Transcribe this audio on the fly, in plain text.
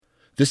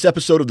This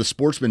episode of The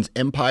Sportsman's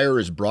Empire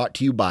is brought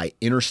to you by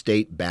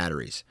Interstate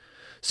Batteries.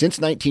 Since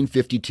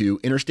 1952,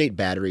 Interstate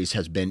Batteries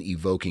has been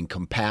evoking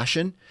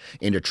compassion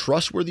and a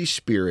trustworthy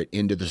spirit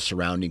into the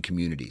surrounding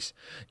communities.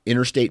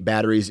 Interstate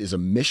Batteries is a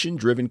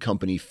mission-driven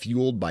company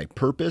fueled by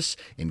purpose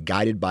and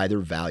guided by their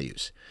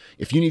values.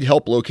 If you need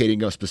help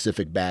locating a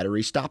specific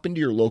battery, stop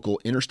into your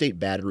local Interstate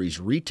Batteries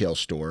retail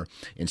store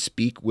and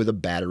speak with a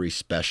battery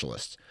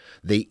specialist.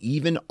 They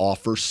even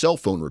offer cell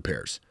phone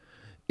repairs.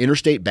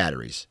 Interstate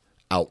Batteries,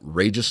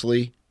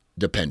 outrageously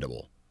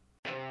dependable.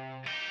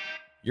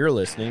 You're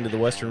listening to The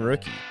Western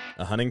Rookie,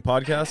 a hunting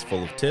podcast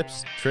full of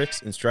tips,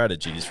 tricks, and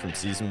strategies from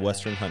seasoned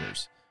Western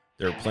hunters.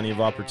 There are plenty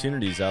of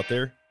opportunities out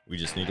there. We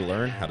just need to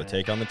learn how to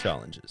take on the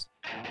challenges.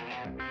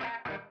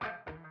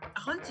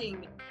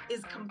 Hunting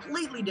is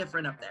completely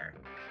different up there.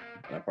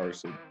 I've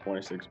harvested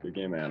 26 big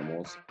game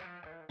animals.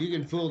 You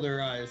can fool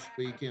their eyes,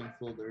 but you can't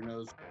fool their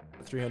nose.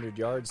 300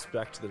 yards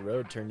back to the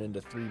road turned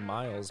into 3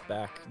 miles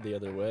back the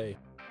other way.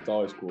 It's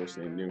always cool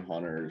seeing new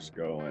hunters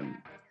go and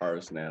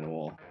harvest an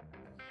animal.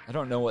 I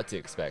don't know what to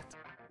expect.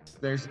 If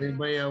there's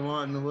anybody I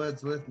want in the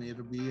woods with me,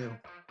 it'll be you.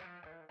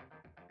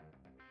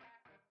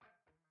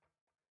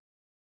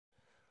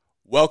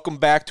 Welcome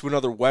back to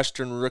another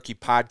Western Rookie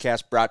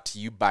podcast brought to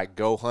you by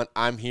Go Hunt.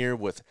 I'm here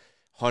with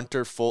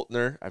Hunter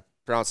Fultner. I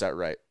pronounced that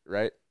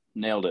right?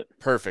 Nailed it.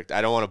 Perfect. I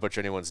don't want to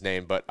butcher anyone's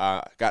name, but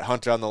got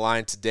Hunter on the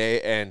line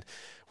today, and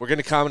we're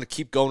going to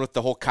keep going with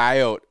the whole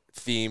coyote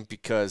theme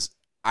because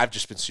I've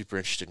just been super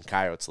interested in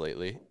coyotes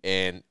lately,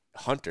 and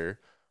Hunter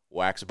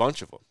whacks a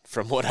bunch of them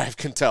from what I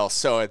can tell.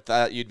 So I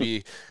thought you'd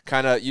be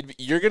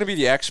you're going to be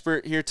the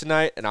expert here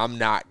tonight, and I'm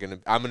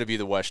going to be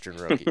the Western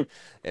Rookie.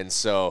 And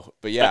so,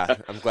 but yeah,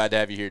 I'm glad to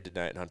have you here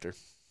tonight, Hunter.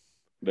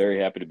 Very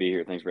happy to be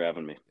here. Thanks for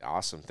having me.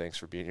 Awesome. Thanks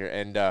for being here.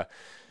 And,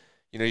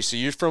 so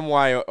you're from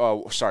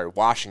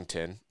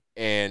Washington,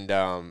 and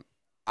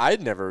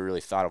I'd never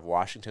really thought of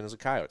Washington as a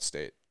coyote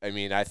state. I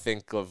mean, I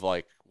think of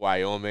like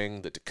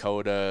Wyoming, the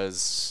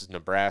Dakotas,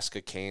 Nebraska,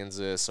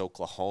 Kansas,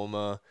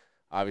 Oklahoma,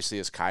 obviously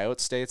as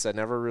coyote states. I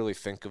never really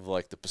think of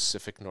like the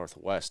Pacific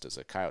Northwest as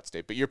a coyote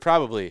state, but you're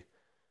probably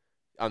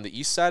on the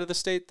east side of the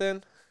state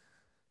then?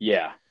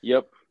 Yeah.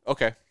 Yep.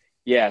 Okay.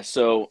 Yeah.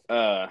 So,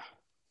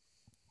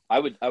 I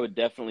would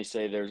definitely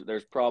say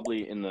there's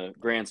probably in the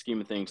grand scheme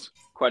of things,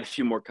 quite a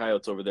few more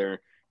coyotes over there,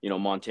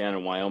 Montana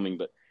and Wyoming,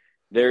 but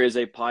there is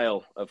a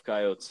pile of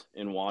coyotes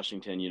in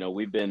Washington.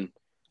 We've been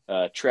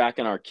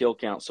tracking our kill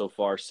count so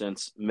far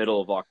since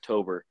middle of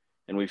October,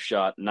 and we've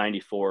shot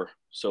 94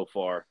 so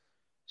far.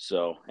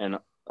 So, and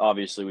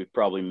obviously we've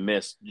probably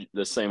missed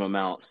the same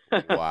amount.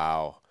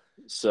 Wow.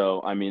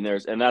 So, I mean,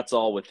 that's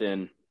all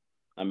within,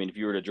 if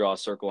you were to draw a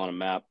circle on a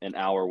map, an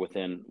hour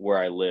within where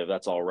I live,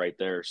 that's all right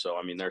there. So,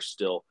 I mean, there's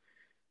still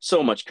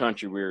so much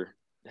country we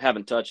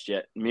haven't touched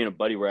yet. Me and a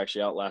buddy were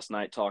actually out last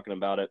night talking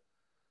about it.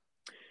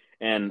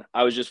 And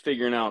I was just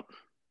figuring out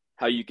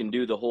how you can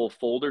do the whole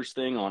folders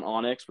thing on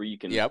Onyx where you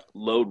can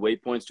load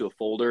waypoints to a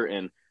folder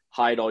and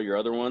hide all your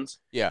other ones.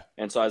 Yeah.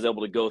 And so I was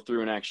able to go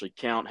through and actually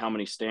count how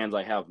many stands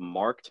I have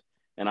marked.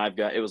 And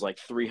it was like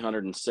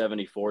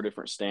 374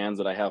 different stands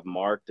that I have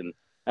marked. And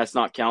that's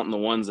not counting the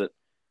ones that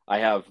I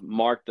have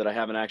marked that I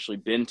haven't actually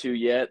been to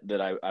yet that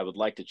I would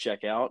like to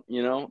check out.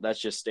 That's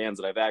just stands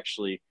that I've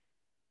actually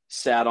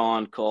sat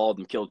on, called,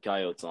 and killed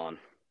coyotes on.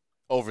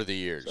 Over the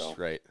years,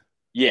 right?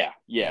 Yeah.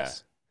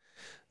 Yes. Yeah.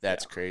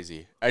 That's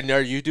crazy. And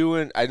are you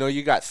doing, I know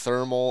you got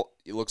thermal.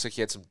 It looks like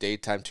you had some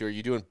daytime too. Are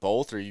you doing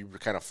both, or are you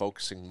kind of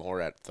focusing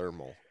more at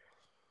thermal?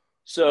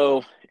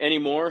 So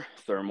anymore,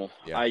 thermal.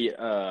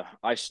 Yeah.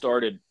 I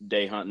started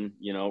day hunting,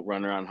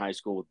 running around high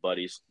school with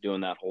buddies,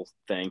 doing that whole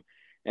thing.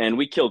 And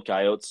we killed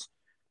coyotes,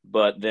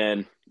 but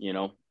then,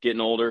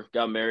 getting older,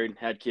 got married,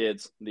 had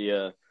kids,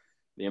 the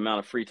amount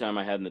of free time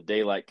I had in the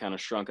daylight kind of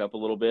shrunk up a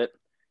little bit.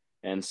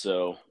 And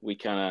so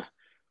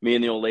me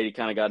and the old lady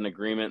kind of got an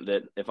agreement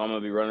that if I'm going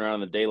to be running around in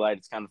the daylight,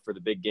 it's kind of for the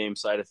big game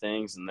side of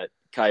things, and that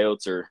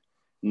coyotes are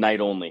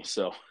night only.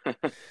 So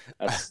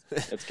that's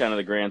kind of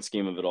the grand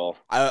scheme of it all.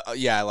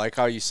 I like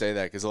how you say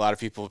that, because a lot of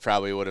people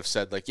probably would have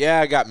said like, yeah,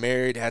 I got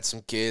married, had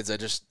some kids. I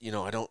just,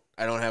 I don't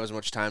have as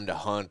much time to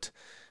hunt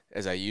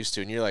as I used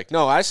to. And you're like,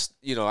 no, I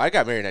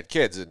got married and had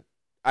kids, and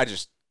I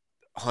just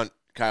hunt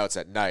coyotes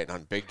at night and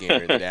hunt big game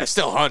during the day. I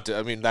still hunt.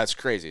 I mean, that's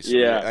crazy. So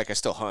yeah. Like I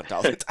still hunt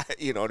all the time.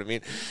 You know what I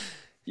mean?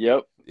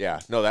 Yep.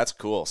 Yeah, no, that's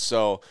cool.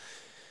 So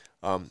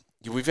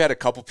we've had a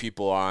couple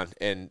people on,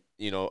 and,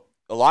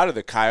 a lot of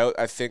the coyote,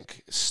 I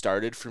think,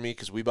 started for me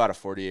because we bought a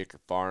 40-acre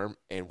farm,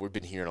 and we've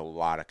been hearing a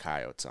lot of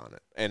coyotes on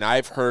it. And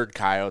I've heard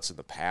coyotes in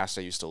the past.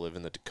 I used to live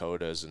in the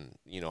Dakotas and,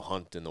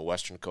 hunt in the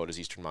western Dakotas,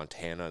 eastern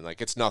Montana, and,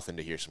 it's nothing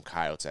to hear some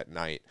coyotes at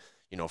night,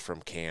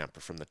 from camp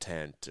or from the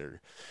tent,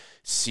 or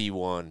see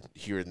one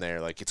here and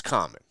there. It's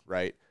common,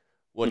 right?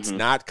 What's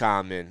not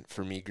common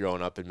for me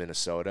growing up in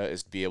Minnesota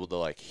is to be able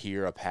to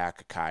hear a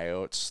pack of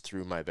coyotes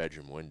through my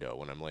bedroom window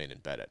when I'm laying in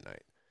bed at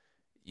night.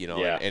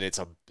 And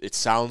it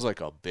sounds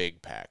like a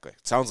big pack.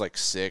 It sounds like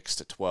 6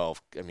 to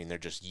 12. I mean, they're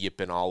just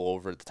yipping all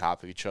over the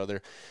top of each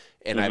other.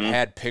 And I've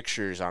had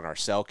pictures on our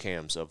cell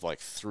cams of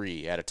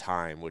 3 at a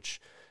time, which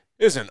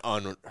isn't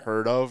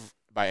unheard of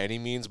by any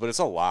means, but it's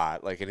a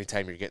lot. Like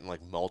anytime you're getting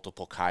like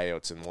multiple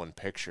coyotes in one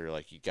picture,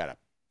 like you got a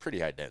pretty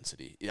high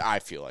density. I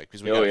feel like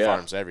because we got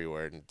farms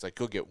everywhere, and it's like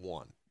go get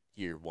one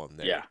here, one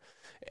there. Yeah.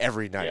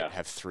 Every night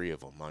have 3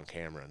 of them on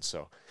camera, and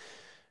so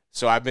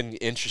I've been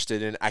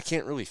interested in. I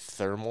can't really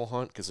thermal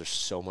hunt because there's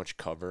so much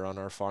cover on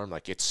our farm.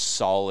 Like it's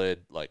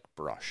solid like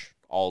brush,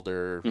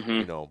 alder,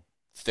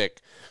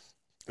 thick.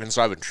 And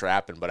so I've been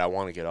trapping, but I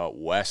want to get out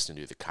west and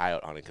do the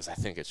coyote hunting because I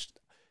think it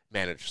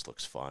just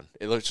looks fun.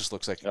 Just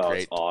looks like a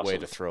great way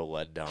to throw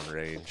lead down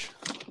range.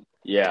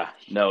 Yeah,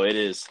 no, it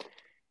is.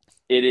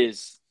 It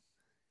is.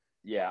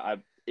 Yeah,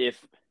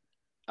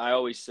 I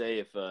always say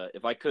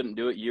if I couldn't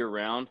do it year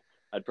round,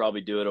 I'd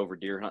probably do it over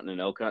deer hunting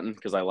and elk hunting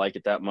because I like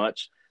it that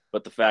much.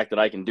 But the fact that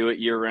I can do it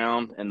year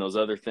round and those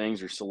other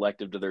things are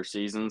selective to their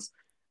seasons,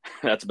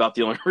 that's about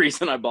the only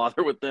reason I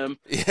bother with them.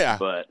 Yeah.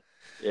 But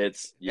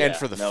it's and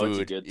for the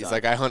food. He's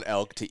like, I hunt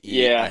elk to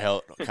eat. Yeah. I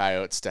hunt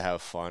coyotes to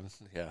have fun.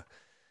 Yeah.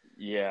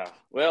 Yeah.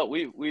 Well,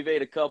 we've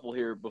ate a couple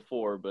here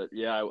before, but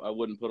yeah, I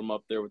wouldn't put them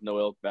up there with no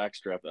elk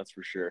backstrap. That's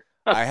for sure.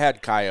 I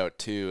had coyote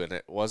too, and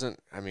it wasn't.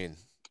 I mean,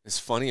 as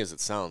funny as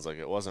it sounds, like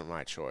it wasn't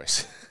my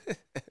choice.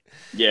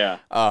 Yeah.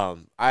 I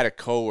had a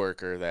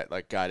coworker that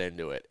like got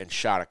into it and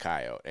shot a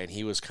coyote, and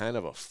he was kind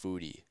of a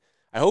foodie.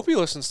 I hope he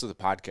listens to the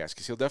podcast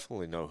because he'll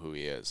definitely know who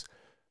he is.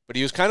 But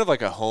he was kind of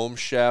like a home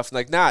chef,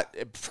 like not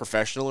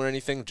professional or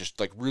anything, just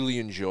like really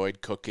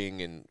enjoyed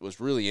cooking and was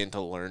really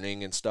into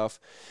learning and stuff.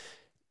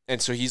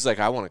 And so he's like,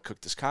 I want to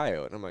cook this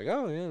coyote. And I'm like,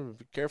 oh, yeah,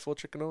 be careful,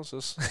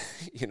 trichinosis,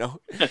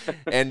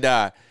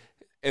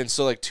 And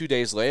so like 2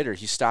 days later,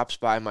 he stops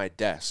by my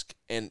desk,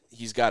 and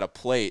he's got a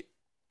plate,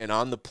 and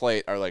on the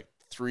plate are like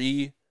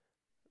 3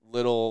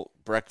 little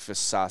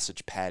breakfast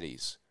sausage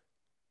patties,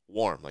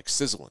 warm, like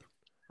sizzling,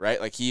 right?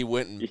 Like he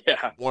went and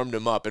warmed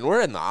them up, and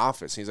we're in the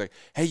office. He's like,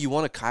 hey, you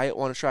want to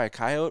try a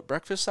coyote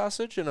breakfast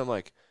sausage? And I'm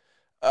like,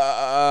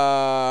 I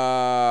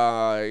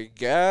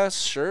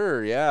guess,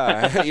 sure,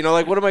 yeah.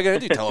 Like, what am I going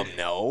to do? Tell him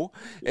no?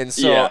 And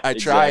so I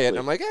try it, and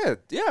I'm like,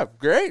 yeah,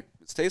 great.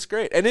 It tastes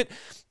great. And it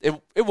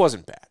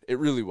wasn't bad. It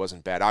really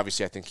wasn't bad.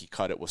 Obviously, I think he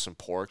cut it with some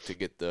pork to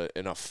get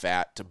enough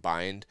fat to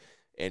bind,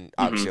 and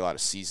obviously a lot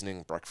of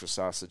seasoning, breakfast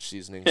sausage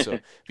seasoning. So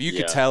but you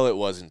could tell it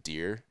wasn't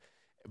deer.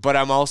 But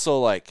I'm also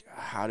like,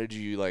 how did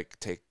you like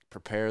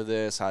prepare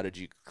this? How did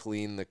you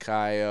clean the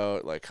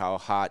coyote? Like, how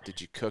hot did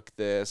you cook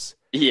this?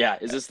 Yeah,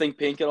 is this thing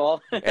pink at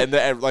all? And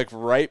like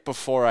right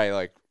before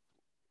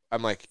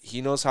I'm like,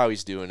 he knows how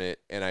he's doing it,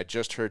 and I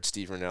just heard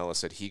Steve Ranella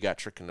said he got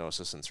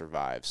trichinosis and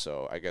survived,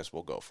 so I guess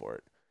we'll go for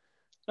it.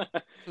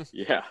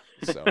 Yeah.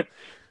 So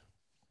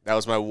that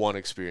was my one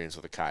experience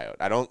with a coyote.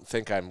 I don't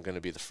think I'm going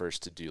to be the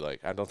first to do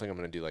I don't think I'm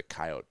going to do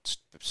coyote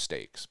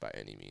steaks by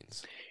any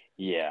means.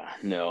 Yeah,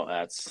 no,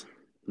 that's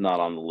not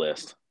on the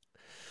list.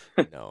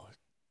 No.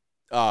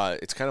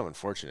 It's kind of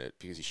unfortunate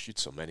because he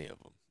shoots so many of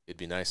them. It'd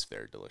be nice if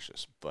they're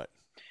delicious, but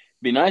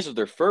be nice if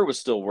their fur was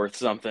still worth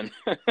something.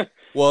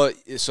 Well,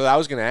 so I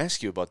was going to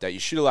ask you about that. You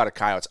shoot a lot of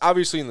coyotes.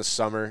 Obviously in the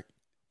summer,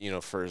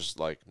 fur's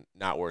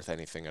not worth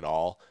anything at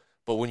all.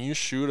 But when you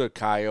shoot a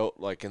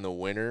coyote in the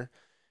winter,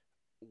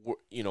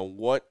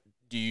 what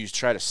do you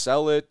try to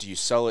sell it? Do you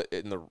sell it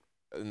in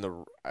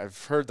the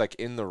I've heard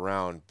in the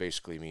round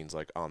basically means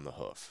on the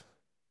hoof.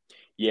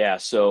 Yeah,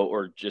 so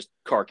or just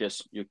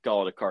carcass. You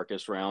call it a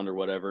carcass round or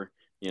whatever,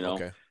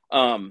 Okay.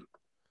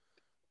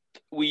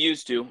 We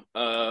used to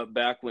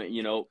back when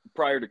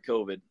prior to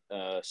COVID,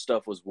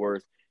 stuff was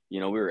worth we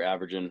were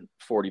averaging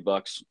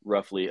 $40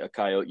 roughly a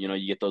coyote.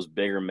 You get those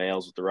bigger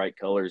males with the right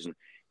colors, and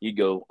you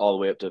go all the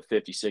way up to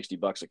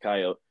 $50-$60 a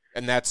coyote.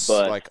 And that's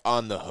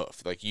on the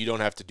hoof. You don't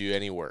have to do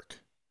any work.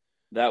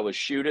 That was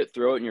shoot it,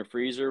 throw it in your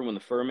freezer. When the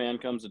fur man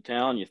comes to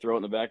town, you throw it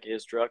in the back of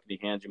his truck, and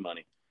he hands you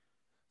money.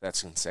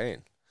 That's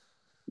insane.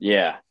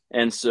 Yeah,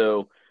 and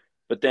so,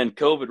 but then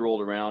COVID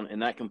rolled around,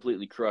 and that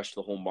completely crushed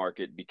the whole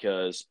market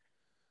because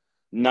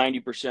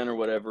 90% or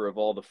whatever of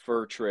all the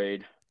fur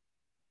trade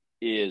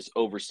is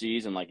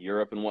overseas and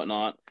Europe and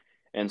whatnot.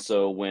 And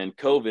so when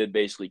COVID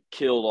basically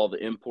killed all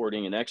the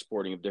importing and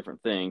exporting of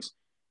different things,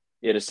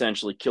 it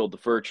essentially killed the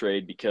fur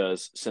trade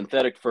because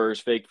synthetic furs,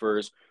 fake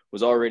furs,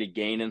 was already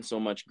gaining so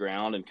much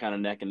ground and kind of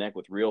neck and neck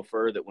with real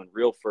fur that when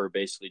real fur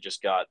basically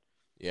just got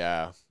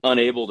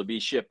unable to be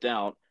shipped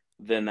out,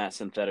 then that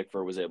synthetic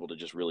fur was able to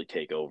just really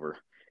take over.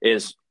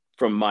 Is,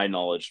 from my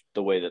knowledge,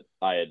 the way that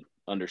I had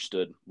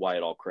understood why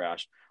it all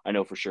crashed. I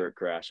know for sure it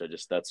crashed.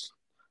 That's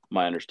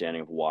my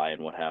understanding of why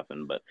and what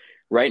happened. But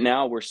right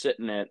now we're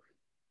sitting at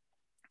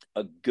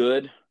a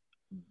good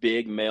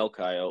big male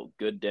coyote,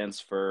 good dense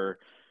fur,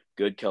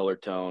 good color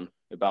tone,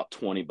 about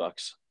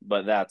 $20.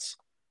 But that's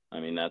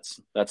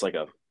like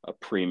a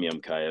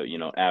premium coyote,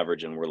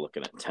 average, and we're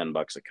looking at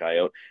 $10 a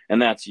coyote.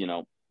 And that's,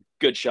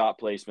 good shot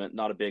placement,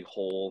 not a big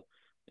hole.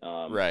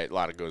 Right. A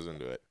lot of goes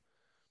into it.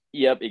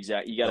 Yep,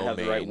 exactly. You got to have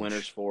mange. the right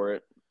winters for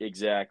it.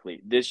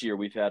 Exactly. This year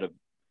we've had a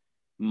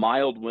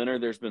mild winter.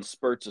 There's been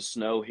spurts of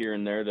snow here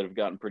and there that have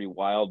gotten pretty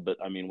wild, but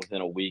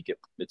within a week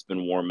it's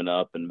been warming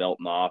up and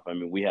melting off.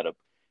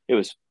 It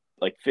was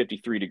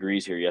 53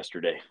 degrees here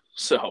yesterday.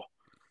 So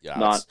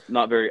Yeah,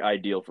 not very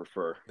ideal for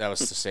fur. that was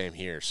the same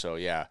here. So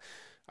yeah,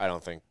 I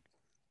don't think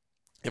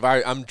if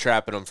I'm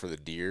trapping them for the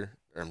deer,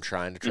 or I'm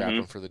trying to trap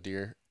them for the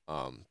deer,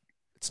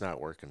 it's not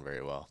working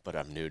very well. But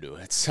I'm new to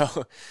it,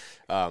 so.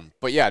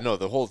 But yeah, no,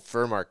 the whole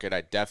fur market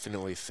I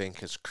definitely think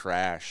has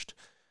crashed.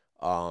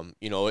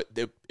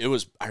 It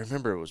was. I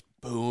remember it was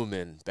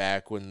booming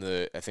back when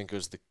I think it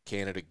was the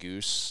Canada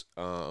Goose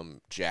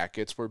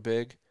jackets were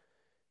big,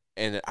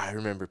 and I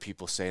remember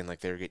people saying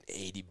like they were getting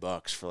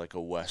 $80 for like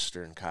a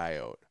Western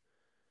coyote.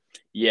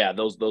 Yeah,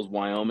 those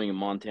Wyoming and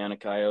Montana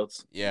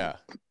coyotes. Yeah.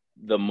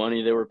 The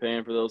money they were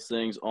paying for those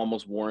things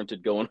almost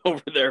warranted going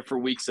over there for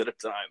weeks at a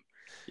time.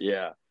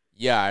 Yeah.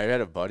 Yeah, I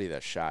had a buddy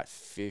that shot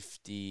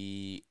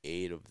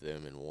 58 of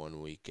them in one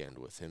weekend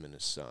with him and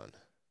his son.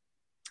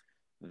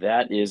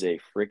 That is a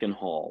freaking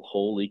haul.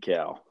 Holy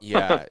cow.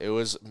 Yeah, it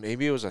was a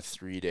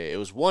 3-day. It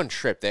was one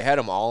trip. They had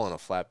them all on a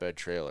flatbed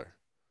trailer.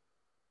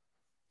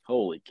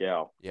 Holy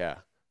cow. Yeah.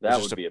 That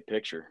would be a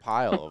picture.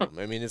 Pile of them.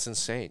 I mean, it's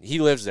insane. He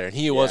lives there, and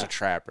he was a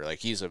trapper. Like,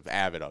 he's an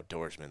avid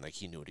outdoorsman. Like,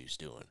 he knew what he was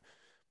doing.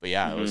 But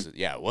yeah,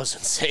 it was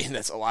insane.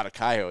 That's a lot of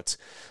coyotes.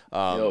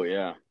 Oh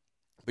yeah.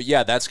 But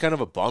yeah, that's kind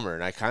of a bummer,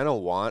 and I kind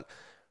of want,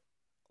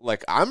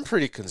 like, I'm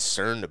pretty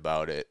concerned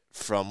about it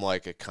from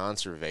like a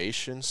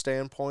conservation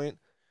standpoint.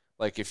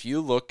 Like, if you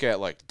look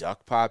at like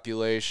duck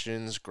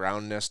populations,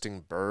 ground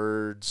nesting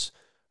birds,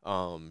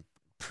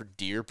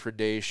 deer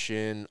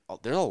predation,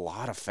 there's a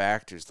lot of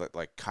factors that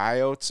like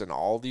coyotes and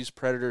all these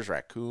predators,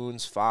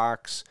 raccoons,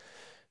 fox,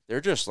 they're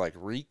just like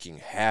wreaking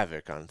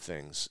havoc on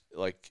things.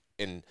 Like,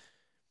 and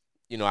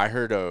I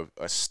heard a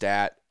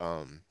stat,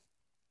 I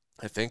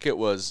think it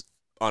was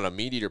on a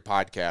Meat Eater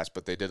podcast,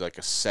 but they did like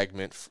a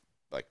segment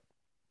like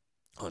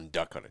on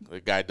duck hunting.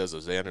 The guy does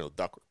a annual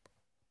duck,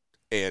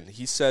 and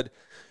he said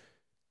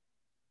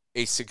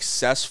a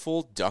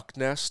successful duck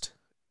nest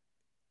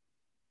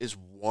is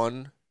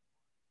one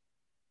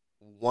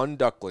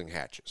duckling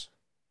hatches.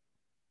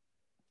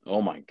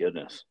 Oh my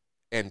goodness.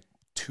 And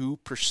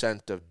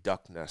 2% of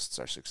duck nests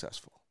are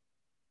successful.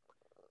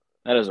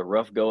 That is a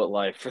rough go at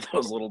life for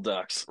those little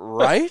ducks.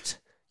 Right?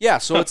 Yeah,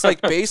 so it's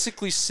like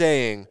basically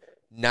saying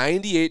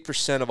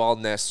 98% of all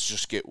nests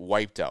just get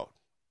wiped out.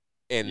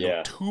 And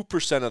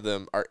 2% of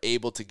them are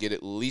able to get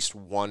at least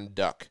one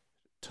duck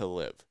to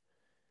live.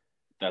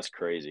 That's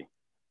crazy.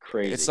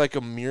 Crazy. It's like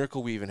a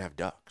miracle we even have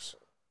ducks.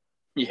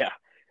 Yeah.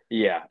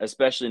 Yeah,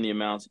 especially in the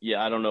amounts.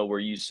 Yeah, I don't know where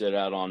you sit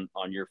out on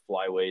your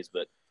flyways,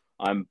 but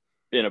I'm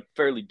in a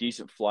fairly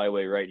decent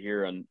flyway right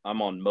here, and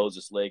I'm on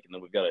Moses Lake, and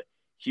then we've got a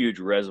huge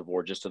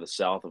reservoir just to the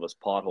south of us,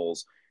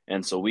 potholes,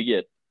 and so we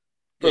get,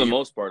 for the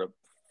most part, a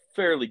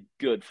fairly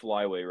good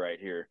flyway right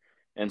here.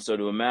 And so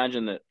to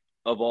imagine that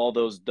of all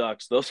those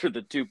ducks, those are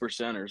the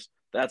 2%ers,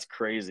 that's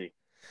crazy.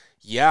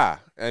 Yeah,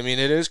 I mean,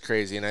 it is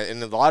crazy,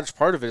 and the large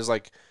part of it is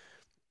like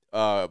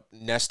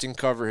nesting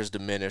cover has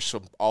diminished,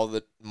 so all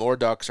the more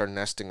ducks are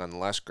nesting on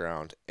less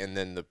ground, and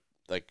then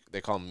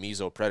they call them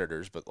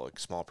mesopredators, but like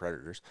small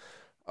predators,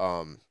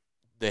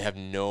 they have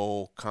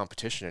no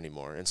competition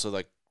anymore, and so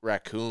like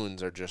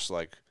raccoons are just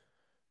like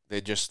they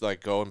just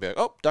like go and be like,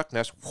 oh, duck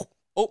nest,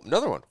 oh,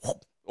 another one, oh.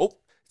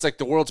 It's like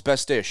the world's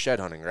best day of shed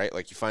hunting, right?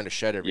 Like you find a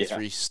shed every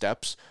 3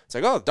 steps. It's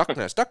like, oh, duck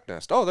nest.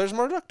 Oh, there's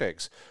more duck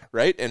eggs,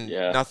 right? And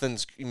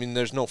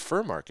there's no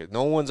fur market.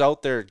 No one's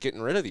out there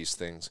getting rid of these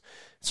things.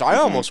 So I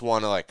almost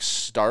want to like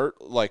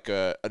start like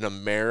an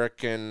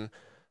American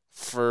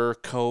fur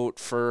coat,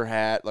 fur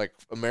hat, like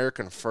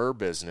American fur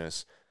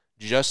business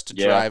just to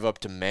drive up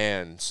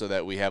demand so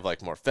that we have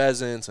like more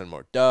pheasants and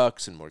more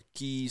ducks and more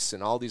geese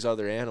and all these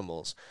other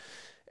animals.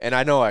 And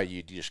I know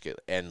you just get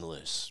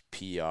endless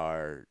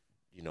PR,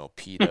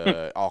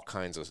 PETA, all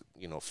kinds of,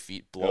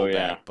 feet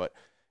blowback, but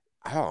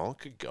I don't know, it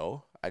could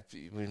go. I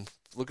mean,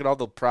 look at all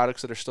the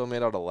products that are still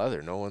made out of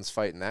leather. No one's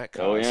fighting that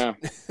cause. Oh, yeah.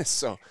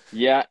 So.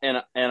 Yeah,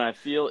 and I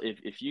feel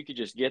if you could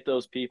just get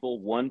those people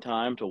one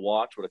time to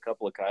watch what a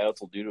couple of coyotes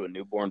will do to a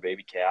newborn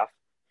baby calf,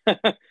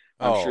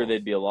 I'm sure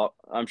they'd be a lot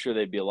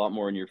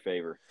more in your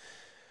favor.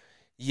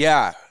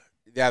 Yeah,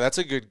 that's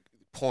a good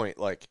point.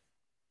 Like,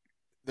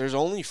 there's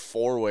only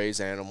 4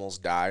 ways animals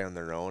die on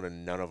their own,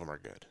 and none of them are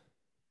good.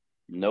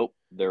 Nope,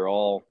 they're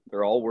all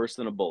worse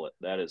than a bullet.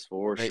 That is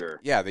for sure.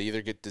 Yeah, they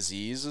either get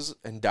diseases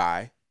and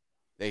die,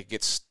 they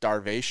get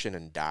starvation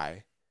and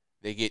die,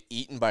 they get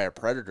eaten by a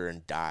predator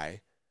and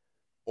die,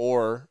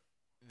 or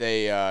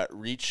they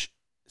reach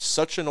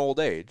such an old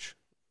age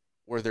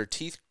where their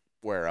teeth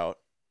wear out,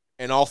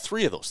 and all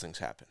 3 of those things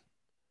happen.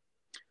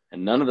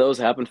 And none of those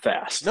happen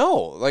fast. No,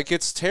 like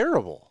it's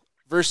terrible.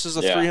 Versus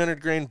a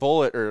 300 grain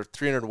bullet or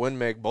 300 Win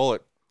Mag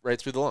bullet right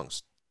through the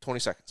lungs. 20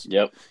 seconds.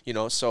 Yep.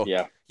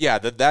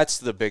 That's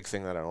the big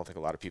thing that I don't think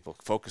a lot of people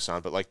focus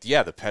on. But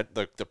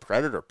the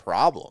predator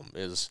problem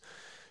is,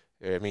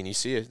 I mean, you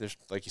see it. There's,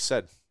 like you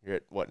said, you're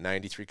at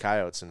 93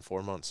 coyotes in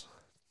 4 months.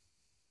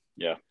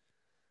 Yeah.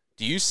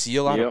 Do you see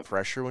a lot of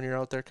pressure when you're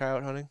out there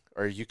coyote hunting,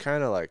 or you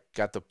kind of like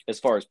got the? As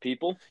far as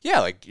people? Yeah,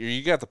 like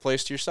you got the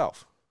place to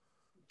yourself.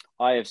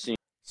 I have seen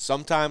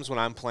Sometimes when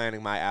I'm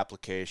planning my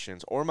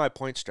applications or my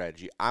point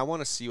strategy, I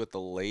want to see what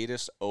the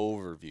latest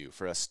overview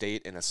for a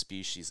state and a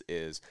species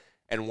is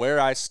and where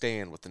I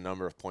stand with the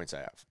number of points I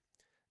have.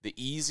 The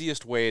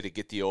easiest way to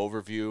get the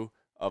overview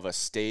of a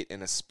state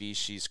and a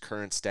species'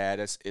 current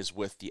status is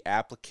with the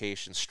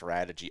application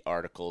strategy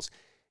articles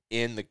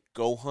in the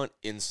Go Hunt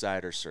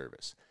Insider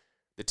Service.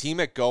 The team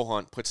at Go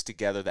Hunt puts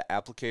together the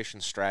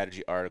application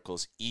strategy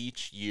articles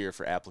each year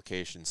for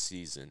application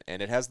season,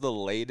 and it has the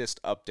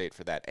latest update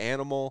for that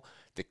animal,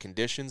 the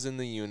conditions in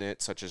the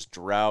unit, such as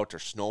drought or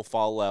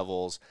snowfall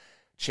levels,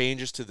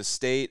 changes to the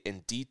state,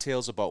 and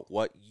details about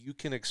what you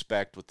can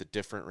expect with the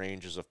different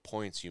ranges of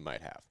points you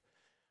might have.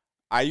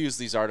 I use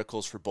these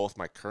articles for both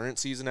my current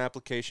season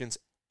applications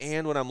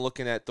and when I'm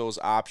looking at those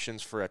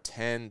options for a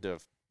 10 to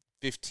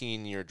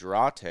 15-year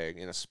draw tag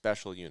in a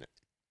special unit.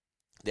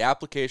 The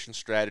application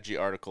strategy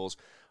articles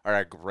are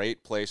a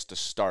great place to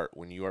start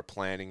when you are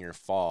planning your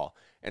fall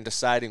and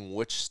deciding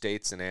which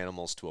states and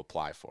animals to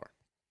apply for.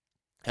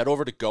 Head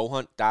over to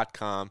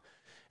gohunt.com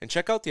and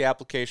check out the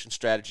application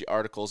strategy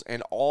articles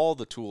and all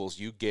the tools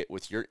you get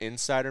with your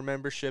insider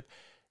membership,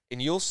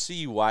 and you'll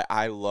see why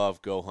I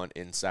love Go Hunt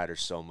Insider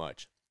so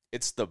much.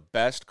 It's the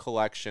best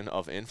collection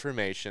of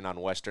information on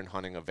Western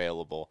hunting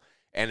available,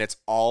 and it's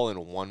all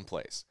in one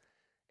place.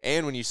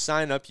 And when you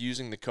sign up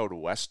using the code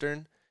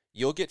WESTERN,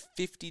 you'll get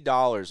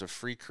 $50 of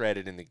free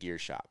credit in the gear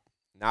shop.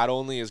 Not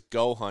only is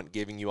Go Hunt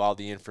giving you all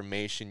the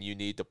information you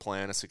need to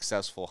plan a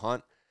successful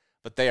hunt,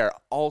 but they are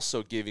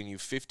also giving you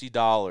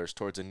 $50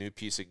 towards a new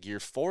piece of gear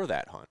for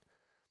that hunt.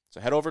 So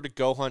head over to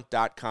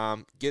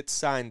gohunt.com, get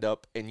signed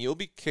up, and you'll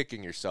be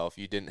kicking yourself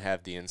you didn't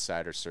have the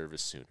insider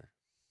service sooner.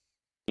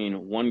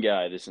 One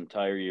guy this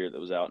entire year that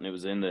was out, and it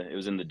was in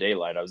the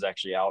daylight. I was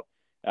actually out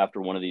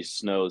after one of these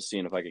snows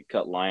seeing if I could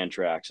cut lion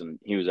tracks, and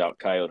he was out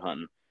coyote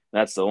hunting.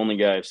 That's the only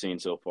guy I've seen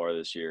so far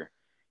this year.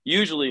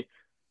 Usually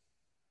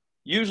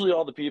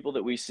all the people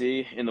that we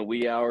see in the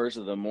wee hours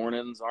of the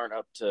mornings aren't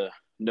up to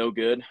no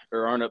good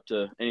or aren't up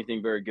to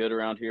anything very good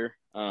around here.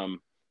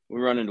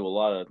 We run into a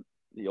lot of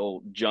the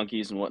old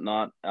junkies and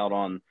whatnot out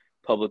on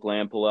public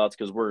land pullouts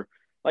because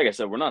like I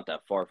said, we're not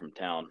that far from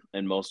town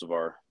in most of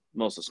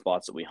the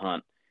spots that we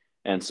hunt.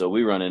 And so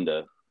we run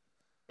into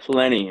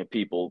plenty of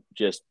people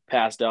just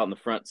passed out in the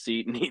front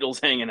seat, needles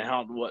hanging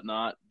out and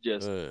whatnot.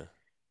 Just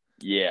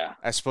yeah.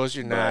 I suppose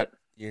you're not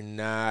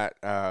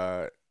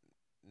I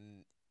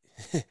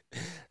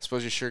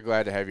suppose you're sure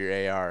glad to have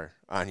your AR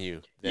on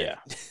you then.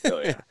 Yeah. Oh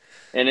yeah.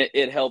 And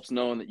it helps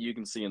knowing that you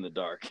can see in the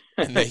dark.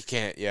 And they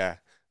can't, yeah.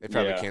 They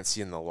probably can't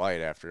see in the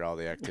light after all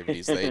the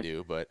activities they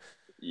do, but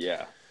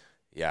yeah.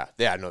 Yeah,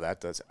 no, that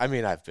does. I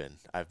mean, I've been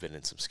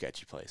in some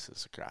sketchy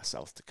places across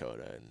South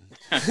Dakota,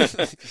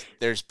 and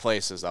there's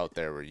places out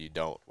there where you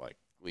don't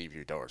leave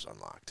your doors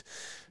unlocked.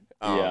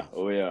 Yeah.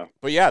 Oh yeah.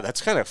 But yeah,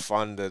 that's kind of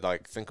fun to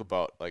think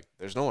about.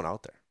 There's no one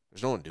out there.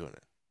 There's no one doing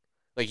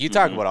it. You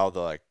talk about all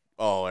the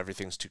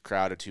everything's too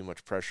crowded, too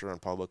much pressure on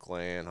public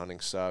land,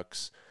 hunting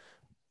sucks.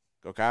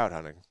 Go coyote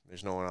hunting.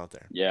 There's no one out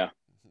there. Yeah.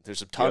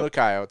 There's a ton of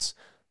coyotes.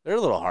 They're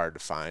a little hard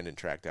to find and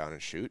track down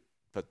and shoot,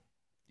 but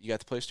you got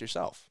the place to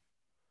yourself.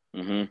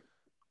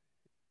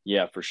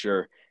 Yeah, for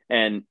sure.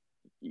 And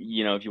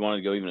if you wanted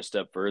to go even a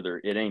step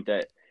further, it ain't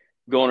that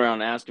going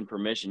around asking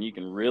permission. You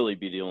can really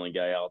be the only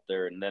guy out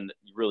there, and then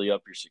you really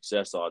up your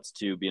success odds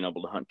too, being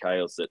able to hunt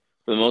coyotes that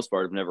for the most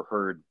part have never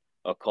heard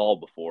a call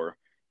before.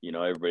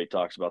 Everybody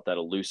talks about that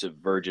elusive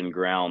virgin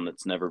ground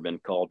that's never been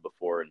called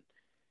before.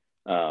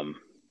 And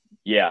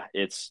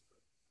it's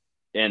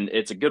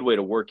a good way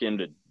to work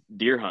into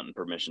deer hunting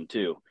permission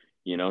too.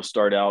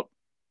 Start out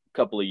a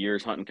couple of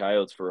years hunting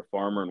coyotes for a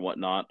farmer and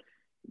whatnot,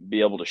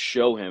 be able to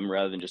show him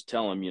rather than just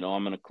tell him,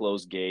 I'm going to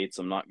close gates.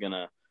 I'm not going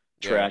to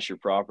trash your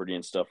property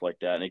and stuff like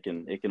that.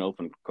 And it can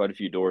open quite a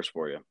few doors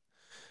for you.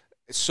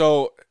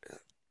 So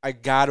I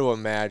got to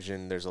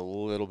imagine there's a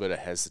little bit of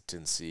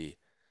hesitancy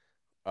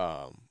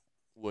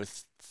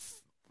with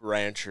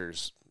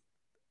ranchers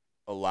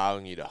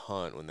allowing you to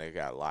hunt when they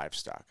got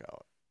livestock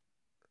out,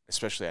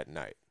 especially at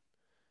night.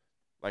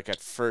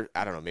 At first,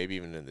 I don't know, maybe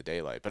even in the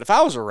daylight. But if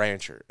I was a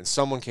rancher and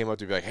someone came up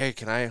to be like, hey,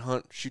 can I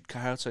shoot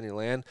coyotes on your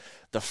land?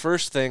 The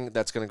first thing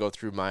that's going to go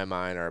through my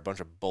mind are a bunch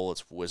of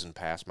bullets whizzing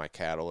past my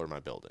cattle or my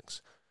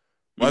buildings.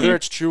 Whether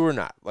it's true or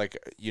not.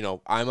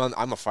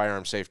 I'm a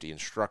firearm safety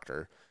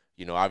instructor.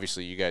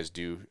 Obviously you guys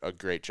do a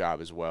great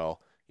job as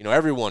well.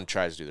 Everyone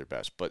tries to do their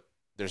best, but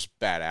there's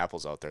bad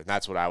apples out there. And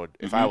that's what I would,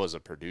 if I was a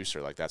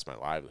producer, that's my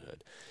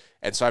livelihood.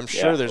 And so I'm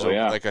sure there's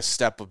a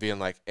step of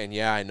being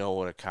I know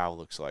what a cow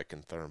looks like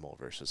in thermal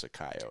versus a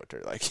coyote,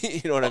 or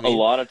you know what I mean? A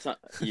lot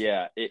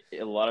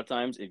of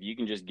times, if you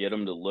can just get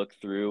them to look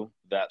through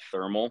that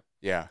thermal,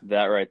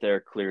 that right there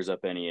clears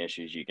up any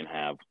issues you can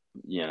have.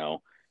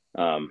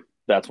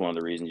 That's one of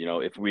the reasons.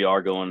 If we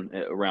are going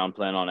around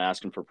planning on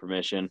asking for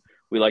permission,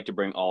 we like to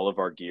bring all of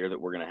our gear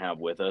that we're going to have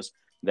with us.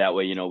 That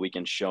way, we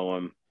can show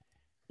them,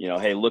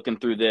 hey, looking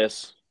through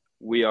this,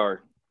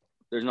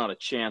 there's not a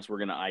chance we're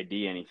going to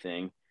ID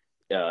anything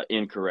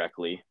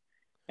incorrectly,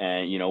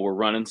 and we're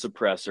running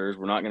suppressors.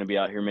 We're not going to be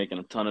out here making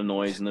a ton of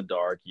noise in the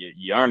dark.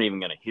 You aren't even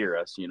going to hear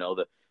us.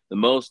 The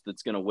most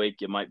that's going to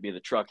wake you might be the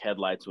truck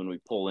headlights when we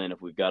pull in,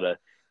 if we've got to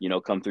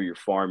come through your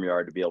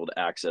farmyard to be able to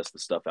access the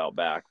stuff out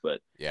back.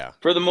 But Yeah,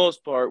 for the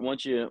most part,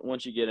 once you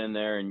get in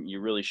there and you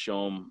really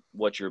show them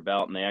what you're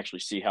about, and they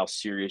actually see how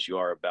serious you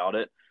are about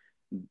it,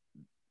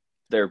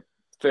 they're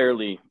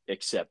fairly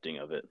accepting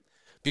of it.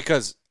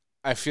 because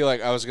I feel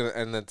like I was gonna,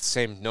 and the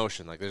same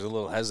notion, like there's a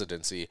little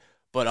hesitancy,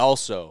 but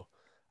also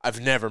I've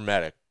never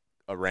met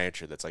a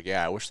rancher that's like,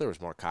 yeah, I wish there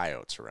was more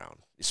coyotes around,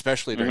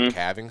 especially during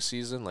calving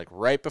season. Like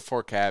right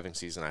before calving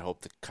season, I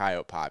hope the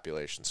coyote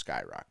population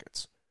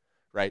skyrockets.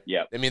 Right?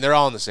 Yeah. I mean, they're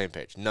all on the same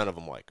page. None of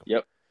them like them.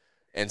 Yep.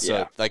 And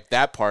so, like,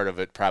 that part of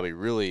it probably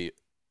really,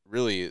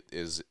 really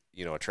is,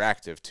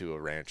 attractive to a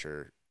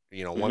rancher,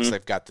 once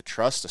they've got the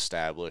trust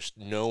established,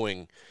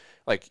 knowing,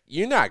 like,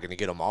 you're not going to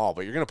get them all,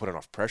 but you're going to put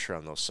enough pressure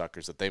on those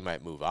suckers that they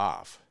might move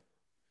off.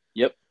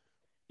 Yep.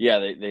 Yeah,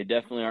 they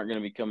definitely aren't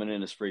going to be coming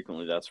in as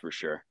frequently, that's for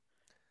sure.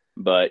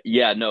 But,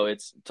 yeah, no,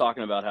 it's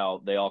talking about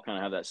how they all kind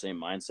of have that same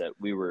mindset.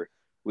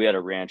 We had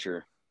a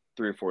rancher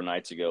 3 or 4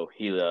 nights ago.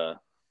 He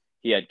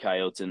had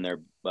coyotes in there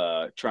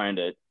trying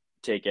to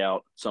take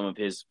out some of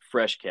his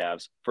fresh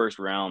calves, first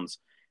rounds.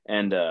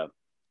 And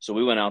so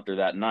we went out there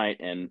that night,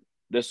 and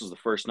this was the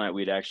first night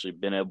we'd actually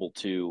been able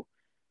to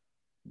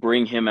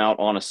bring him out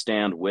on a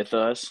stand with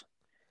us.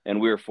 And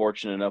we were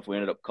fortunate enough, we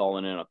ended up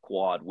calling in a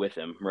quad with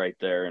him right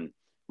there. And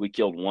we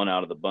killed one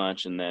out of the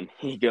bunch. And then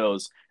he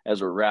goes,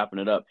 as we're wrapping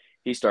it up,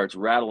 he starts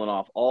rattling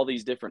off all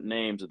these different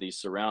names of these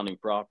surrounding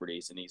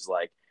properties. And he's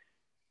like,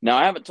 now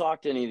I haven't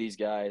talked to any of these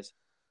guys,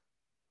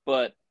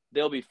 but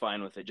they'll be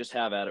fine with it. Just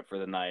have at it for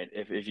the night.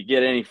 If you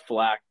get any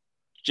flack,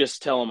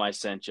 just tell them I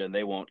sent you and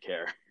they won't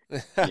care.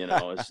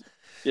 It's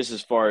just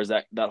as far as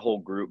that whole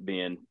group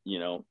being,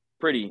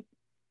 pretty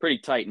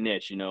tight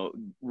niche,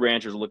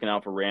 ranchers looking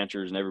out for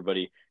ranchers and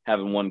everybody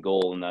having one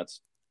goal, and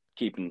that's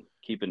keeping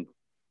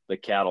the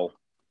cattle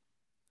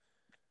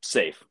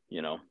safe,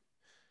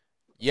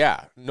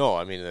 Yeah, no,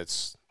 I mean,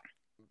 that's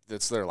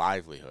their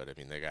livelihood. I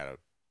mean, they got to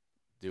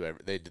do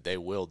they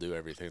will do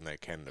everything they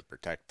can to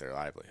protect their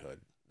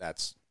livelihood.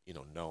 That's,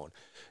 known.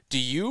 Do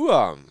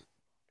you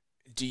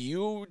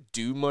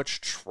do much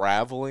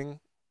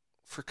traveling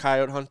for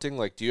coyote hunting?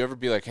 Like, do you ever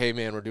be like, hey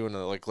man, we're doing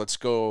let's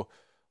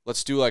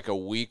do like a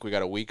week. We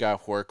got a week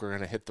off work. We're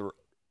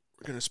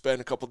gonna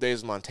spend a couple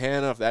days in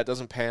Montana. If that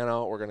doesn't pan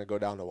out, we're gonna go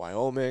down to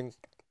Wyoming,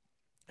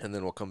 and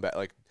then we'll come back.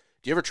 Like,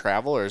 do you ever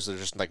travel, or is there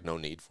just like no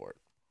need for it?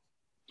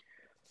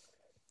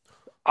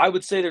 I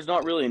would say there's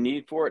not really a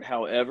need for it.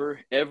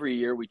 However, every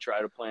year we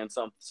try to plan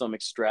some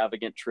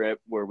extravagant trip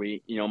where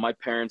my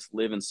parents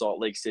live in Salt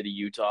Lake City,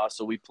 Utah.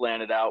 So we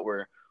plan it out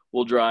where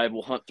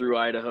we'll hunt through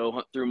Idaho,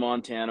 hunt through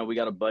Montana. We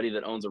got a buddy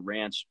that owns a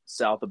ranch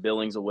south of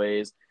Billings a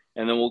ways.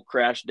 And then we'll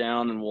crash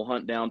down and we'll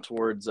hunt down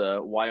towards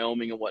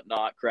Wyoming and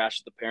whatnot, crash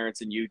with the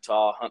parents in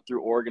Utah, hunt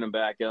through Oregon and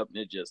back up.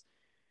 And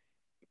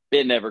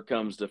it never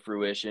comes to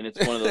fruition.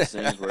 It's one of those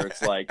things where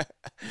it's like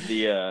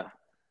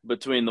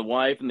between the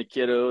wife and the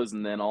kiddos,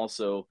 and then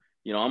also,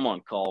 I'm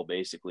on call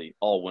basically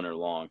all winter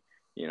long.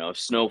 If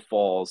snow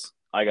falls,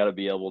 I got to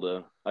be able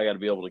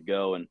to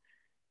go. And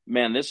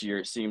man, this year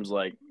it seems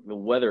like the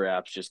weather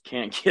apps just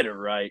can't get it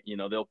right.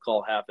 They'll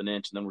call half an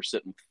inch, and then we're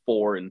sitting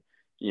 4 in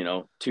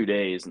 2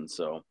 days, and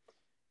so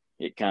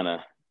it kind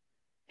of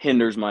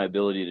hinders my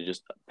ability to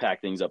just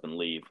pack things up and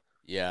leave.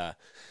 Yeah.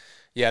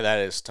 Yeah, that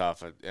is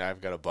tough.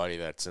 I've got a buddy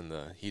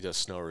he does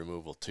snow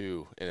removal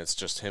too, and it's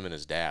just him and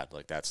his dad.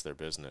 Like, that's their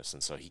business,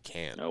 and so he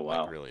can't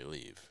really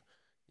leave.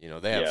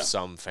 They have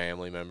some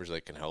family members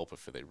that can help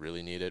if they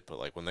really need it, but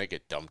like when they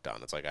get dumped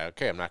on, it's like,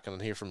 okay, I'm not going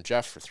to hear from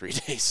Jeff for 3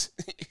 days.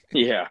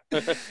 Yeah.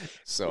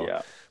 So,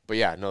 yeah. But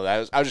yeah, no, I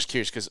was just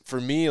curious because for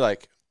me,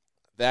 like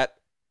that,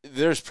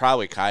 there's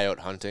probably coyote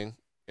hunting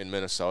in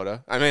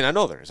Minnesota. I mean, I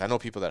know there is. I know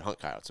people that hunt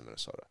coyotes in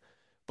Minnesota.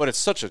 But it's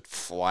such a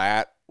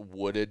flat,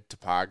 wooded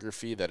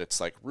topography that it's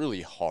like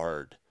really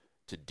hard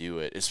to do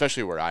it,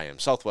 especially where I am.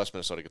 Southwest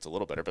Minnesota gets a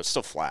little better, but it's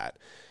still flat.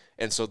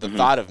 And so the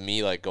thought of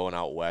me like going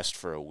out west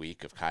for a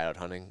week of coyote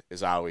hunting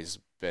has always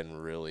been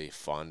really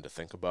fun to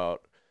think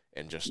about,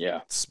 and just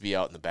be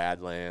out in the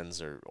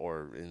Badlands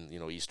or in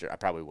Eastern. I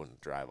probably wouldn't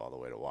drive all the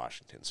way to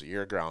Washington, so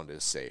your ground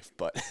is safe.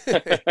 But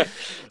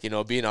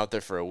being out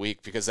there for a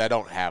week, because I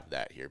don't have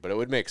that here. But it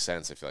would make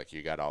sense if like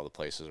you got all the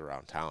places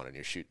around town and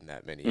you're shooting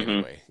that many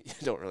anyway. You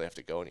don't really have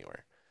to go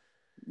anywhere.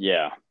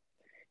 Yeah,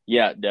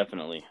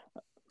 definitely,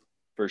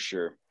 for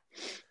sure.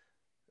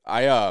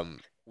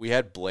 We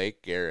had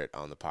Blake Garrett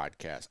on the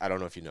podcast. I don't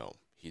know if you know him.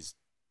 He's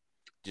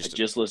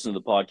just listened to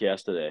the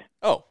podcast today.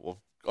 Oh,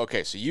 well,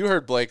 okay. So you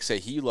heard Blake say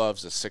he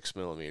loves a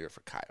 6mm for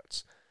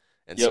coyotes.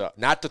 And so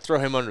not to throw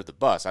him under the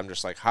bus, I'm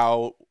just like,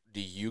 how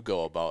do you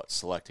go about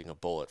selecting a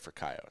bullet for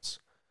coyotes?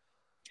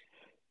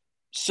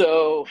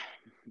 So,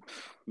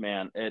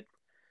 man,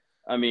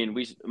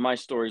 my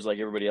story's like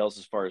everybody else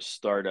as far as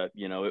startup.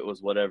 It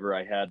was whatever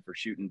I had for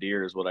shooting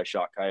deer is what I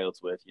shot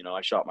coyotes with.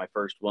 I shot my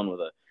first one with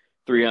a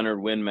 300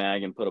 Win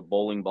Mag and put a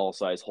bowling ball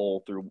size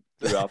hole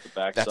throughout the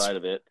back side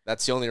of it.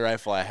 That's the only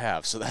rifle I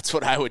have, so that's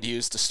what I would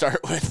use to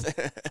start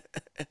with.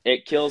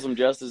 It kills them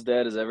just as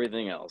dead as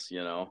everything else,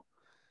 you know.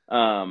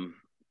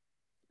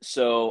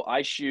 So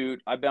I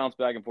bounce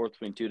back and forth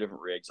between two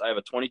different rigs. I have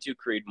a 22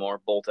 Creedmoor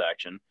bolt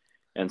action,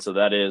 and so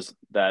that is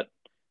that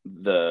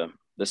the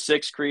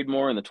 6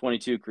 Creedmoor and the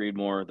 22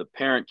 Creedmoor. The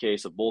parent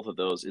case of both of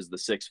those is the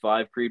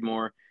 6.5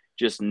 Creedmoor,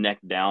 just neck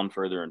down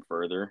further and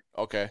further.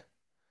 Okay,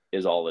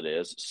 is all it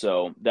is.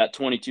 So that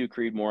 22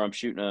 Creedmoor, I'm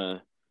shooting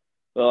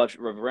I've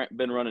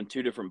been running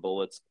 2 different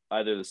bullets,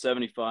 either the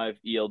 75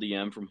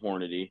 ELDM from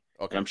Hornady,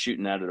 and I'm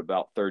shooting that at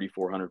about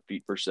 3,400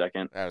 feet per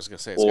second. I was going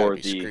to say, it's got to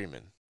be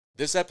screaming.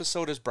 This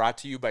episode is brought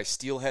to you by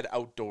Steelhead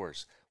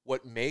Outdoors.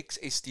 What makes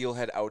a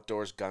Steelhead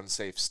Outdoors gun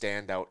safe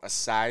stand out,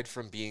 aside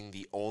from being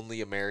the only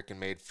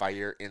American-made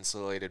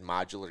fire-insulated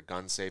modular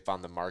gun safe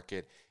on the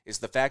market, is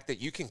the fact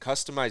that you can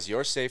customize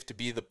your safe to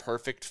be the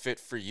perfect fit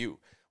for you.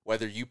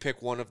 Whether you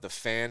pick one of the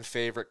fan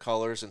favorite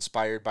colors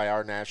inspired by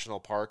our national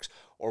parks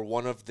or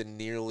one of the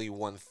nearly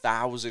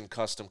 1,000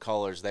 custom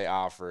colors they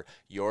offer,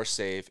 your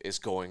safe is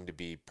going to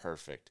be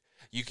perfect.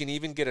 You can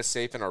even get a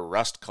safe in a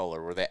rust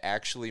color where they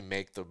actually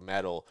make the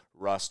metal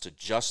rust to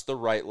just the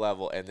right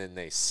level and then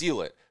they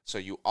seal it so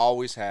you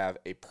always have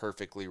a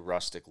perfectly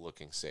rustic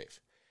looking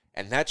safe.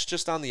 And that's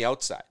just on the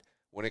outside.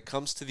 When it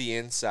comes to the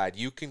inside,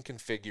 you can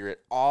configure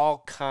it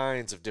all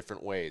kinds of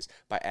different ways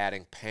by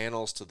adding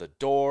panels to the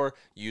door,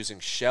 using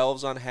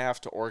shelves on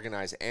half to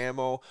organize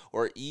ammo,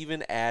 or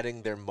even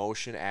adding their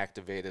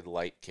motion-activated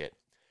light kit.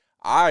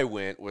 I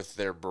went with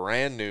their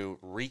brand new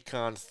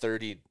Recon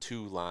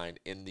 32 line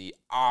in the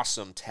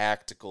awesome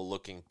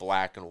tactical-looking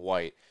black and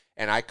white,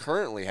 and I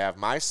currently have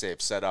my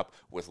safe set up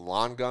with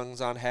lawn guns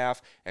on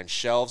half and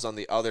shelves on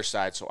the other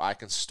side so I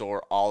can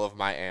store all of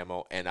my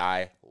ammo, and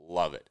I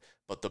love it.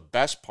 But the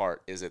best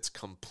part is it's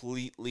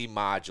completely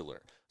modular.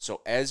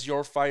 So as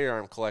your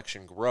firearm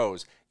collection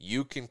grows,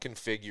 you can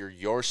configure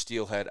your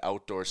Steelhead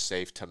Outdoors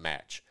safe to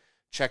match.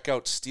 Check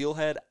out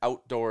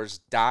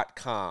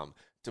steelheadoutdoors.com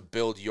to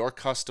build your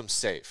custom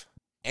safe.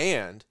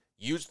 And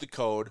use the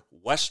code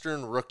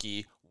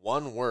WesternRookie,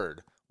 one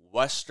word,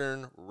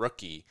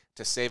 WesternRookie,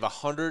 to save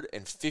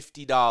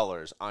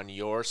 $150 on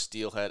your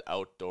Steelhead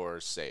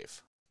Outdoors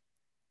safe.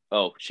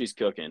 Oh, she's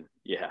cooking.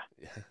 Yeah.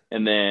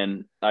 And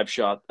then I've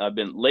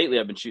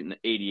been shooting the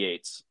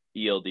 88s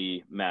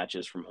ELD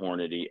matches from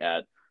Hornady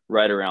at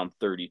right around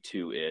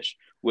 32-ish,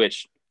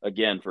 which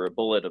again, for a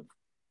bullet of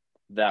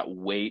that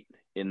weight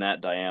in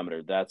that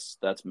diameter, that's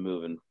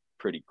moving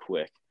pretty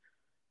quick.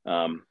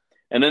 And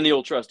then the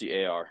old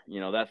trusty AR,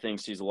 that thing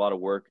sees a lot of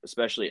work,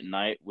 especially at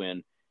night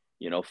when,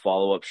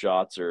 follow-up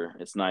shots, or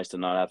it's nice to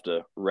not have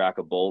to rack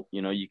a bolt.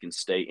 You can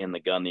stay in the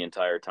gun the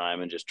entire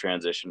time and just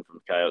transition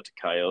from coyote to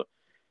coyote.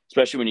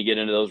 Especially when you get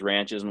into those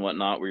ranches and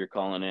whatnot where you're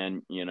calling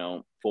in,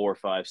 4,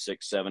 5,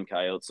 6, 7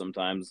 coyotes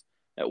sometimes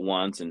at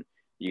once, and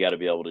you got to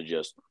be able to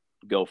just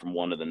go from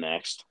one to the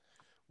next.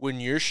 When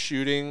you're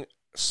shooting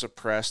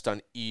suppressed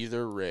on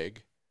either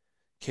rig,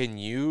 can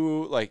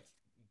you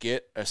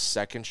get a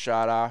second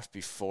shot off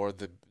before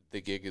the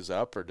gig is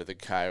up, or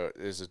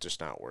does it just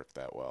not work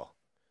that well?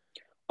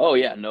 Oh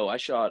yeah, no, I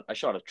shot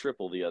a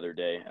triple the other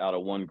day out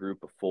of one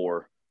group of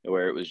 4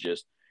 where it was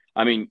just,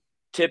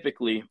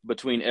 typically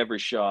between every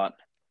shot,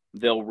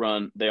 they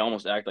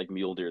almost act like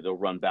mule deer. They'll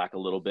run back a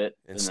little bit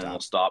and then they'll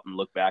stop and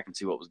look back and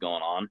see what was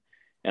going on.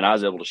 And I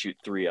was able to shoot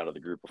 3 out of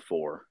the group of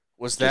 4.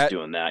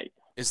 Doing that?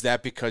 Is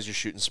that because you're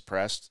shooting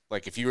suppressed?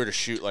 Like if you were to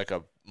shoot like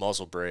a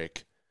muzzle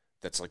brake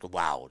that's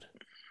loud,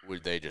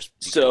 would they just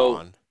be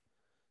gone?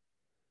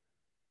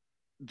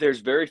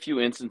 There's very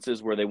few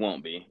instances where they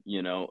won't be.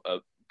 A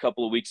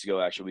couple of weeks ago,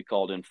 actually, we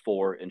called in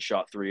 4 and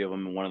shot 3 of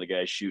them. And one of the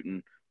guys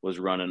shooting was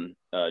running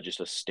just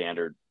a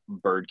standard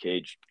bird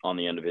cage on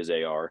the end of his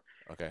AR.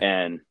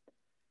 Okay.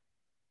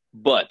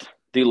 But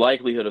the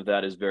likelihood of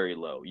that is very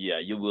low. Yeah,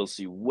 you will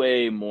see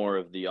way more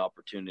of the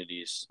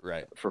opportunities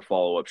for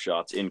follow-up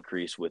shots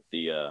increase with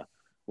the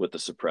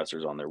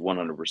suppressors on there,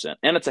 100%.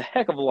 And it's a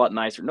heck of a lot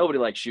nicer. Nobody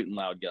likes shooting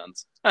loud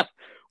guns.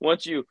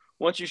 Once you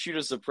shoot a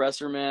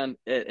suppressor, man,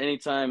 at any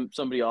time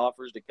somebody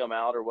offers to come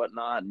out or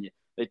whatnot, and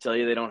they tell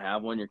you they don't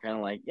have one, you're kind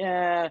of like,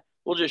 yeah,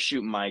 we'll just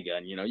shoot my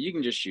gun. You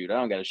can just shoot. I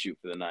don't got to shoot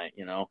for the night.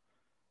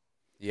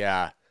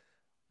 Yeah.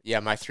 Yeah,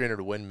 my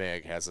 300 Win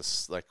Mag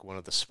has one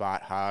of the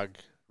Spot Hog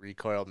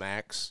Recoil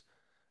Max.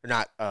 Or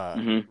not,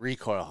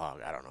 Recoil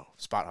Hog, I don't know.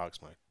 Spot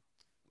Hog's my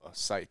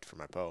sight for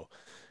my bow.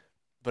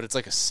 But it's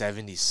like a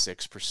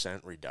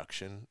 76%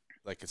 reduction.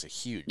 It's a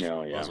huge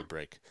muzzle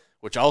brake.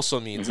 Which also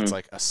means it's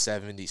like a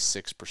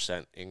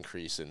 76%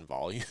 increase in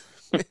volume.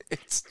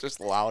 It's just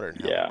louder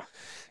now. Yeah.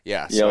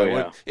 Yeah,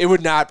 so it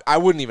would not. I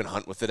wouldn't even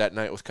hunt with it at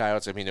night with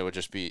coyotes. It would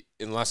just be,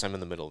 unless I'm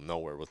in the middle of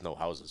nowhere with no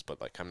houses. But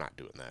I'm not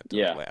doing that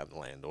to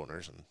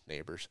landowners and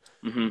neighbors.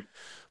 Mm-hmm.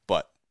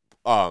 But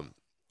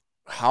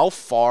how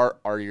far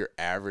are your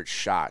average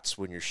shots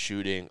when you're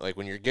shooting?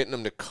 When you're getting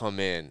them to come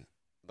in,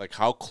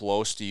 how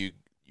close do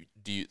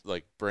do you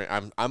like bring?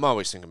 I'm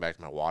always thinking back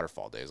to my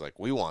waterfall days. Like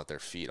we want their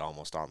feet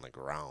almost on the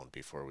ground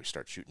before we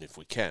start shooting if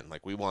we can.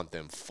 Like we want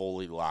them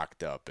fully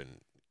locked up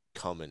and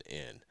coming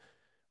in,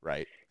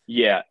 right?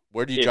 Yeah.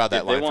 Where do you draw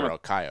that if they line wanna, for a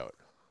coyote?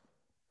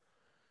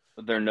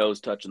 their nose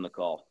touching the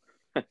call.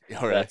 All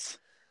right. That's,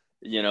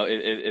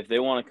 if they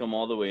want to come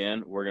all the way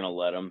in, we're gonna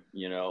let them.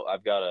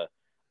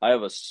 I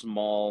have a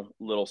small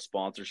little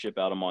sponsorship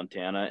out of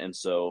Montana, and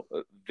so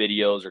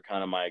videos are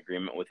kind of my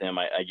agreement with him.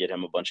 I get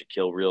him a bunch of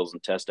kill reels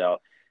and test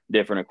out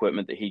different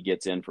equipment that he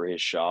gets in for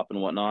his shop and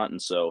whatnot.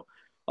 And so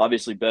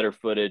obviously better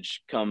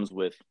footage comes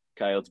with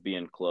coyotes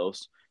being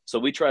close. So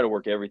we try to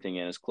work everything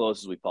in as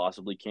close as we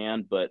possibly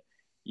can. But,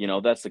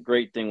 that's the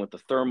great thing with the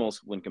thermals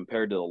when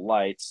compared to the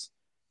lights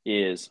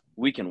is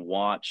we can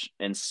watch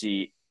and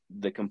see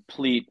the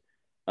complete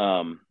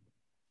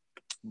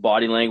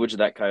body language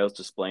that coyote's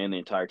displaying the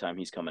entire time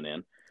he's coming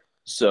in.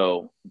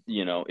 So,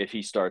 if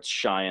he starts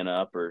shying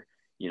up or,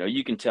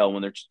 you can tell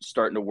when they're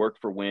starting to work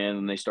for wind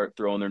and they start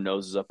throwing their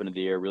noses up into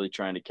the air, really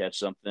trying to catch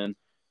something,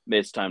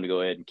 it's time to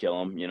go ahead and kill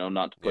them,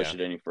 not to push it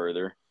any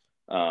further.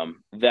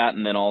 That,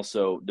 and then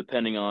also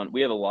depending on,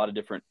 we have a lot of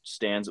different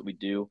stands that we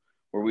do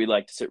where we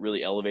like to sit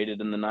really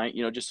elevated in the night,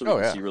 just so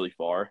we can see really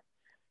far.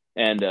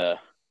 And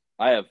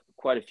I have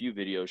quite a few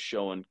videos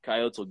showing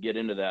coyotes will get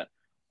into that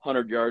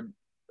 100-yard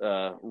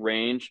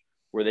range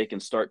where they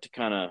can start to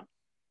kind of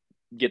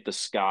get the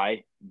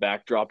sky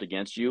backdropped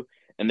against you,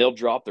 and they'll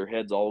drop their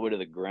heads all the way to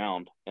the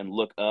ground and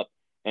look up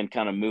and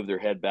kind of move their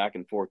head back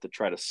and forth to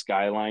try to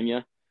skyline you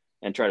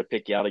and try to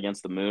pick you out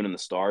against the moon and the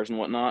stars and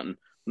whatnot. And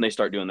when they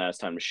start doing that, it's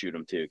time to shoot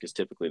them too, because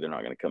typically they're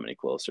not going to come any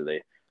closer.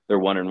 They're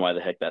wondering why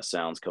the heck that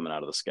sound's coming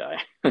out of the sky.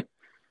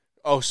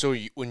 Oh, so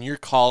when you're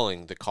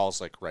calling, the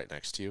call's like right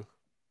next to you?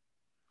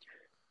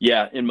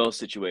 Yeah, in most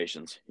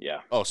situations,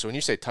 yeah. Oh, so when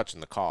you say touching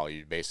the call,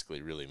 you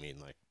basically really mean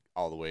like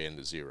all the way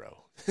into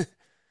zero.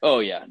 Oh,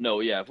 yeah.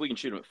 No, yeah. If we can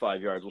shoot them at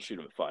 5 yards, we'll shoot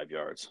them at 5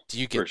 yards. Do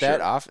you get that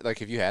off? Like,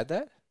 have you had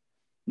that?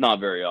 Not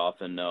very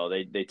often, no.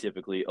 They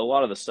typically, a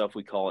lot of the stuff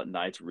we call at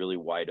night's really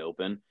wide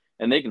open,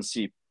 and they can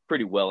see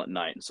pretty well at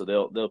night, and so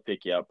they'll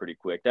pick you out pretty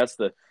quick. That's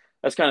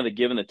kind of the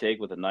give and the take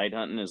with the night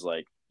hunting is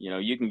like,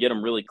 you can get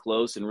them really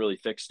close and really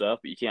thick stuff,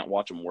 but you can't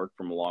watch them work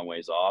from a long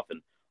ways off.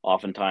 And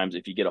oftentimes,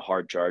 if you get a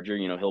hard charger,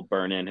 he'll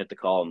burn in, hit the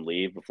call, and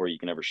leave before you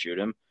can ever shoot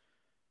him.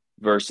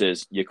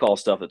 Versus you call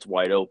stuff that's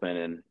wide open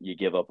and you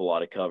give up a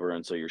lot of cover,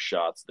 and so your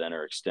shots then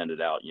are extended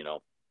out,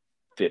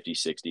 50,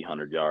 60,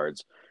 100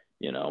 yards,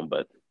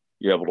 but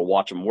you're able to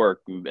watch them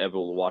work,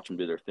 able to watch them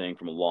do their thing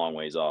from a long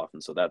ways off.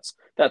 And so that's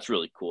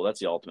really cool. That's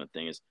the ultimate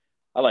thing is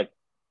I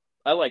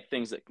like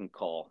things that can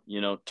call,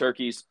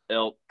 turkeys,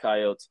 elk,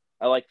 coyotes.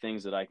 I like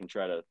things that I can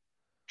try to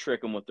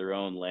trick them with their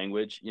own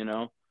language,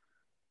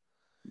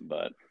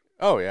 but.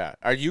 Oh yeah.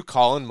 Are you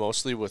calling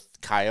mostly with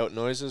coyote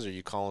noises or are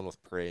you calling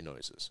with prey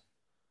noises?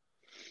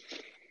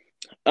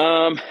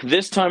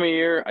 This time of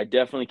year, I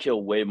definitely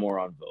kill way more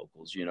on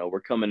vocals.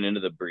 We're coming into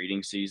the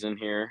breeding season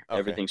here. Okay.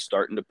 Everything's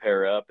starting to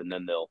pair up, and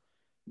then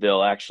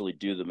they'll actually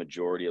do the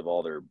majority of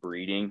all their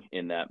breeding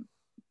in that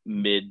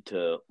mid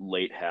to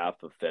late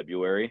half of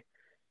February.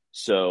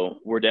 So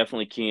we're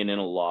definitely keying in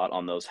a lot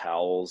on those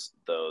howls,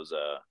 those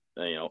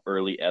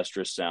early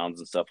estrus sounds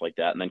and stuff like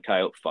that, and then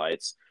coyote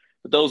fights.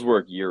 But those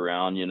work year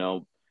round.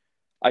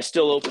 I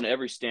still open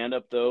every stand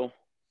up though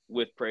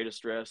with prey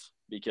distress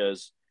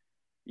because.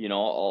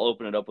 I'll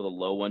open it up with a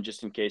low one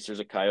just in case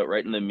there's a coyote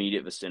right in the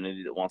immediate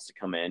vicinity that wants to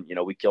come in.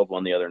 We killed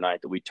one the other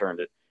night that we turned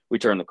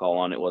the call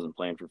on. It wasn't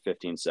playing for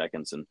 15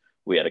 seconds and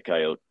we had a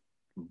coyote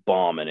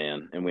bombing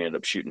in and we ended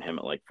up shooting him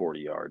at like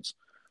 40 yards.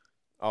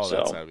 Oh,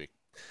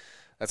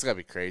 that's gotta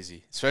be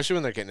crazy. Especially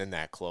when they're getting in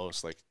that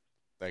close. Like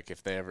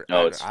if they ever,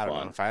 I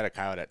don't know, if I had a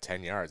coyote at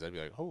 10 yards, I'd be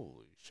like,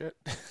 holy shit.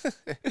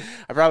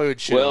 I probably would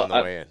shoot him on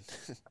the way in.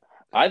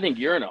 I think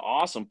you're in an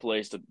awesome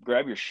place to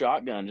grab your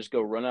shotgun and just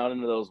go run out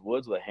into those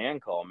woods with a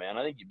hand call, man.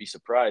 I think you'd be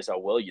surprised how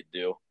well you'd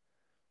do.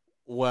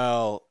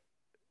 Well,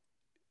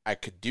 I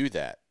could do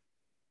that,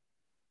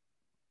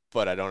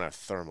 but I don't have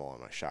thermal on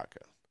my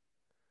shotgun.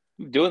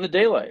 Do it in the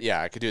daylight. Yeah,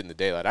 I could do it in the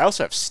daylight. I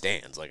also have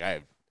stands. Like, I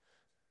have,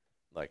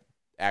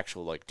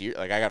 actual, deer.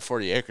 Like, I got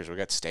 40 acres. We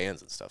got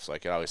stands and stuff, so I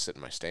could always sit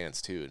in my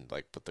stands, too, and,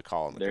 put the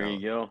call on the ground. There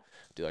you go.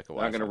 Do, a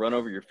Not going to run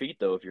over your feet,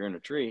 though, if you're in a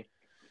tree.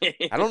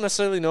 I don't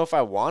necessarily know if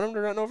I want them to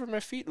run over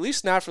my feet, at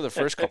least not for the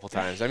first couple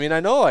times. I mean, I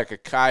know a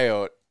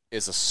coyote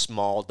is a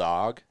small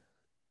dog,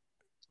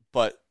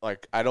 but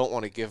I don't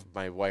want to give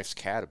my wife's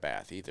cat a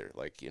bath either.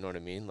 You know what I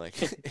mean?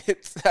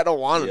 I don't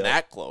want him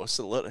that close.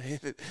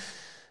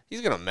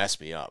 He's gonna mess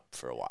me up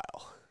for a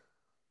while.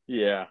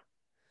 Yeah,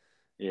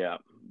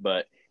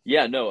 but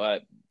yeah, no.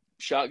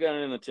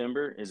 Shotgunning in the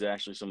timber is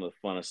actually some of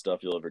the funnest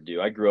stuff you'll ever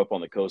do. I grew up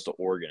on the coast of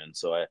Oregon, and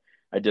so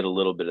I did a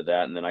little bit of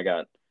that, and then I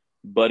got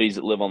buddies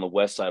that live on the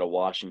west side of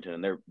Washington,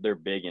 and they're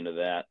big into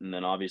that. And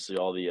then obviously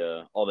all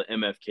the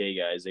MFK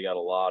guys, they got a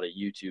lot of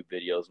YouTube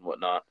videos and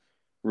whatnot,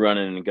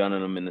 running and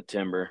gunning them in the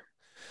timber,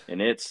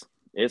 and it's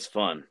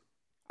fun.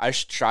 I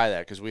should try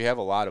that because we have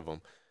a lot of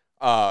them.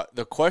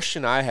 The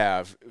question I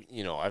have,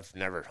 I've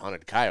never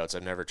hunted coyotes.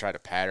 I've never tried to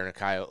pattern a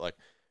coyote.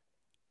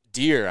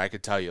 deer, I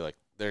could tell you, like,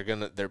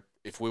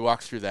 if we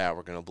walk through that,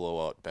 we're gonna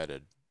blow out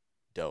bedded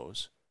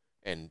does,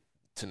 and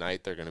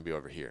tonight they're gonna be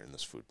over here in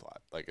this food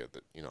plot. Like,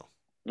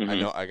 I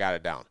know I got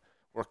it down.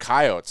 Where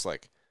coyotes,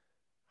 like,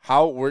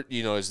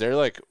 is there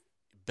like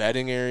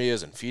bedding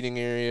areas and feeding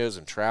areas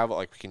and travel?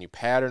 Like, can you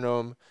pattern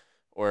them,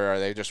 or are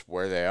they just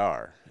where they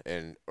are?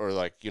 And or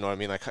like, you know what I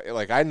mean?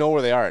 Like I know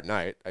where they are at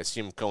night. I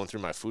see them going through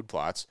my food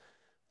plots.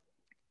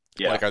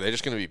 Yeah. Like, are they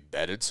just gonna be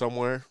bedded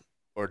somewhere,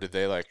 or did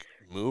they like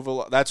move a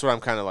lot? That's what I'm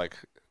kind of like.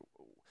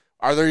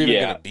 Are there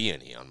even gonna be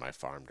any on my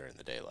farm during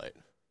the daylight?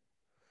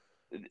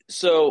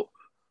 So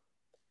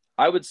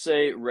I would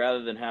say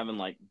rather than having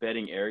like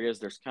bedding areas,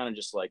 there's kind of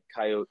just like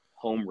coyote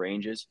home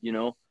ranges,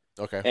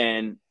 Okay.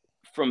 And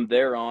from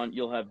there on,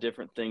 you'll have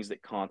different things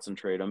that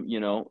concentrate them,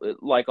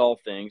 like all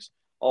things.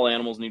 All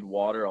animals need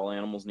water, all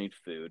animals need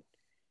food,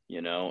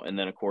 and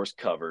then of course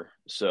cover.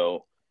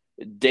 So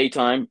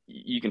daytime,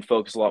 you can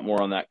focus a lot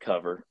more on that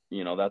cover.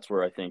 That's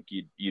where I think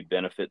you'd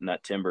benefit in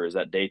that timber is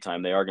that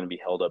daytime. They are going to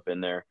be held up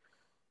in there.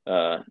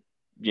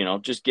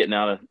 Just getting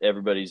out of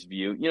everybody's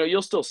view.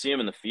 You'll still see them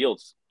in the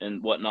fields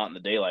and whatnot in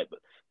the daylight, but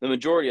the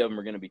majority of them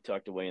are going to be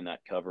tucked away in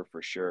that cover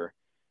for sure.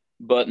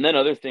 And then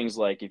other things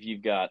like if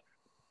you've got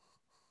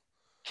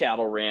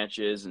cattle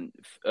ranches and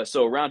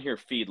so around here,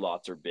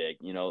 feedlots are big,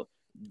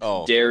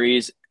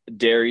 dairies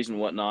and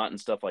whatnot and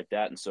stuff like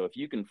that. And so if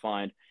you can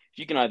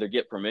either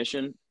get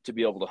permission to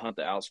be able to hunt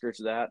the outskirts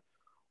of that,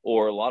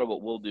 or a lot of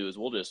what we'll do is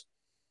we'll just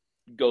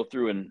go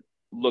through and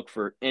look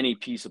for any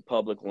piece of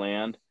public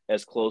land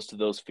as close to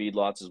those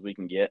feedlots as we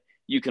can get.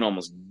 You can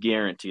almost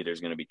guarantee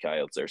there's going to be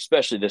coyotes there,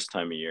 especially this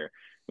time of year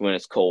when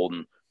it's cold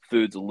and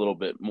food's a little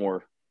bit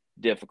more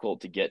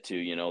difficult to get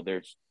to.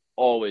 There's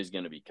always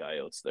going to be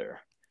coyotes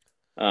there.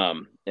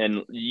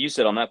 And you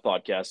said on that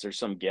podcast, there's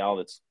some gal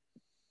that's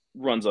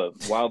runs a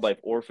wildlife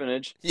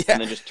orphanage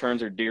and then just turns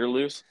her deer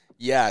loose.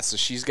 Yeah. So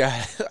she's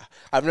got,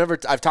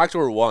 I've talked to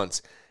her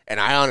once, and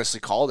I honestly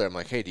called her. I'm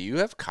like, hey, do you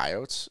have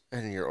coyotes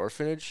in your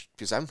orphanage?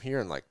 Because I'm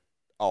hearing like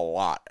a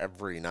lot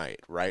every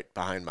night right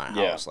behind my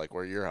house, like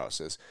where your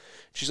house is.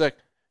 She's like,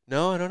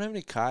 no, I don't have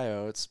any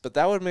coyotes, but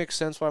that would make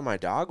sense why my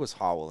dog was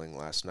howling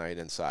last night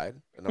inside.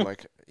 And I'm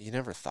like, you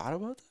never thought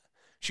about that?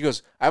 She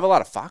goes, I have a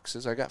lot of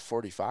foxes. I got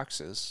 40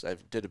 foxes. I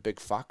did a big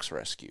fox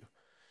rescue.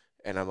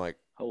 And I'm like,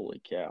 holy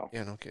cow.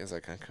 Yeah, no kids.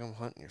 Like, can I come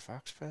hunt in your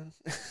fox pen?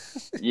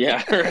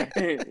 Yeah,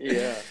 right.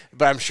 Yeah.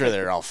 But I'm sure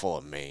they're all full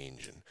of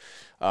mange. And,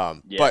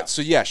 But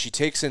so, yeah, she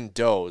takes in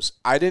does.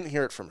 I didn't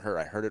hear it from her.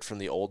 I heard it from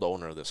the old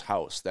owner of this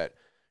house that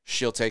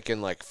she'll take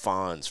in like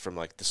fawns from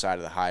like the side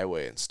of the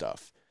highway and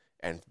stuff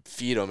and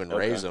feed them and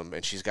raise them.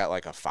 And she's got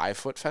like a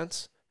 5-foot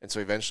fence. And so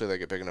eventually they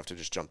get big enough to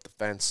just jump the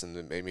fence, and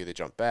then maybe they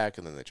jump back,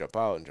 and then they jump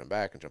out and jump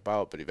back and jump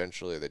out. But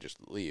eventually they just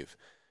leave.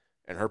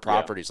 And her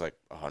property's like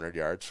 100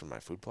 yards from my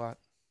food plot,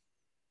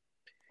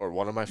 or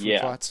one of my food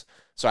plots.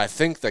 So I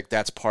think like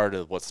that's part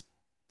of what's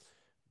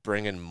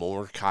bringing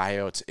more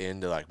coyotes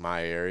into like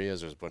my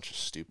areas. There's a bunch of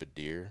stupid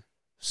deer,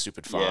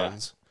 stupid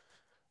fawns.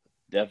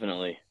 Yeah,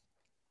 definitely.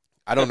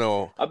 I don't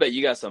know. I bet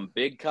you got some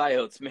big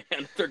coyotes,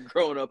 man. They're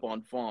growing up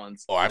on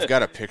fawns. Oh, I've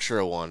got a picture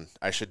of one.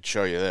 I should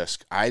show you this.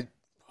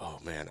 Oh,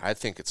 man, I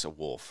think it's a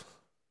wolf.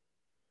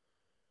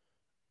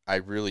 I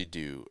really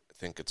do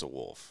think it's a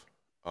wolf.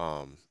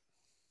 I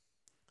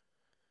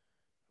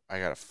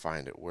got to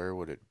find it. Where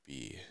would it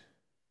be?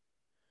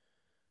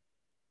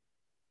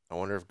 I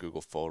wonder if Google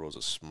Photos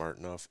is smart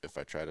enough if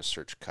I try to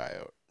search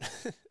coyote.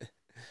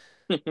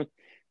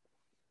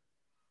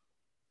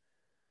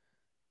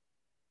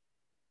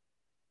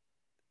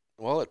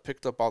 Well, it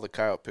picked up all the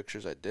coyote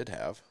pictures I did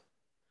have,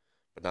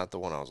 but not the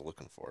one I was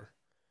looking for.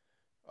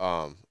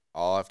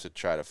 I'll have to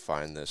try to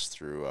find this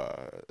through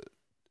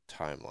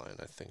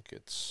timeline. I think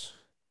it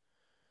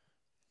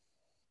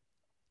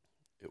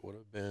would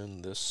have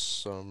been this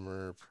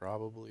summer,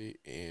 probably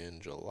in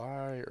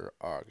July or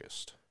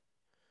August.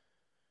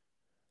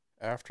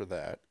 After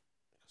that,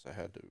 because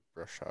I had to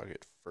brush hog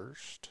it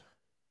first.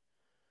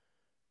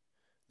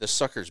 This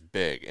sucker's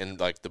big, and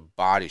like the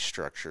body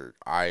structure.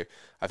 I've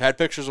had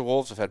pictures of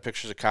wolves. I've had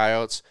pictures of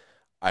coyotes.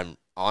 I'm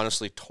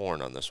honestly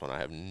torn on this one. I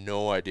have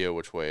no idea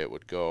which way it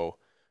would go.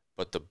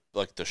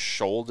 But the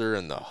shoulder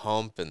and the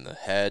hump and the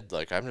head,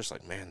 like I'm just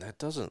like, man, that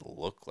doesn't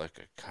look like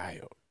a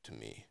coyote to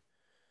me.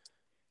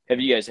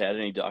 Have you guys had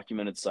any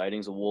documented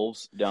sightings of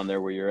wolves down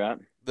there where you're at?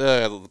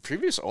 The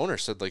previous owner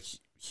said like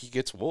he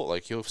gets wolf,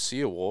 like he'll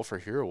see a wolf or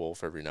hear a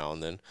wolf every now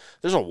and then.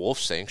 There's a wolf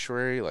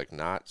sanctuary like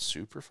not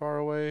super far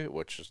away,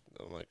 which is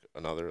like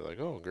another like,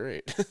 oh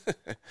great.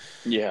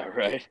 Yeah,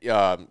 right.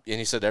 And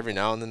he said every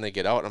now and then they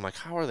get out, and I'm like,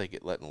 how are they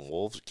letting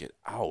wolves get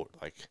out?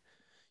 Like,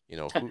 you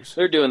know,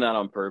 they're doing that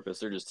on purpose.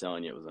 They're just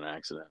telling you it was an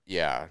accident.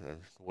 Yeah, I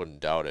wouldn't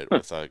doubt it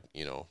with a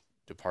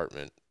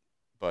department,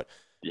 but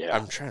yeah,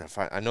 I'm trying to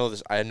find. I know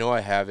this. I know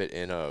I have it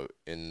in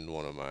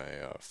one of my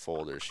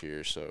folders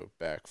here. So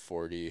back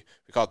 40.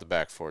 We call it the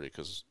back 40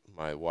 because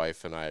my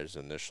wife and I's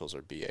initials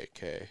are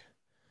BAK.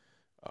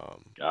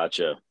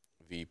 Gotcha.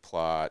 V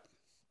plot.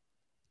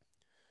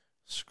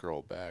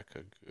 Scroll back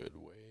a good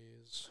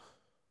ways.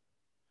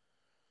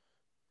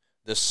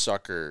 this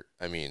sucker,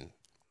 I mean,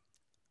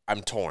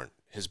 I'm torn.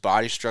 His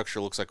body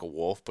structure looks like a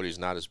wolf, but he's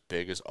not as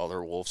big as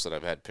other wolves that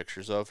I've had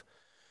pictures of.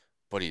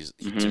 But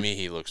to me,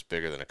 he looks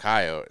bigger than a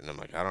coyote, and I'm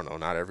like, I don't know,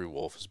 not every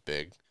wolf is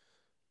big,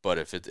 but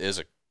if it is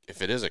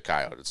a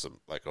coyote, it's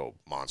like a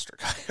monster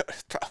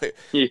coyote, probably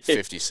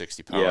 50,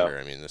 60 pounder.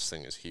 I mean, this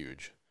thing is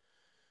huge.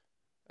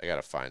 I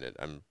gotta find it.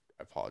 I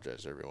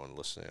apologize to everyone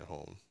listening at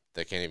home.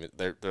 They can't even.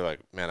 They're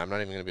like, man, I'm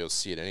not even gonna be able to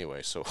see it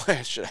anyway. So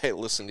why should I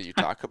listen to you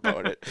talk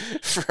about it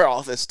for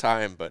all this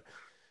time? But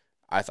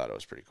I thought it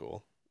was pretty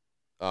cool.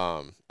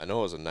 I know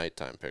it was a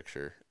nighttime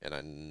picture, and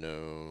I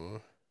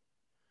know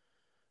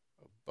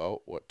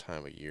about what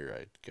time of year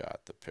I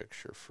got the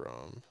picture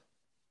from.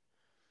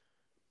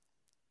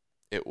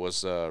 It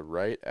was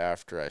right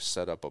after I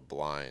set up a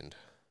blind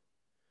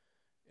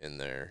in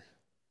there.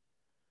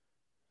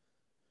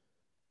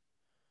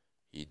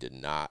 He did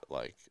not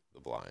like the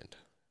blind.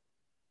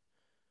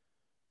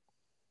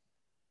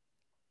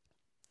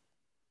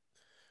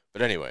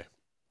 But anyway,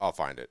 I'll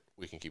find it.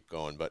 We can keep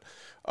going. But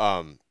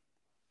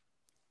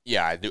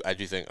yeah, I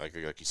do think like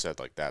you said,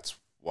 like that's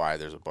why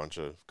there's a bunch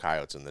of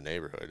coyotes in the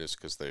neighborhood, is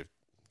because they've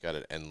got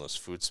an endless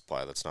food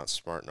supply that's not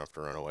smart enough to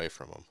run away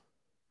from them.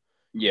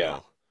 Yeah. You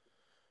know?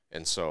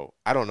 And so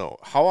I don't know,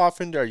 how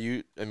often are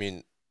you? I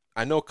mean,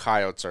 I know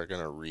coyotes are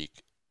gonna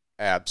wreak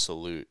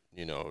absolute,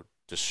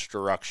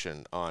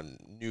 destruction on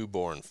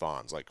newborn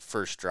fawns, like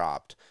first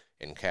dropped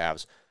and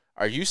calves.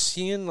 Are you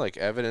seeing like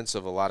evidence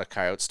of a lot of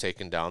coyotes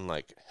taking down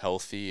like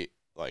healthy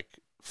like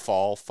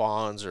fall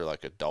fawns or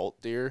like adult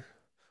deer,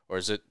 or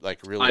is it like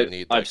really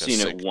need like I've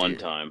seen it one deer?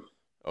 time.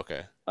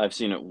 Okay. I've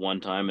seen it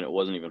one time, and it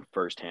wasn't even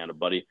firsthand. A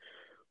buddy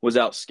was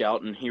out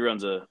scouting. He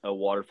runs a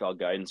waterfowl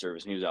guidance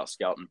service, and he was out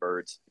scouting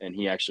birds, and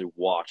he actually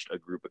watched a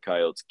group of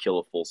coyotes kill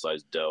a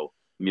full-size doe,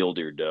 mule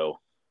deer doe.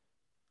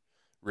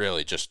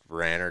 Really, just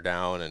ran her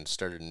down and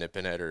started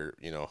nipping at her,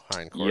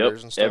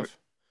 hindquarters and stuff?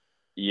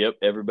 Yep,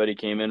 everybody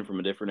came in from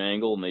a different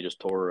angle, and they just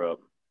tore her up.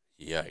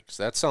 Yikes,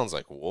 that sounds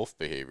like wolf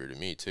behavior to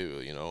me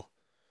too,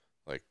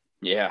 Like,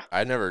 yeah,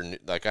 I've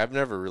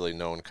never really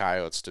known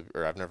coyotes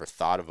or I've never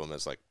thought of them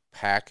as like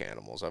pack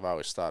animals. I've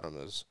always thought of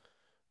them as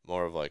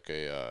more of like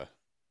a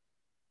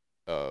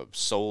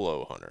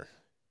solo hunter.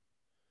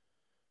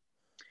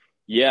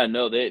 Yeah,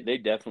 no, they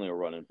definitely are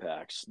running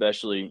packs,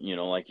 especially,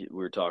 like we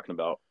were talking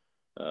about,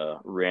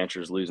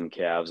 ranchers losing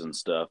calves and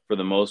stuff. For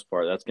the most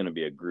part, that's going to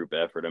be a group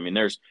effort. I mean,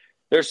 there's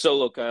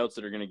solo coyotes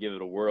that are going to give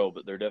it a whirl,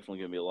 but they're definitely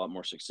going to be a lot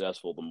more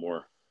successful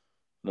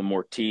the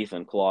more teeth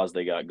and claws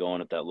they got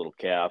going at that little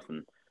calf,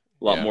 and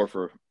a lot more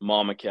for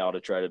mama cow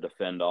to try to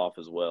defend off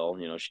as well.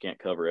 She can't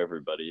cover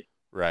everybody.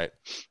 Right.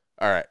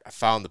 All right, I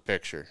found the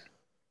picture.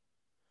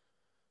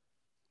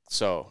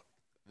 So,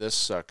 this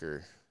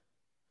sucker,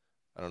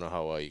 I don't know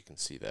how well you can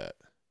see that.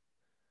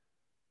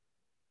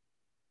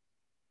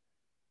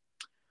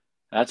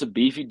 That's a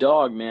beefy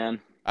dog, man.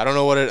 I don't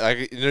know what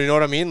you know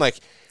what I mean? Like,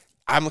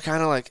 I'm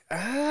kind of like,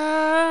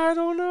 I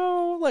don't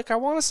know. Like, I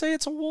want to say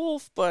it's a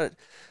wolf, but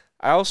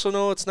I also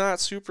know it's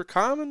not super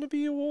common to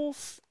be a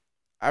wolf.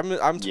 I'm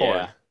torn.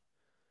 Yeah.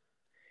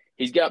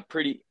 He's got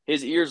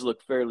his ears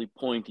look fairly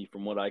pointy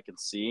from what I can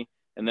see,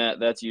 and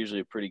that's usually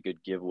a pretty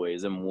good giveaway.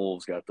 Them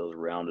wolves got those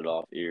rounded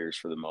off ears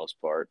for the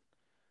most part.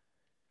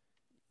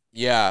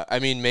 Yeah, I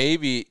mean,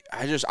 maybe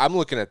I'm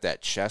looking at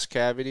that chest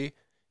cavity.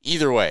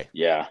 Either way.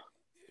 Yeah.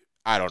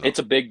 I don't know. It's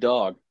a big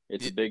dog.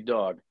 It's a big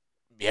dog.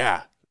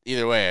 Yeah.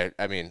 Either way,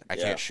 I mean, I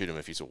can't shoot him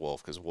if he's a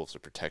wolf because wolves are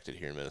protected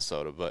here in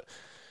Minnesota. But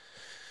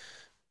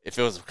if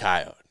it was a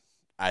coyote,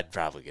 I'd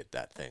probably get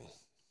that thing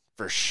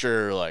for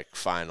sure. Like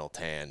final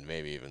tan,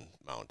 maybe even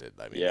mounted.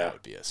 I mean, that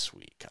would be a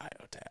sweet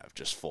coyote to have,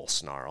 just full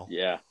snarl.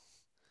 Yeah.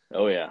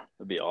 Oh yeah,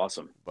 that'd be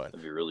awesome. But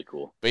that'd be really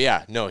cool. But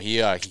yeah, no,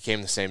 he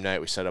came the same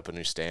night. We set up a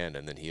new stand,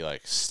 and then he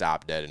like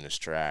stopped dead in his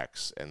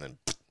tracks, and then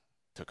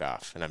took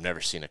off. And I've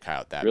never seen a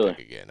coyote that big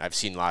again. I've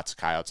seen lots of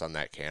coyotes on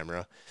that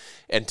camera,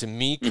 and to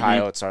me,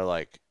 coyotes are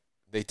like,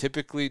 they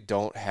typically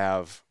don't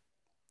have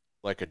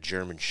like a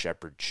German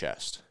Shepherd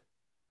chest.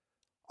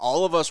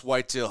 All of us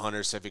whitetail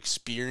hunters have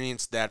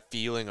experienced that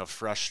feeling of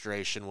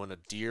frustration when a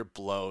deer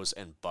blows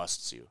and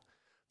busts you.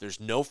 There's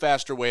no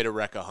faster way to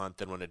wreck a hunt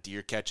than when a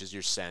deer catches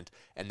your scent,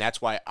 and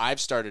that's why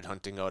I've started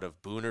hunting out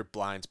of Booner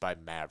Blinds by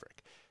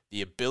Maverick.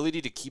 The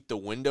ability to keep the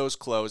windows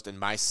closed and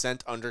my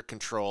scent under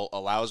control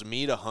allows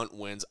me to hunt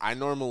wins I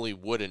normally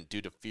wouldn't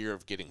due to fear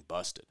of getting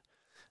busted.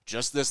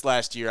 Just this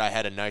last year, I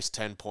had a nice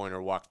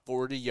 10-pointer walk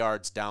 40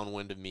 yards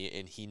downwind of me,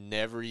 and he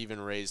never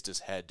even raised his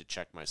head to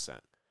check my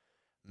scent.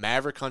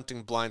 Maverick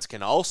hunting blinds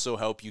can also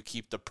help you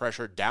keep the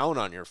pressure down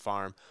on your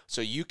farm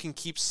so you can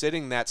keep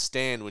sitting that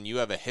stand when you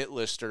have a hit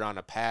lister on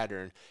a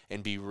pattern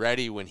and be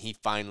ready when he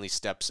finally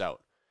steps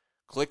out.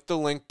 Click the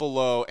link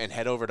below and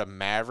head over to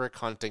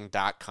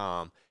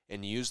MaverickHunting.com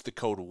and use the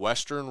code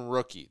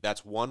WesternRookie,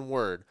 that's one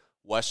word,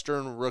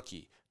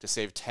 WesternRookie, to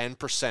save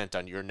 10%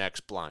 on your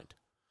next blind.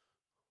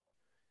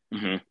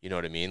 Mm-hmm. You know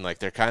what I mean? Like,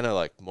 they're kind of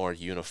like more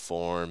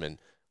uniform and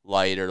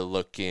lighter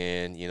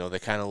looking, they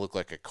kind of look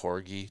like a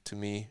corgi to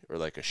me, or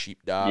like a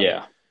sheepdog.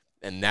 Yeah.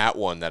 And that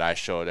one that I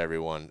showed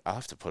everyone, I'll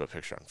have to put a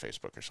picture on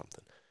Facebook or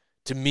something.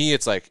 to me,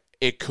 it's like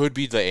it could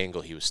be the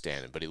angle he was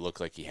standing, but he looked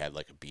like he had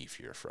like a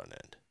beefier front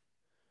end.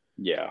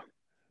 Yeah.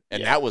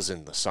 And that was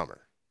in the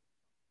summer.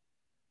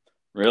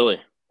 Really?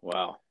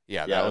 Wow.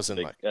 Yeah, that was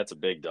that's a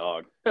big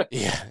dog.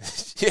 Yeah.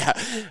 Yeah.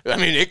 I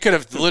mean, it could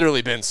have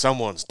literally been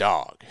someone's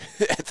dog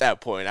at that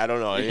point. I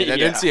don't know. I mean, I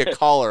didn't see a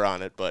collar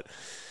on it, but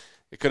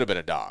it could have been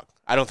a dog.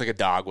 I don't think a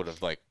dog would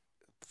have like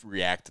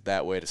reacted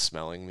that way to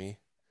smelling me.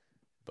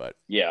 But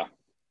yeah.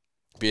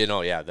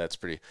 But that's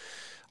pretty.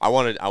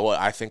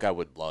 I think I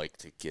would like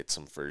to get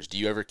some furs. Do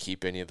you ever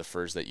keep any of the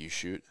furs that you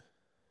shoot?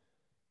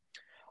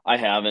 I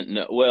haven't.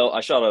 No. Well,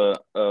 I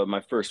shot my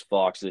first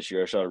fox this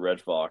year. I shot a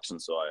red fox,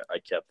 and so I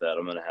kept that.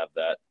 I'm going to have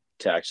that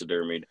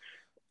taxidermied.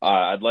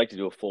 I'd like to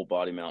do a full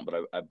body mount,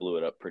 but I blew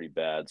it up pretty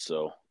bad.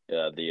 So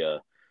the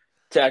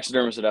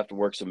taxidermist would have to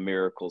work some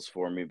miracles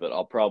for me, but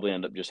I'll probably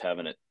end up just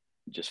having it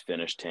just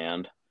finished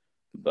tanned.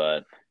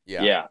 But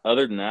yeah,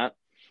 other than that,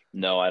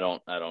 no, I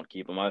don't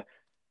keep them. I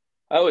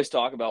always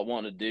talk about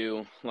wanting to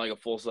do like a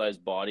full-size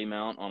body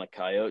mount on a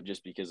coyote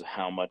just because of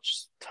how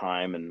much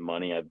time and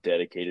money I've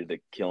dedicated to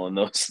killing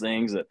those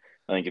things. That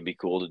I think it'd be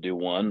cool to do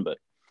one, but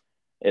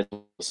it's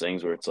those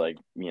things where it's like,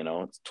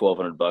 it's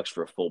 $1,200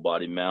 for a full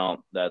body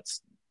mount. That's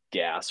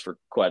gas for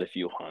quite a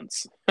few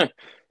hunts.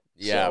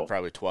 Yeah, so,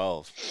 probably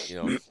 12.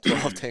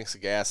 12 tanks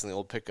of gas in the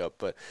old pickup.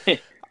 But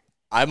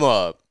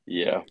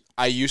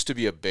I used to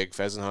be a big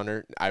pheasant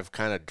hunter. I've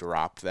kind of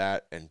dropped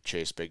that and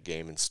chased big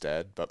game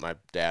instead. But my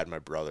dad and my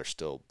brother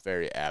still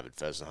very avid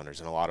pheasant hunters,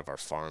 and a lot of our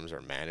farms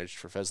are managed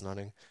for pheasant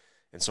hunting.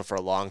 And so for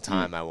a long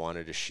time, I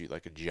wanted to shoot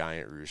like a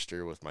giant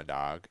rooster with my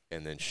dog,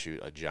 and then shoot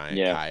a giant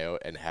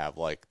coyote and have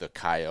like the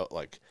coyote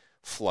like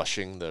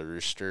flushing the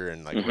rooster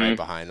and like right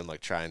behind him,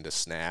 like trying to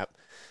snap.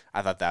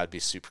 I thought that would be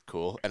super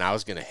cool, and I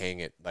was gonna hang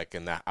it like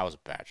in that. I was a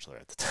bachelor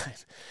at the time,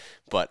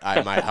 but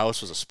my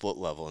house was a split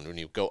level, and when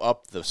you go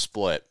up the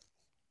split,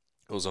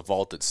 it was a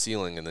vaulted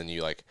ceiling, and then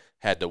you like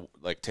had to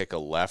like take a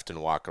left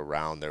and walk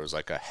around. There was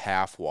like a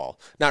half wall,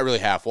 not really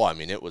half wall. I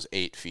mean, it was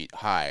 8 feet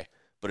high,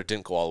 but it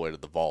didn't go all the way to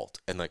the vault.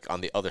 And like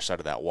on the other side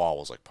of that wall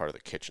was like part of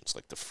the kitchen, so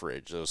like the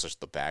fridge. It was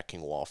just the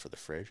backing wall for the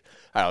fridge.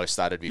 I always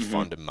thought it'd be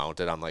fun to mount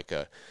it on like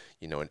a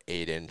an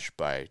 8-inch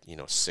by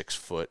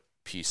 6-foot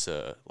piece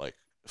of like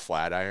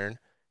flat iron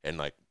and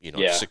like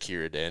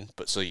secure it in,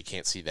 but so you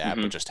can't see that,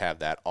 but just have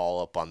that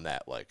all up on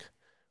that like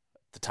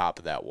the top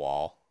of that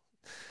wall.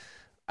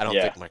 I don't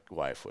think my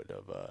wife would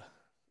have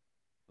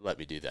let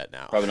me do that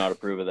now. Probably not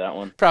approve of that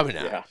one. Probably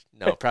not. Yeah.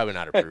 No, probably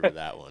not approve of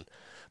that one.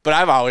 But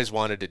I've always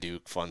wanted to do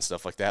fun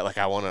stuff like that. Like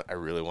I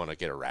really want to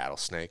get a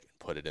rattlesnake and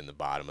put it in the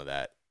bottom of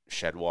that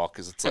shed wall,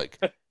 because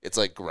it's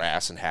like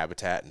grass and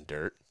habitat and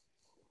dirt.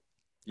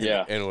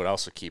 Yeah, and it would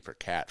also keep her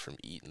cat from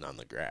eating on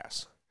the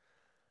grass.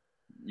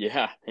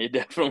 Yeah, it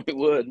definitely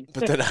would.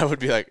 But then I would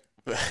be like,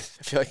 I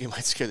feel like it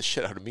might scare the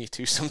shit out of me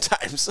too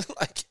sometimes.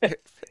 Like,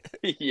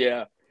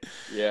 yeah,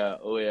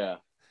 oh yeah.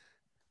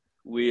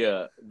 We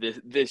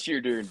this year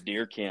during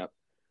deer camp,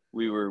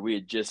 we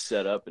had just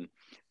set up, and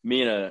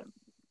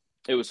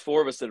it was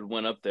 4 of us that had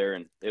went up there,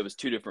 and it was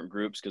 2 different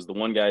groups because the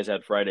one guys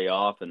had Friday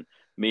off, and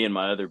me and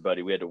my other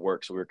buddy, we had to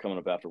work, so we were coming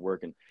up after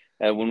work.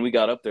 And when we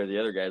got up there, the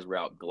other guys were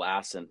out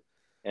glassing,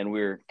 and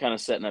we were kind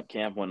of setting up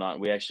camp and whatnot.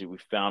 We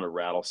found a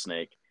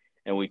rattlesnake,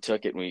 and we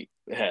took it and we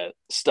had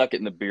stuck it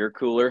in the beer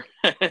cooler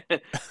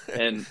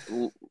and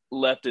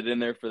left it in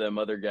there for them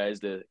other guys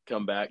to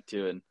come back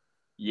to. And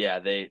yeah,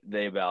 they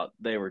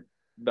were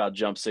about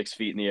jumped 6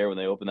 feet in the air when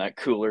they opened that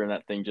cooler, and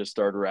that thing just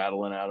started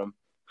rattling at them.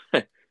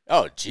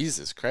 Oh,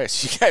 Jesus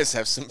Christ. You guys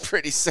have some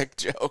pretty sick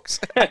jokes.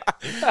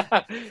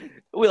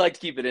 We like to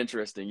keep it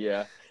interesting,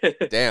 yeah.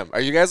 Damn.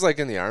 Are you guys like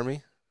in the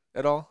Army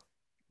at all?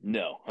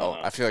 No. Oh,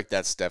 I feel like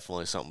that's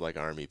definitely something like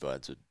Army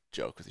buds would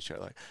joke with each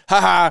other, like,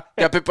 haha,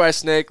 got bit by a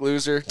snake,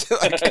 loser.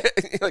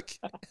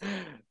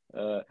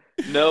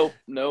 No,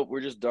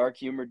 we're just dark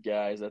humored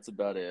guys. That's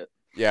about it.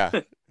 Yeah.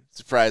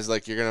 Surprised,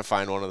 like, you're going to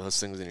find one of those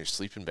things in your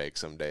sleeping bag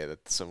someday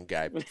that some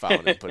guy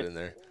found and put in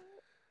there.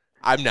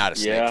 I'm not a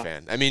snake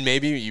fan. I mean,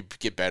 maybe you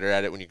get better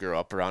at it when you grow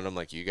up around them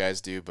like you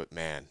guys do, but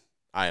man,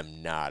 I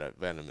am not a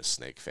venomous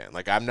snake fan.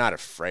 Like, I'm not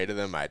afraid of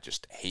them. I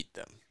just hate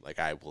them. Like,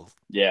 I will.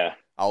 Yeah.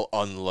 I'll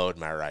unload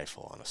my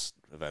rifle on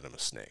a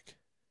venomous snake.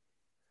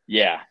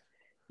 Yeah.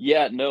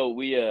 No,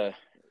 we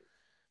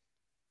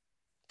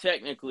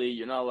technically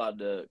you're not allowed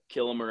to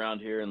kill them around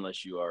here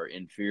unless you are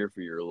in fear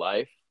for your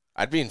life.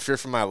 I'd be in fear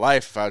for my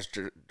life if I was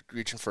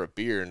reaching for a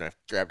beer and I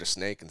grabbed a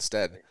snake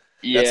instead.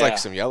 Yeah, that's like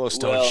some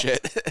Yellowstone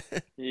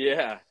shit.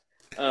 Yeah.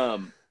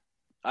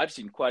 I've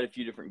seen quite a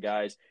few different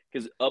guys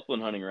because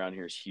upland hunting around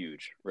here is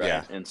huge, right?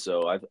 Yeah. And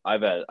so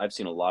I've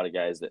seen a lot of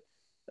guys that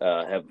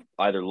have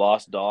either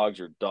lost dogs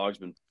or dogs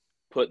been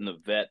put in the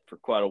vet for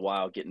quite a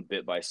while getting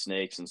bit by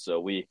snakes, and so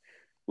we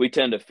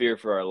tend to fear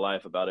for our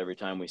life about every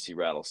time we see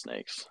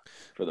rattlesnakes.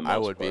 For the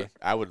most part.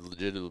 I would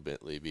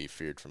legitimately be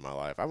feared for my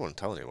life. I wouldn't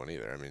tell anyone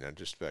either. I mean, I'd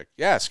just be like,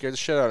 yeah, it scared the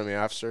shit out of me,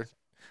 officer.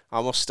 I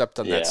almost stepped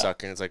on that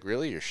sucker, and it's like,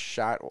 really? Your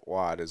shot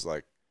wad is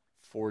like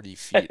 40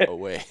 feet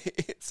away.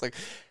 It's like,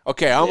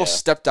 okay, I almost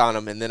stepped on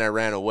him, and then I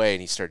ran away,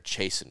 and he started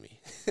chasing me.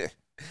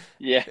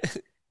 Yeah,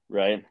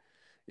 right.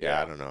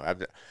 Yeah, I don't know.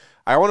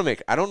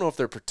 I don't know if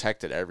they're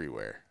protected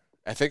everywhere.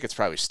 I think it's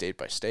probably state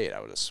by state,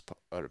 I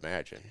would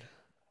imagine.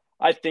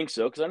 I think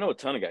so, because I know a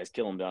ton of guys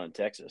kill them down in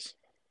Texas.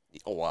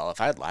 Oh, well, if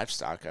I had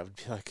livestock, I would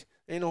be like,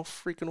 ain't no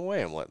freaking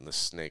way I'm letting this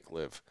snake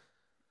live.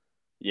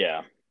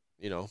 Yeah.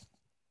 You know,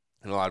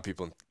 and a lot of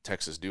people in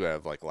Texas do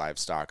have like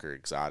livestock or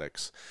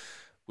exotics.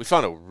 We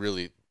found a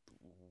really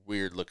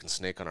weird looking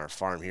snake on our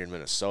farm here in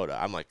Minnesota.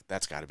 I'm like,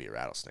 that's got to be a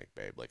rattlesnake,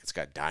 babe. Like, it's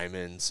got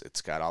diamonds,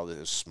 it's got all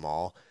this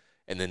small.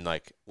 And then,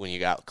 like, when you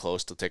got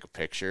close to take a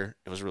picture,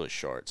 it was really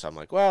short. So I'm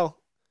like, well,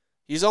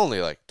 he's only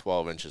like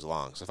 12 inches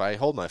long. So if I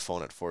hold my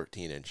phone at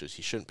 14 inches,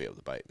 he shouldn't be able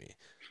to bite me,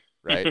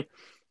 right?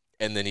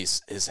 And then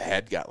his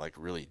head got like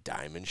really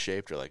diamond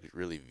shaped or like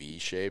really V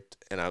shaped.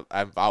 And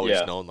I've always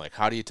known, like,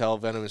 how do you tell a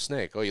venomous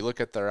snake? Oh, you look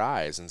at their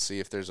eyes and see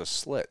if there's a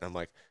slit. And I'm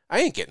like,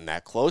 I ain't getting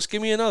that close.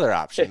 Give me another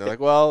option. They're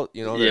like, well,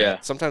 you know,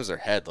 sometimes their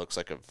head looks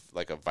like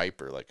a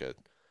viper, like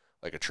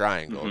a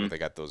triangle. Mm-hmm. They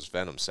got those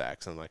venom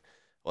sacs. And I'm like,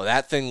 well,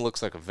 that thing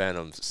looks like a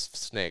venom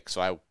snake.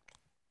 So I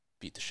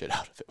beat the shit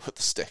out of it with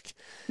a stick.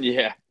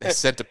 Yeah. I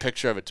sent a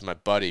picture of it to my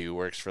buddy who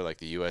works for like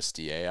the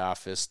USDA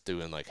office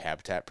doing like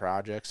habitat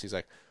projects. He's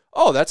like,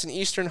 oh, that's an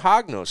eastern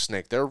hognose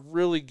snake. They're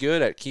really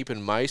good at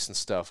keeping mice and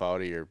stuff out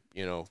of your,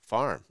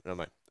 farm. And I'm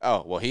like,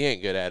 oh, well, he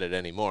ain't good at it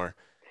anymore.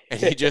 And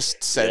he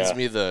just sends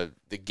me the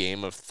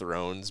Game of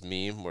Thrones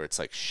meme where it's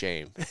like,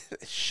 shame,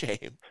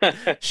 shame,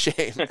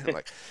 shame. And I'm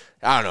like,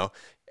 I don't know.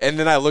 And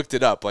then I looked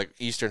it up, like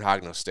eastern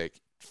hognose snake.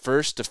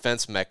 First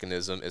defense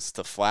mechanism is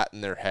to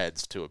flatten their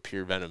heads to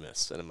appear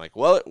venomous. And I'm like,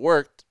 well, it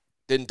worked.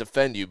 Didn't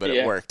defend you, but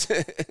it worked.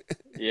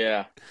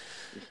 Yeah,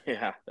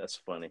 that's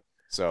funny.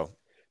 So,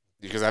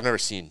 because I've never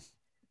seen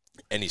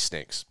any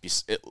snakes,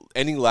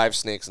 any live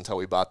snakes until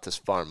we bought this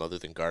farm other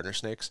than gardener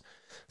snakes.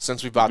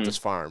 Since we bought this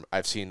farm,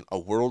 I've seen a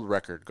world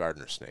record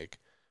gardener snake,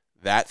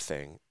 that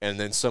thing, and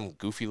then some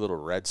goofy little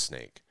red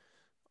snake.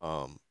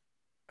 And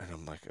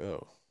I'm like,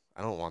 oh,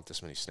 I don't want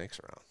this many snakes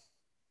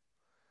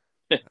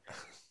around.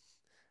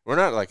 We're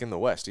not like in the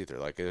West either.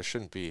 Like there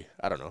shouldn't be,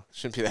 I don't know,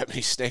 shouldn't be that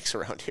many snakes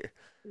around here.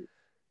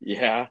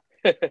 Yeah,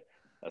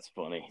 that's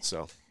funny.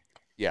 So,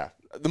 yeah,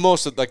 the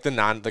most of like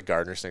the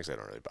gardener snakes, they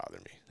don't really bother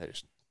me. I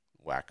just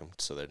whack them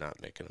so they're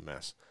not making a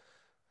mess.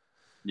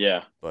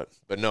 Yeah, but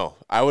no,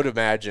 I would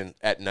imagine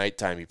at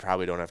nighttime you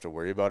probably don't have to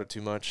worry about it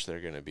too much. They're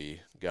gonna be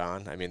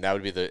gone. I mean, that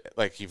would be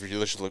if you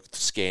just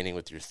scanning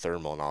with your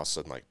thermal and all of a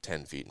sudden like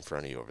 10 feet in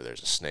front of you over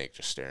there's a snake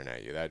just staring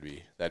at you. That'd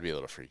be a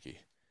little freaky.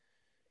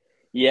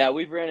 Yeah,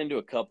 we've ran into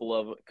a couple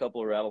of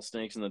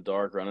rattlesnakes in the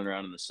dark running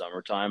around in the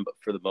summertime, but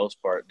for the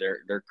most part,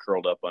 they're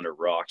curled up under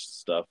rocks and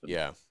stuff.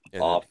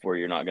 And off where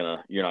you're not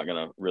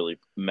gonna really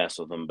mess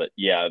with them. But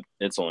yeah,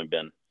 it's only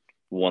been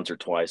once or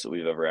twice that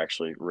we've ever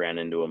actually ran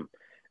into them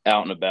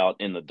out and about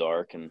in the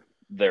dark, and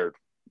they're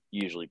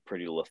usually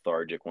pretty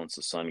lethargic once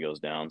the sun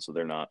goes down, so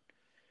they're not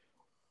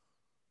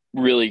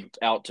really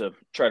out to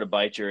try to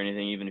bite you or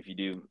anything, even if you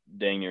do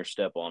dang near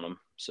step on them.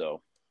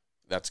 So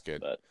that's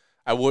good. But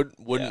I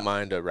wouldn't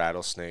mind a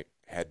rattlesnake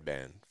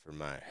headband for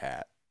my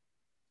hat.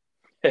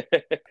 I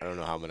don't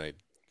know how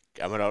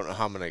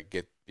I'm gonna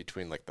get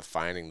between like the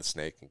finding the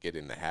snake and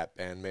getting the hat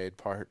band made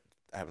part.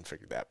 I haven't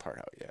figured that part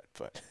out yet,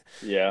 but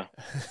yeah,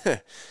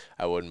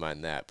 I wouldn't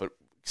mind that. But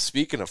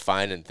speaking of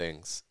finding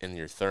things in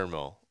your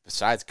thermal,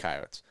 besides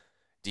coyotes,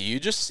 do you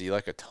just see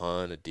like a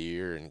ton of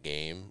deer and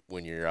game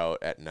when you're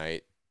out at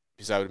night?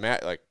 Because I would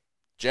imagine like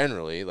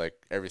generally like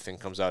everything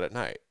comes out at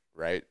night,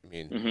 right? I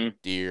mean,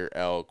 deer,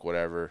 elk,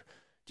 whatever.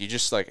 Do you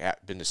just like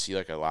happen to see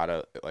like a lot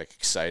of like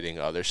exciting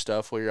other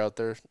stuff while you're out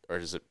there, or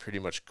does it pretty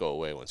much go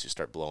away once you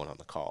start blowing on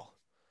the call?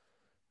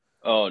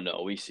 Oh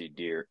no, we see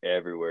deer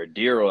everywhere.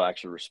 Deer will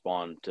actually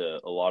respond to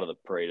a lot of the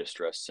prey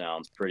distress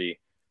sounds pretty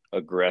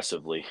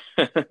aggressively.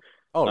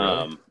 Oh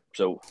really?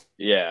 So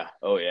yeah,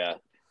 oh yeah.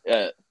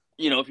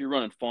 If you're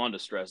running fawn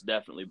distress,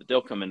 definitely, but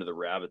they'll come into the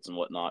rabbits and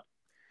whatnot.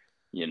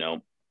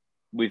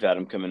 We've had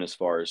them come in as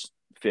far as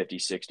 50,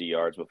 60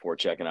 yards before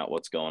checking out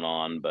what's going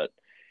on. But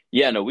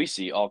yeah, no, we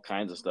see all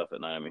kinds of stuff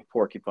at night. I mean,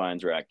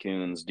 porcupines,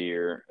 raccoons,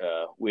 deer.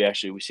 We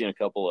seen a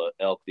couple of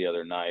elk the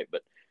other night,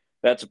 but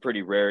that's a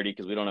pretty rarity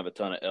because we don't have a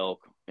ton of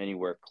elk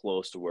anywhere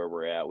close to where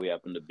we're at. We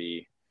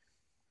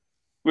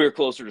were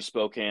closer to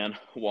Spokane,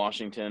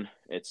 Washington.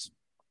 It's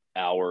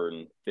hour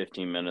and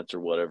 15 minutes or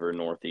whatever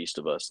northeast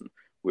of us, and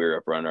we were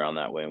up running around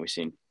that way, and we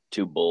seen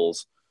two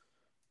bulls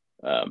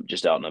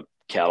just out in a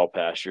cattle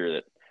pasture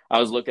that I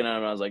was looking at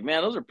them and I was like,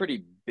 man, those are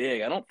pretty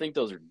big. I don't think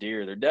those are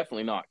deer. They're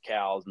definitely not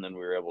cows. And then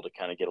we were able to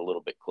kind of get a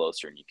little bit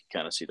closer and you could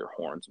kind of see their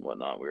horns and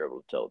whatnot. We were able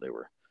to tell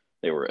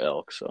they were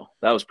elk. So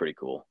that was pretty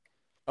cool.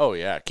 Oh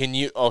yeah.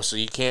 So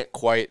you can't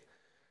quite,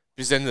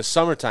 because in the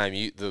summertime,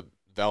 the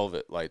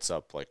velvet lights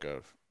up like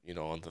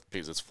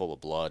because it's full of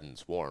blood and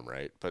it's warm,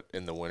 right? But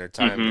in the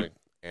wintertime, the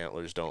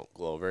antlers don't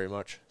glow very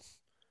much.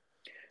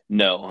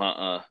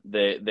 No,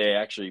 they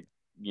actually,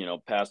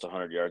 past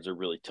 100 yards, they're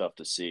really tough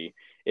to see.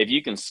 If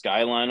you can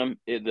skyline them,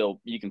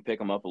 you can pick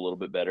them up a little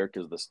bit better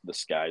because the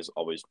sky's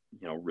always,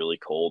 really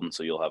cold. And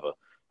so you'll have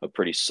a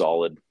pretty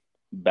solid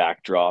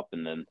backdrop,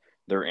 and then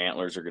their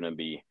antlers are going to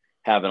be,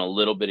 having a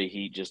little bit of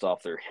heat just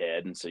off their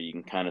head, and so you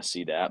can kind of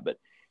see that. But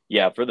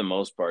yeah, for the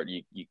most part,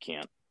 you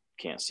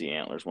can't see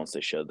antlers once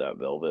they shed that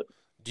velvet.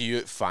 Do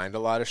you find a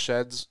lot of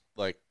sheds,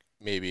 like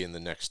maybe in the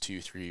next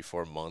 2, 3,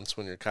 4 months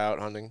when you're coyote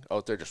hunting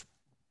out there, just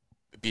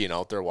being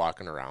out there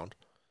walking around?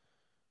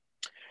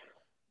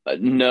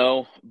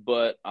 No,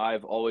 but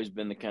I've always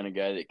been the kind of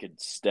guy that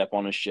could step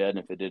on a shed, and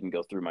if it didn't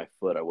go through my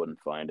foot, I wouldn't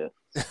find it.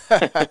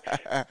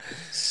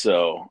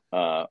 So,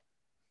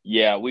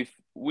 yeah,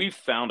 we've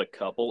found a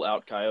couple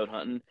out coyote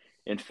hunting.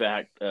 In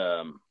fact,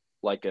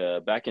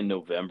 back in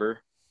November,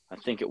 I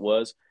think it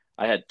was,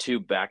 I had 2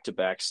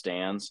 back-to-back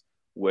stands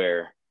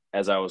where,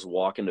 as I was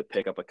walking to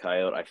pick up a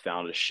coyote, I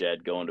found a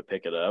shed going to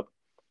pick it up,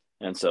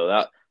 and so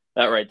that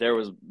right there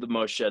was the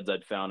most sheds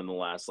I'd found in the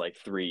last like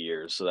 3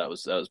 years. So that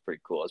was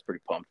pretty cool. I was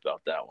pretty pumped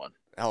about that one.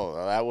 Oh,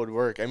 well, that would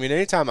work. I mean,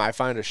 anytime I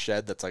find a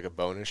shed that's like a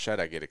bonus shed,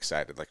 I get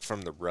excited, like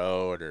from the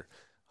road or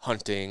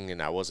hunting,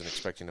 and I wasn't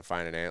expecting to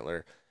find an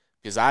antler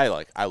because I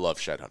love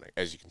shed hunting,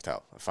 as you can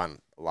tell. I find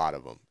a lot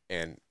of them,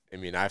 and I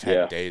mean, I've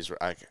had days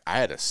where I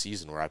had a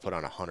season where I put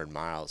on 100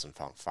 miles and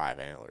found 5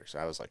 antlers.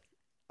 I was like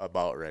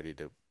about ready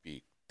to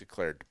be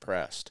declared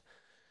depressed,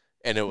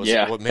 and it was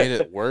what made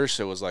it worse.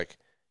 It was like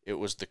it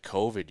was the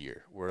COVID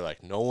year where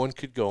like no one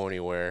could go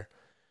anywhere.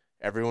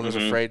 Everyone was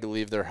afraid to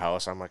leave their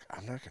house. I'm like,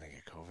 I'm not gonna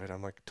get COVID.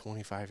 I'm like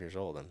 25 years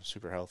old. I'm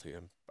super healthy.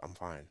 I'm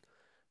fine.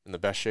 In the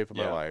best shape of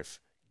my life.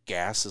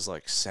 Gas is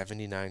like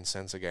 79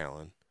 cents a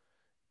gallon.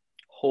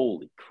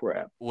 Holy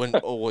crap.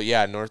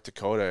 North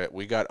Dakota,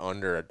 we got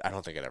under, I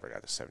don't think it ever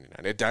got to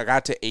 79. It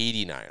got to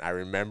 89. I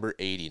remember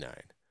 89.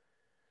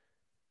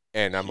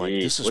 And I'm like,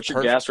 this is what's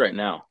your gas right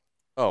now?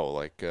 Oh,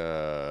 like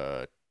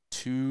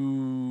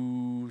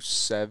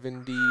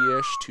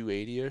 270-ish,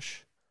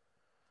 280-ish.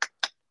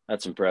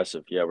 That's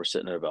impressive. Yeah, we're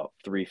sitting at about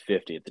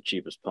 350 at the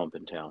cheapest pump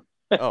in town.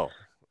 Oh,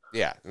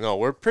 yeah. No,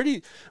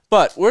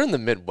 but we're in the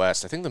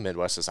Midwest. I think the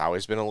Midwest has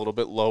always been a little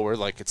bit lower.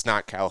 Like, it's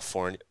not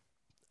California.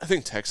 I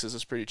think Texas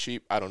is pretty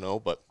cheap. I don't know,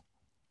 but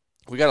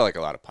we got like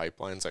a lot of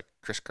pipelines like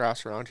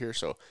crisscross around here,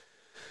 so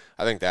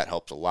I think that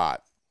helps a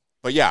lot.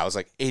 But yeah, I was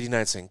like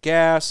 89-cent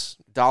gas,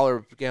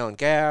 $1 a gallon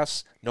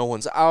gas. No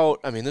one's out.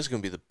 I mean, this is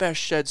going to be the best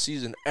shed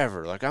season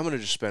ever. Like, I'm going to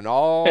just spend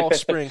all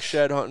spring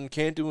shed hunting,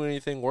 can't do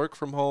anything, work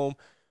from home.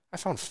 I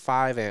found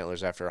 5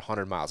 antlers after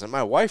 100 miles. And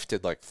my wife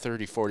did like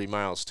 30, 40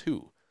 miles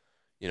too,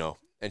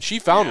 and she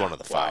found one of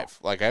the 5.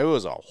 Like, it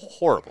was a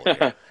horrible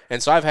year.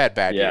 And so I've had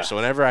bad years. So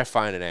whenever I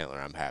find an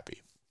antler, I'm happy.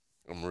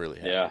 I'm really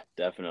happy. Yeah,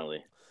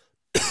 definitely.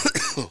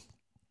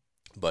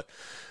 But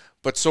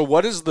so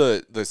what does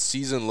the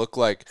season look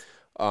like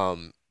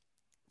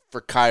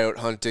for coyote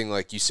hunting?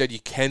 Like you said, you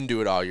can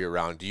do it all year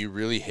round. Do you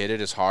really hit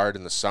it as hard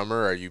in the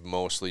summer, or are you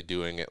mostly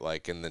doing it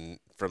like once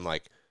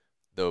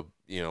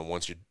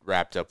you're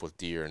wrapped up with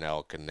deer and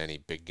elk and any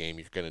big game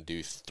you're going to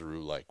do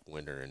through like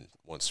winter, and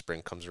once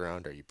spring comes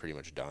around, are you pretty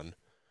much done?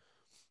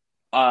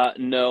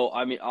 No,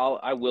 I mean,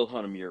 I will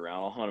hunt them year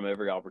round. I'll hunt them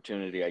every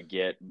opportunity I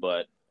get,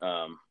 but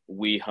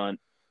we hunt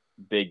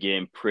big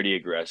game pretty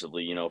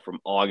aggressively, from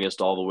August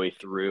all the way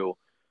through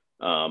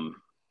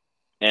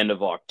end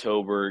of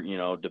October,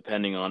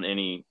 depending on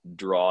any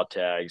draw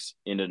tags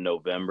into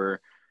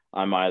November.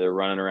 I'm either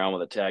running around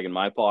with a tag in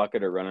my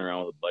pocket or running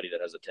around with a buddy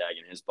that has a tag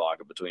in his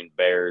pocket between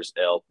bears,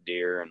 elk,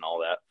 deer, and all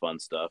that fun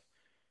stuff.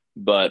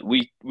 But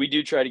we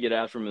do try to get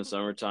after them in the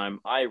summertime.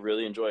 I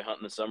really enjoy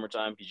hunting the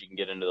summertime because you can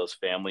get into those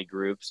family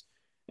groups,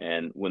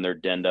 and when they're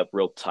denned up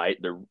real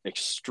tight, they're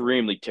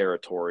extremely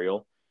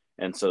territorial.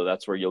 And so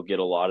that's where you'll get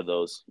a lot of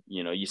those,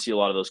 you see a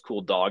lot of those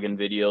cool dogging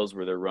videos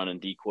where they're running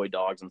decoy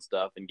dogs and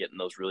stuff and getting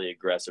those really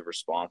aggressive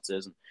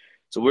responses. And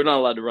so we're not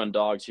allowed to run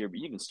dogs here, but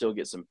you can still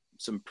get some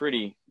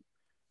pretty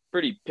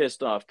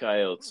pissed off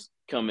coyotes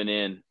coming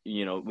in,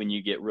 when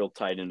you get real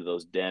tight into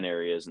those den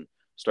areas and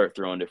start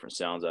throwing different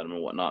sounds at them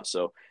and whatnot.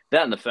 So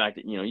that, and the fact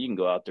that, you can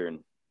go out there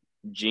in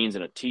jeans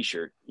and a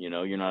t-shirt,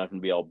 you're not having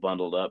to be all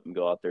bundled up and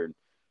go out there and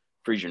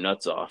freeze your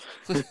nuts off.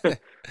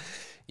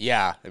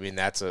 Yeah, I mean,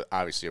 that's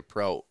obviously a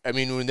pro. I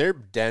mean, when they're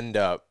denned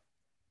up,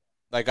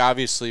 like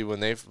obviously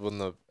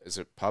is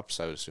it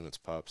pups? I would assume it's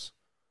pups.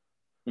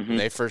 Mm-hmm. When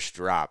they first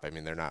drop, I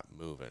mean, they're not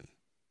moving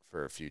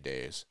for a few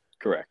days.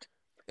 Correct.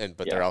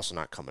 But they're also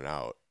not coming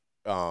out.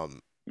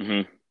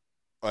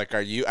 Like,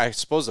 I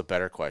suppose the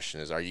better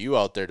question is, are you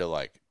out there to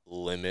like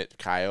limit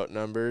coyote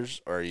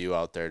numbers, or are you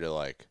out there to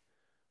like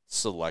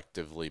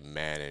selectively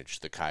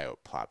manage the coyote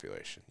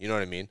population? You know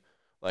what I mean?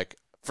 Like,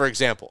 for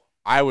example,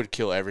 I would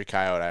kill every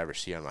coyote I ever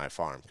see on my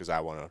farm because I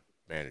want to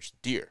manage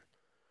deer,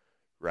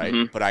 right?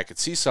 Mm-hmm. But I could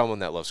see someone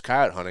that loves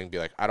coyote hunting be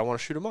like, I don't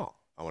want to shoot them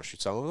all. I want to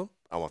shoot some of them.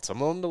 I want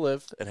some of them to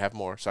live and have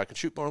more so I can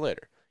shoot more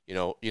later. You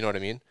know what I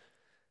mean?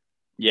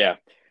 Yeah.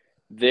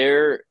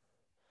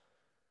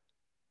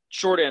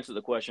 Short answer to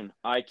the question,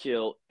 I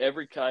kill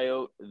every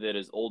coyote that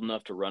is old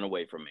enough to run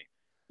away from me.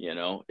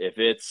 If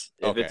it's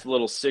a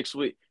little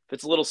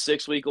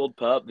 6-week-old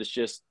pup that's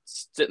just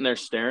sitting there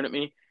staring at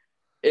me,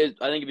 I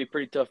think it'd be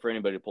pretty tough for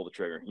anybody to pull the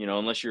trigger,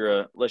 unless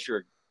you're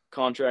a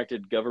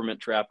contracted government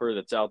trapper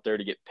that's out there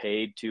to get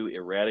paid to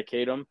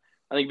eradicate them.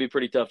 I think it'd be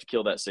pretty tough to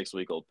kill that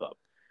 6-week-old pup.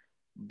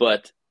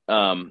 But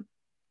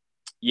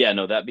yeah,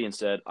 no, that being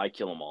said, I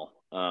kill them all.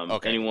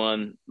 Okay.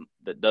 Anyone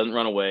that doesn't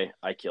run away,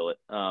 I kill it.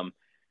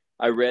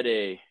 I read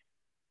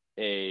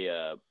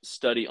a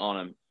study on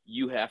them.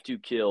 You have to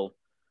kill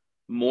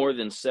more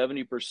than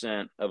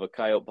 70% of a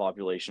coyote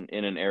population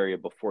in an area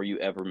before you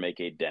ever make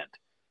a dent.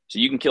 So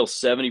you can kill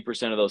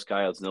 70% of those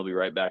coyotes and they'll be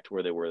right back to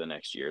where they were the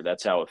next year.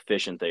 That's how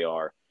efficient they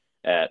are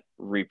at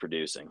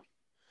reproducing.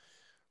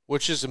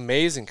 Which is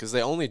amazing because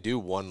they only do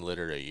 1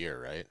 litter a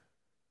year, right?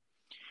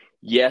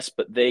 Yes,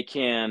 but they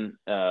can.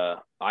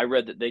 I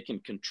read that they can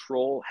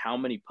control how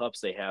many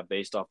pups they have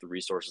based off the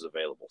resources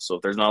available. So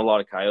if there's not a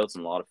lot of coyotes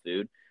and a lot of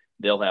food,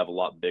 they'll have a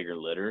lot bigger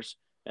litters.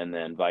 And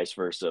then vice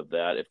versa of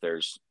that, if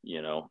there's,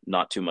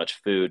 not too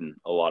much food and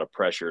a lot of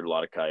pressure, a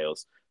lot of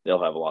coyotes,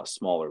 they'll have a lot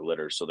smaller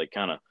litters. So they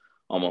kind of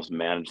almost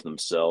manage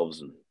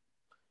themselves. And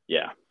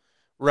yeah,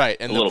 right.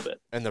 And a little bit.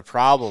 And the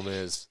problem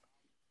is,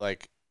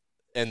 like,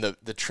 and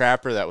the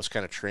trapper that was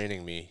kind of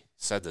training me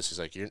said this. He's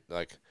like, you're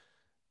like,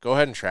 go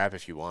ahead and trap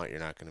if you want. You're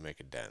not going to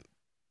make a dent.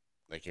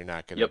 Like, you're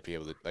not going to be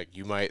able to, like,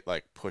 you might,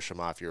 like, push them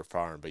off your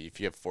farm, but if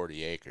you have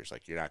 40 acres,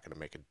 like, you're not going to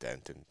make a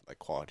dent in, like,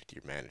 quality to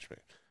your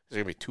management.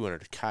 There's going to be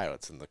 200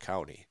 coyotes in the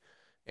county,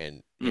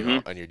 and, you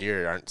know, and your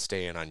deer aren't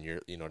staying on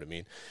your, you know what I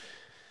mean?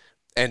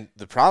 And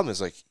the problem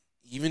is, like,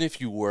 even if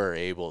you were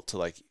able to,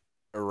 like,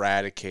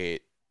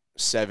 eradicate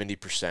 70%,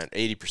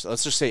 80%,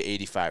 let's just say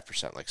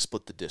 85%, like,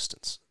 split the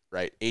distance,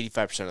 right?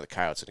 85% of the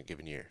coyotes in a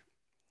given year.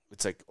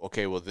 It's like,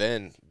 okay, well,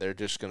 then they're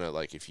just going to,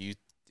 like, if you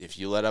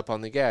let up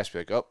on the gas, be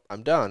like, oh,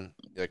 I'm done.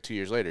 Like 2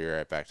 years later, you're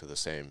right back to the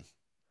same.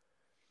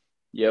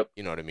 Yep.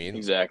 You know what I mean?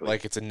 Exactly.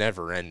 Like, it's a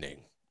never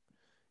ending.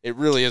 It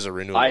really is a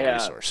renewable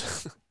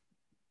resource.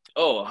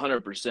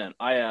 100%.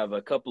 I have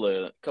a couple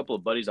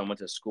of buddies I went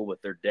to school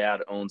with. Their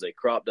dad owns a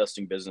crop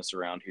dusting business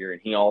around here,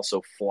 and he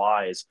also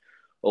flies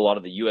a lot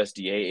of the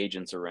USDA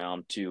agents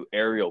around to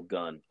aerial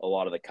gun a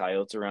lot of the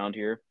coyotes around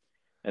here.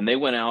 And they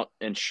went out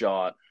and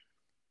shot,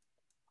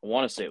 I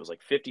want to say it was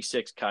like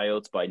 56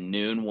 coyotes by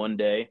noon one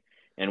day.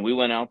 And we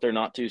went out there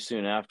not too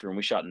soon after, and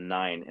we shot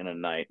 9 in a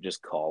night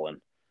just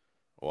calling.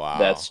 Wow.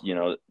 That's,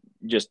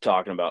 just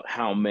talking about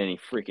how many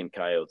freaking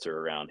coyotes are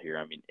around here.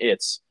 I mean,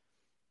 it's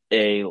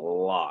a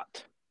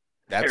lot.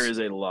 There is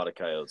a lot of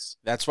coyotes.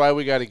 That's why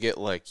we got to get,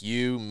 like,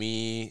 you,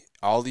 me,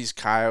 all these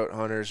coyote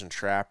hunters and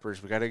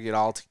trappers. We got to get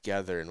all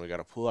together, and we got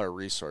to pool our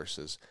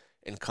resources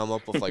and come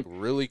up with, like,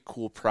 really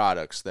cool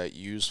products that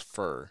use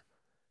fur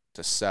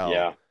to sell.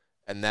 Yeah.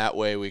 And that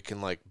way we can,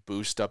 like,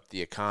 boost up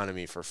the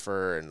economy for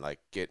fur and, like,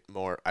 get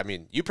more. I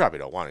mean, you probably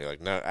don't want it. You're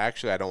like, no,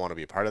 actually, I don't want to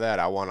be a part of that.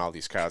 I want all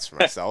these coyotes for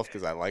myself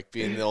because I like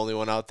being the only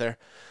one out there.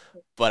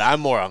 But I'm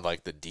more on,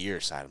 like, the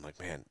deer side. I'm like,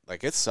 man,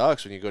 like, it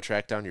sucks when you go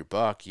track down your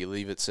buck. You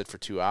leave it sit for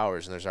 2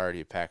 hours, and there's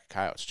already a pack of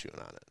coyotes chewing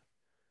on it.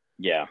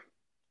 Yeah.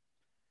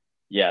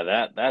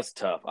 Yeah, that's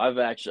tough. I've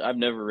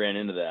never ran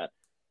into that,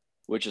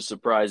 which is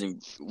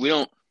surprising. We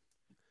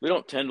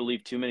don't tend to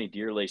leave too many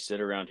deer lay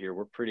sit around here.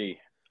 We're pretty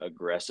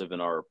aggressive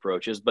in our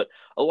approaches, but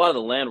a lot of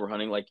the land we're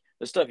hunting, like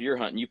the stuff you're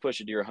hunting, you push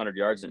a deer 100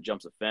 yards and it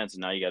jumps a fence, and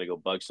now you got to go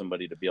bug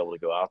somebody to be able to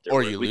go out there,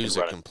 or you lose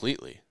it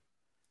completely.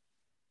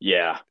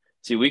 Yeah,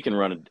 see, we can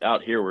run it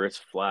out here where it's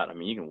flat. I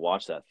mean, you can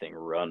watch that thing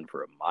run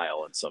for a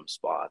mile in some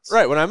spots.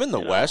 Right. When I'm in the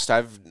West,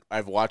 I've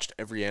watched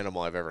every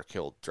animal I've ever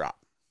killed drop.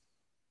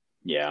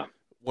 Yeah.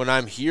 When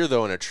I'm here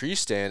though in a tree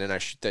stand and I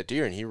shoot that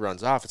deer and he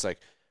runs off, it's like,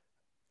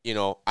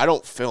 I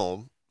don't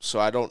film. So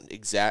I don't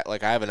I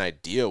have an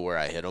idea where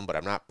I hit them, but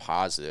I'm not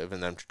positive,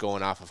 and I'm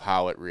going off of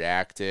how it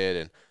reacted.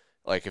 And,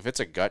 like, if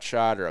it's a gut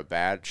shot or a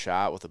bad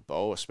shot with a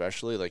bow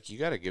especially, like, you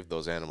got to give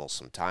those animals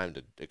some time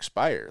to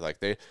expire. Like,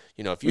 they,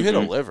 if you hit a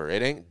liver,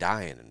 it ain't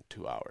dying in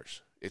 2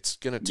 hours. It's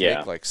going to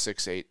take, like,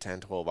 6, 8,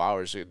 10, 12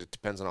 hours. It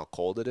depends on how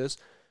cold it is.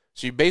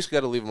 So you basically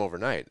got to leave them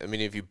overnight. I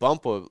mean, if you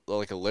bump a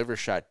liver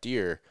shot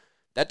deer,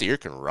 that deer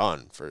can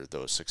run for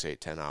those 6,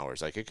 8, 10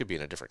 hours. Like, it could be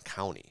in a different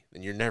county,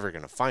 and you're never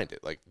going to find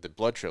it. Like, the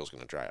blood trail is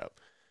going to dry up.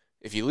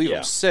 If you leave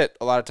them sit,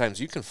 a lot of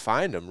times you can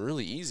find them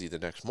really easy the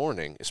next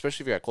morning,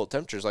 especially if you got cold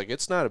temperatures. Like,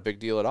 it's not a big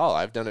deal at all.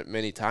 I've done it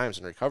many times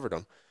and recovered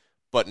them.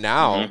 But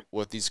now,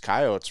 with these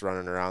coyotes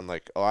running around,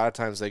 like, a lot of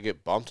times they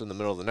get bumped in the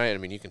middle of the night. I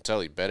mean, you can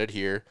tell he bedded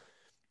here.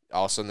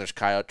 All of a sudden, there's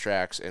coyote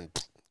tracks, and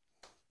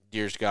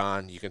deer's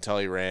gone. You can tell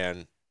he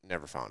ran,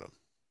 never found him.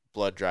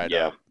 Blood dried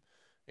up.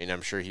 And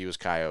I'm sure he was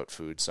coyote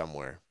food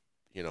somewhere,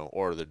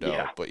 or the doe.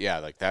 Yeah. But, yeah,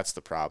 like, that's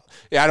the problem.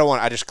 Yeah,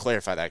 I just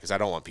clarify that because I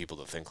don't want people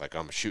to think, like,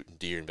 I'm shooting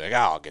deer and be like,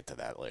 I'll get to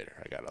that later.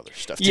 I got other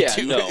stuff to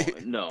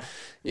do. No.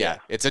 Yeah,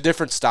 it's a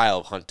different style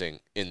of hunting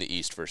in the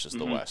East versus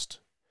the West.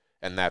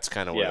 And that's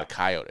kind of where the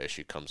coyote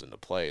issue comes into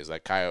play, is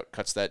that coyote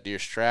cuts that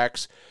deer's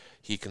tracks.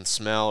 He can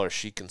smell, or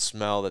she can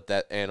smell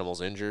that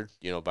animal's injured,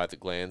 by the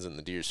glands in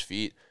the deer's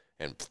feet,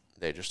 and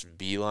they just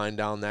beeline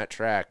down that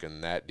track,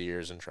 and that deer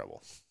is in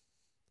trouble.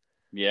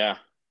 Yeah.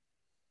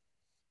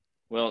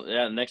 Well,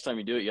 yeah, next time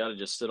you do it, you got to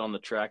just sit on the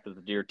track that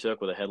the deer took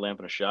with a headlamp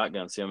and a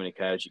shotgun, see how many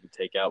coyotes you can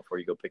take out before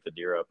you go pick the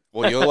deer up.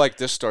 Well, you'll like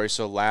this story.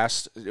 So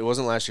it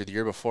wasn't last year, the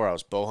year before, I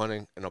was bow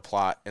hunting in a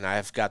plot, and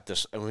I've got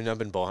this, I've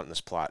been bow hunting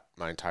this plot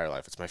my entire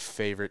life. It's my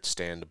favorite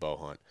stand to bow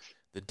hunt.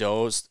 The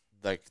does,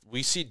 like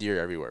we see deer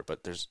everywhere,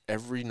 but there's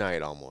every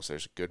night almost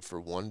there's good for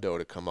one doe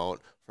to come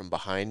out from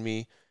behind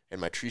me,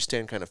 and my tree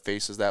stand kind of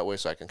faces that way,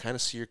 so I can kind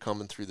of see her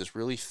coming through this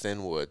really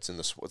thin woods in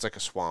the it's like a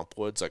swamp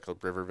woods, like a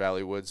river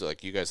valley woods,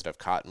 like you guys that have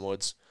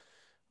cottonwoods,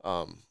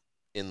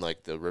 in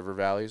like the river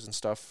valleys and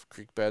stuff,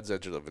 creek beds,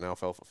 edge of an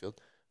alfalfa field,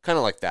 kind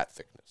of like that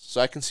thickness.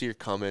 So I can see her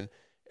coming,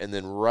 and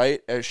then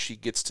right as she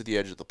gets to the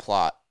edge of the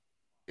plot,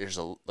 there's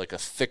a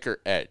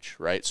thicker edge,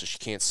 right? So she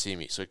can't see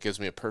me. So it gives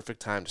me a perfect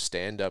time to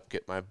stand up,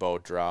 get my bow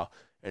draw,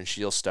 and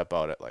she'll step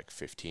out at like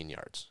 15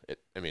 yards.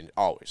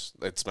 Always.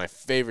 It's my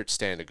favorite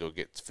stand to go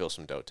fill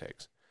some doe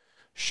tags.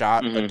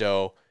 Shot a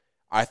doe.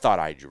 I thought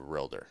I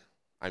drilled her.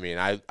 I mean,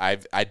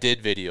 I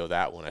did video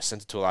that one. I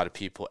sent it to a lot of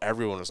people.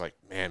 Everyone was like,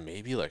 man,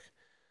 maybe like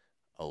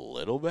a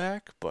little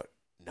back, but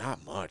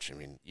not much. I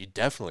mean, you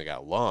definitely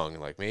got lung.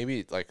 Like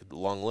maybe like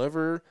lung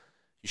liver.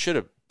 You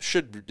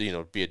should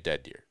be a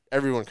dead deer.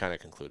 Everyone kind of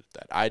concluded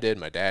that. I did,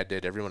 my dad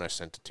did, everyone I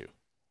sent it to.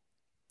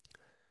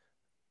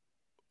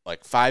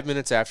 Like 5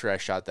 minutes after I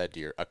shot that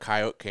deer, a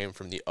coyote came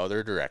from the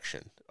other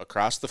direction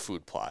across the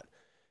food plot.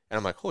 And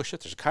I'm like, holy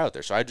shit, there's a coyote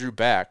there. So I drew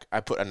back.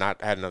 I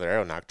had another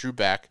arrow nock, drew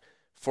back,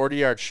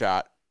 40-yard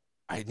shot.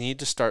 I need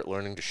to start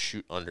learning to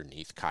shoot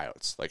underneath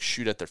coyotes, like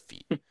shoot at their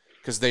feet.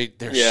 Because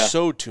they're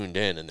so tuned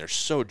in and they're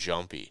so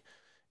jumpy.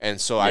 And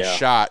so I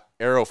shot,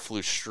 arrow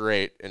flew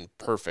straight and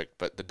perfect,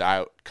 but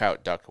the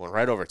coyote ducked, went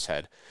right over its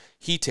head.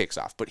 He takes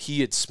off, but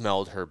he had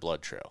smelled her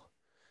blood trail.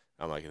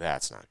 I'm like,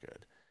 that's not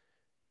good.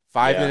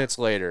 5 minutes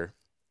later,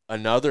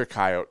 another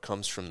coyote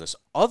comes from this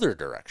other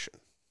direction.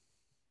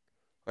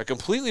 A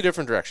completely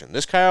different direction.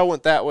 This coyote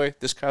went that way.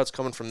 This coyote's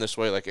coming from this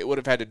way. Like, it would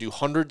have had to do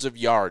hundreds of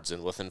yards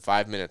and within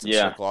 5 minutes and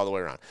circle all the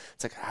way around.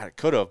 It's like, I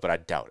could have, but I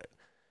doubt it.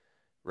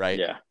 Right?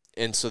 Yeah.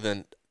 And so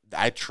then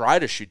I try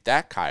to shoot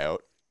that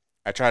coyote.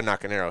 I try to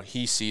knock an arrow.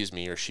 He sees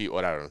me or she,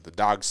 whatever. The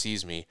dog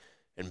sees me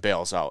and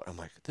bails out. I'm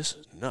like, this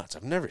is nuts.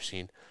 I've never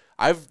seen.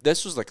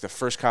 This was like the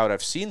first coyote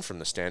I've seen from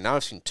the stand. Now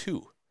I've seen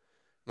two.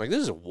 I'm like,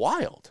 this is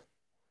wild.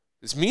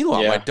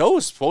 Meanwhile, my doe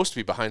is supposed to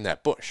be behind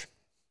that bush.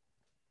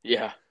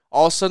 Yeah.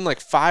 All of a sudden, like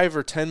 5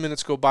 or 10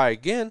 minutes go by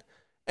again,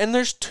 and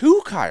there's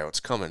two coyotes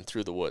coming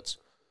through the woods.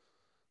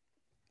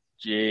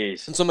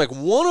 Jeez. And so I'm like,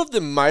 one of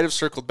them might have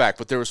circled back,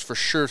 but there was for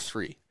sure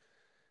three.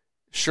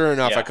 Sure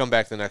enough, I come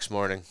back the next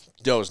morning.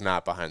 Doe's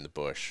not behind the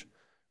bush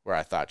where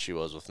I thought she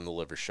was within the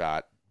liver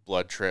shot.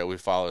 Blood trail. We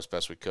follow as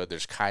best we could.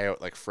 There's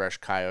fresh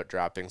coyote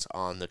droppings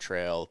on the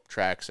trail,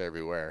 tracks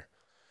everywhere.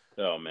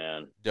 Oh,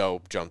 man.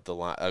 Doe jumped the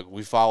line.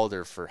 We followed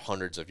her for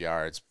hundreds of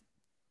yards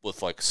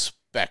with like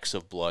specks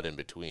of blood in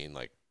between,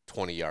 like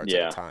 20 yards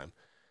at a time.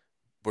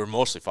 We're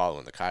mostly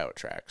following the coyote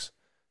tracks.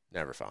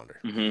 Never found her.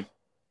 Mm-hmm.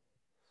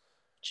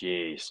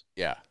 Jeez.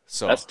 Yeah.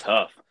 So that's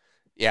tough.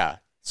 Yeah.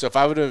 So if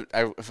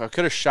I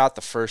could have shot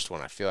the first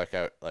one, I feel like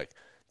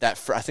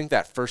I think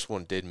that first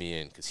one did me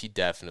in because he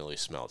definitely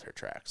smelled her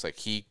tracks. Like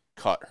he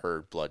cut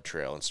her blood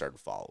trail and started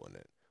following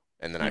it.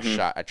 And then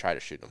I tried to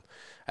shoot him.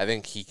 I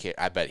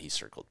bet he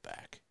circled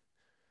back.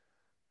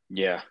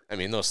 Yeah. I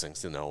mean, those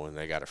things, when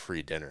they got a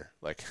free dinner,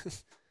 like.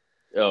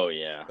 Oh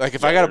yeah. Like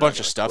if I got a bunch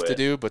of stuff to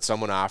do, but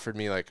someone offered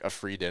me like a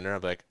free dinner,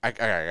 I'm like, I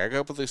got a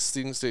couple of these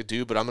things to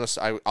do, but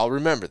I'll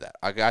remember that.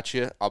 I got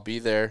you. I'll be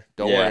there.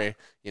 Don't worry.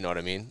 You know what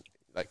I mean?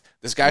 Like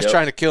this guy's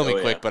trying to kill me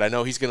quick, but I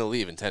know he's gonna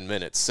leave in 10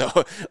 minutes. So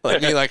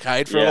let me like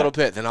hide for a little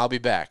bit, then I'll be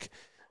back.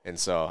 And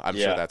so I'm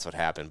sure that's what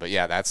happened. But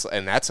yeah, that's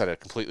at a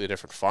completely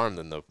different farm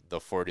than the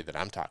 40 that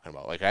I'm talking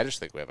about. Like I just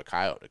think we have a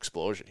coyote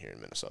explosion here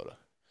in Minnesota.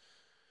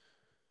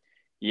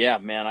 Yeah,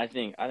 man, I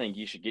think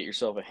you should get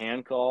yourself a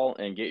hand call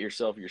and get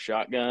yourself your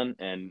shotgun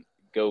and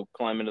go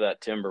climb into that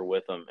timber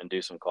with them and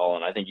do some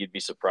calling. I think you'd be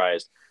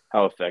surprised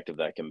how effective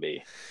that can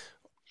be.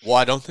 Well,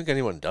 I don't think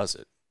anyone does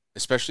it,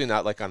 especially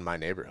not like on my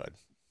neighborhood.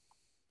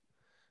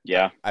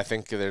 Yeah. I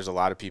think there's a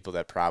lot of people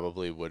that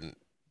probably wouldn't.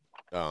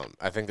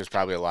 I think there's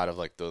probably a lot of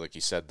like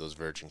you said, those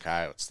virgin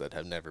coyotes that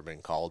have never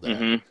been called at.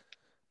 Mm-hmm.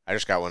 I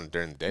just got one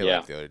during the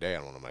daylight the other day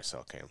on one of my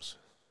cell cams.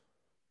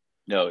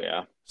 Oh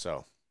yeah.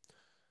 So,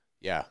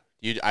 yeah.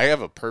 I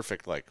have a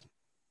perfect like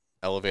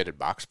elevated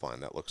box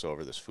blind that looks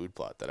over this food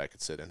plot that I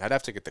could sit in. I'd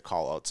have to get the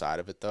call outside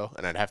of it though,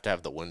 and I'd have to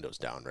have the windows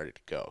down ready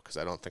to go because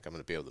I don't think I'm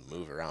going to be able to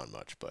move around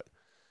much. But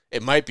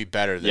it might be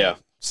better than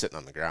sitting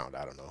on the ground.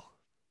 I don't know.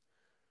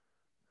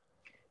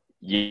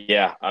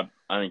 Yeah, I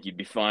think you'd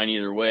be fine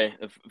either way.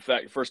 In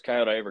fact, the first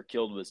coyote I ever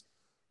killed it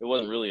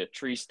wasn't really a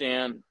tree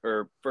stand,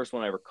 or first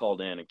one I ever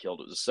called in and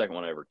killed. It was the second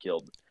one I ever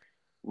killed.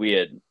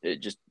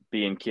 Just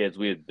being kids,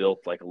 we had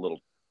built like a little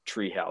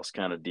tree house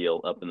kind of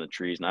deal up in the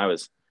trees, and I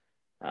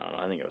don't know,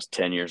 I think I was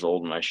 10 years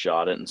old when I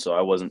shot it, and so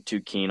I wasn't too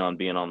keen on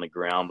being on the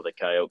ground with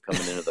a coyote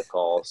coming into the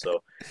call.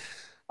 So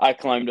I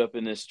climbed up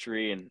in this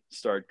tree and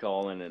started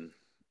calling, and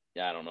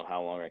I don't know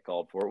how long I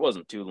called for. It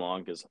wasn't too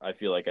long because I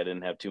feel like I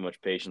didn't have too much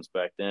patience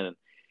back then. And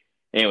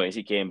anyways,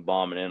 he came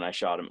bombing in. I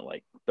shot him at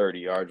like 30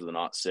 yards with an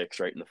 .06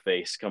 right in the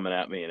face coming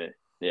at me, and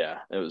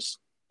it was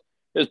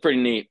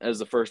pretty neat. It was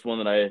the first one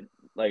that I,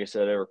 like I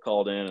said, ever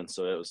called in, and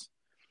so it was.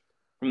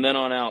 From then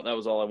on out, that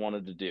was all I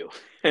wanted to do.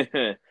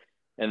 And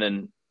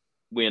then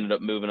we ended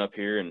up moving up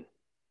here, and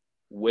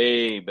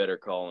way better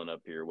calling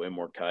up here, way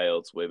more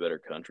coyotes, way better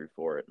country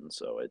for it. And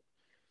so it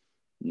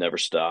never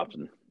stopped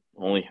and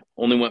only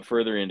went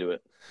further into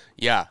it.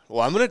 Yeah,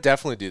 well, I'm gonna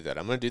definitely do that.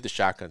 I'm gonna do the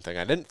shotgun thing.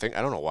 I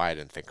don't know why I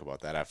didn't think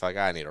about that. I feel like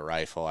I need a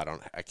rifle.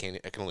 I can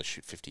only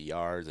shoot 50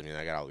 yards. I mean,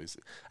 I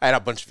had a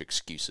bunch of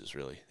excuses,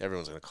 really.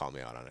 Everyone's gonna call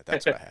me out on it.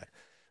 That's what I had.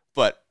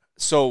 But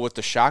so with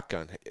the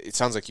shotgun, it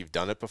sounds like you've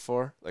done it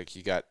before. Like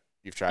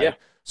you've tried it.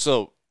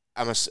 So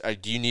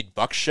do you need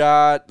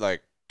buckshot,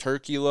 like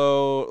turkey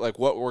load? Like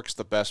what works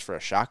the best for a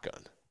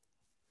shotgun?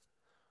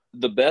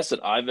 The best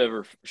that I've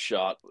ever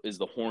shot is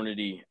the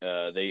Hornady.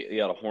 They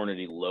got a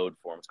Hornady load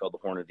for them. It's called the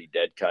Hornady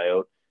Dead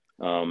Coyote.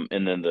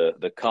 And then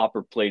the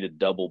copper plated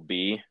double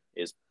B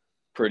is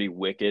pretty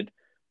wicked,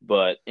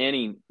 but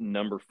any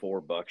number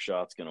 4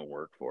 buckshot's gonna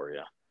work for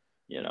you.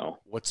 You know,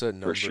 what's a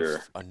number for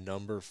sure? A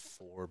number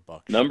 4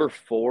 buckshot. Number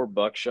 4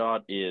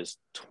 buckshot is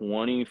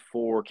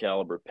 24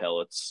 caliber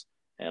pellets,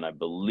 and I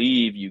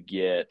believe you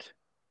get,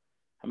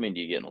 how many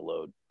do you get in a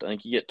load? I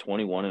think you get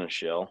 21 in a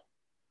shell.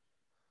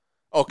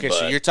 Okay,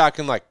 so you're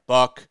talking like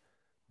buck,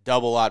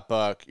 double aught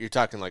buck. You're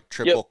talking like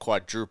triple,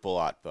 quadruple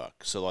aught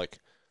buck. So like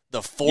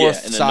the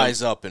fourth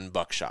size up in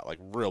buckshot, like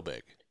real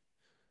big.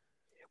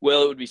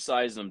 Well, it would be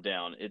sizing them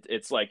down.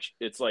 It's like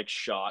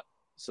shot.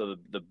 So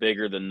the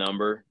bigger the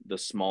number, the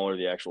smaller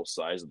the actual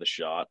size of the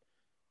shot.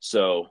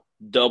 So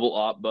double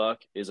aught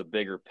buck is a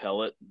bigger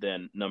pellet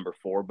than number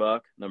 4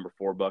 buck. Number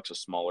 4 buck's a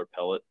smaller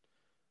pellet,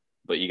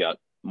 but you got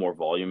more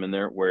volume in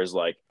there. Whereas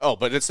like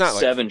but it's not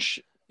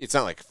it's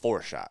not like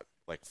 4 shot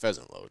like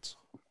pheasant loads.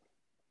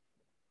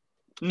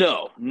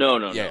 No.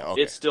 Okay.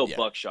 It's still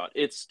buckshot.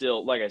 It's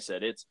still, like I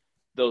said, it's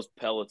those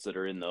pellets that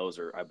are in those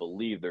are, I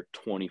believe they're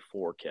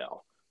 24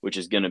 cal, which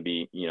is going to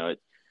be,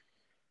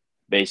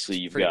 basically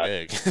you've got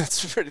big.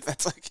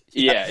 That's like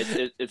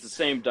it's the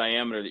same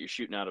diameter that you're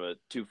shooting out of a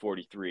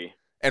 243.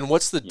 And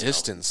what's the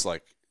distance?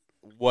 Like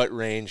what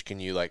range can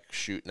you like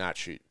shoot, not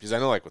shoot? Because I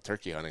know like with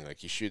turkey hunting,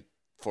 like you shoot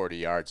 40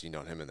 yards, you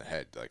know him in the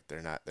head. Like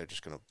they're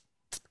just going to.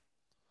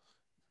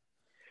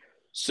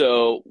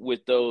 So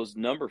with those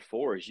number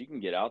 4s, you can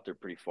get out there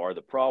pretty far.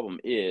 The problem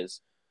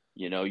is,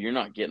 you're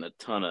not getting a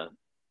ton of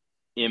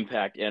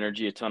impact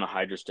energy, a ton of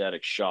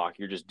hydrostatic shock.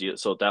 You're just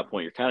so at that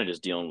point, you're kind of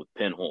just dealing with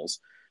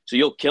pinholes. So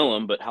you'll kill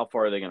them, but how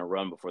far are they going to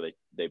run before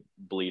they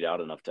bleed out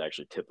enough to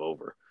actually tip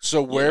over?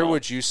 So where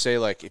would you say,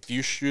 like, if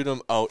you shoot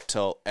them out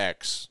till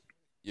X,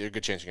 you have a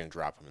good chance you're going to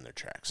drop them in their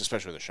tracks,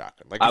 especially with a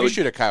shotgun. Like, if you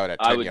shoot a coyote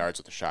at 10 yards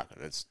with a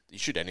shotgun, you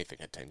shoot anything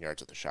at 10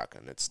 yards with a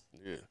shotgun,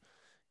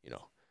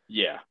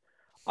 Yeah.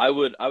 I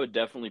would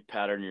definitely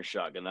pattern your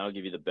shotgun. That'll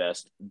give you the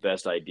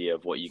best idea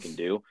of what you can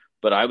do.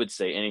 But I would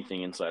say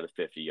anything inside of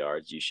 50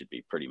 yards, you should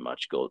be pretty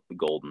much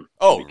golden.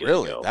 Oh,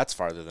 really? That's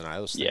farther than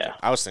I was thinking. Yeah.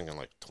 I was thinking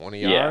like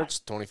 20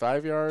 yards,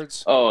 25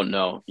 yards. Oh,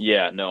 no.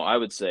 Yeah, no. I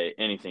would say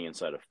anything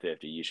inside of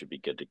 50, you should be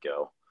good to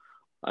go.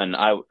 And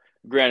I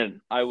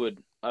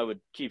would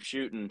keep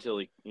shooting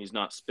until he's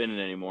not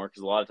spinning anymore,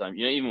 because a lot of times,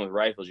 even with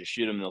rifles, you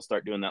shoot them, they'll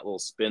start doing that little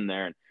spin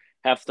there, and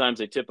half the times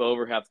they tip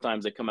over, half the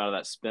times they come out of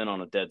that spin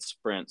on a dead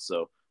sprint.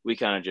 So we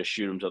kind of just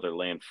shoot them till they're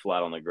laying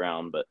flat on the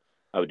ground. But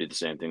I would do the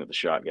same thing with the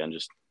shotgun,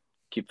 just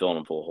keep filling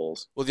them full of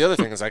holes. Well, the other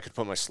thing is I could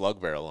put my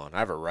slug barrel on. I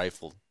have a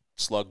rifled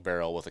slug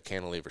barrel with a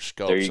cantilever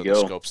scope,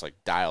 the scope's like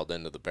dialed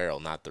into the barrel,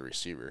 not the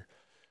receiver.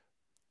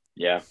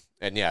 Yeah.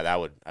 And that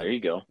would. There you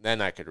go.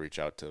 Then I could reach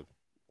out to,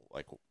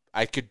 like,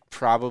 I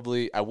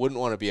wouldn't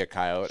want to be a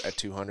coyote at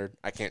 200.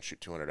 I can't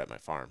shoot 200 at my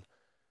farm,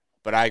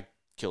 but I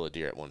kill a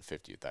deer at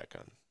 150 with that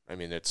gun. I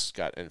mean, it's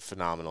got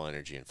phenomenal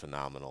energy and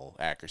phenomenal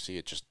accuracy.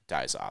 It just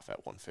dies off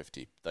at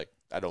 150. Like,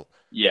 I don't.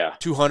 Yeah.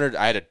 200.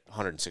 I had a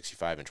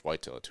 165-inch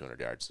whitetail at 200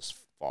 yards this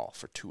fall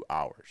for 2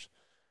 hours.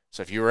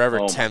 So if you were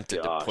ever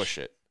tempted to push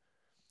it,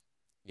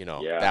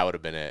 that would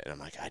have been it. And I'm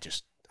like,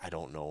 I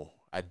don't know.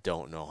 I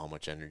don't know how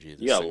much energy this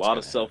You got a lot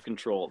of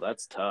self-control.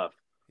 That's tough.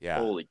 Yeah.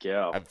 Holy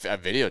cow. I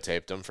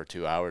videotaped them for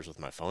 2 hours with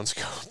my phone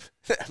scope.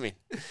 I mean,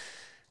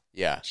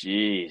 yeah.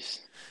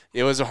 Jeez.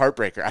 It was a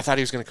heartbreaker. I thought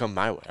he was going to come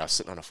my way. I was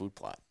sitting on a food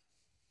plot.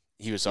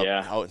 He was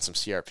out in some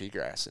CRP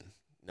grass, and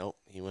nope,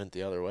 he went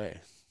the other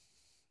way.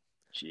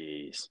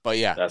 Jeez. But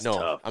yeah, that's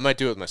tough. I might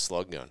do it with my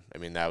slug gun. I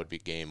mean, that would be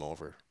game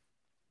over.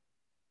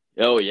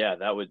 Oh yeah,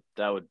 that would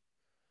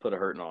put a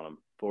hurting on him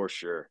for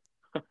sure.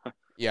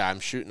 Yeah, I'm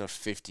shooting a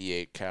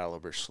 58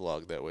 caliber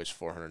slug that weighs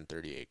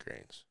 438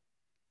 grains.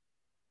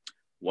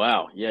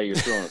 Wow. Yeah, you're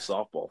throwing a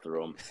softball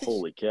through him.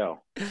 Holy cow.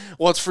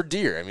 Well, it's for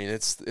deer. I mean,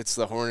 it's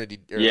the Hornady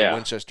or the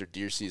Winchester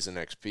Deer Season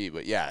XP,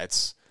 but yeah,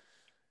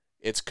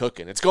 it's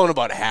cooking. It's going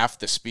about half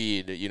the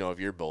speed, of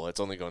your bullet. It's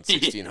only going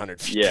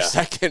 1,600 feet per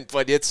second,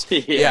 but it's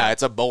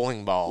it's a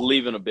bowling ball.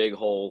 Leaving a big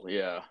hole,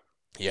 yeah.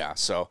 Yeah,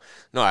 so,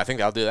 no, I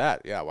think I'll do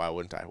that. Yeah, why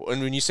wouldn't I?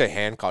 And when you say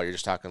hand call, you're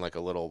just talking like a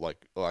little,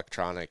 like,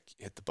 electronic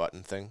hit the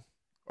button thing?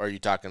 Or are you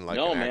talking like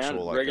an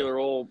actual, like regular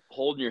old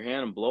holding your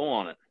hand and blow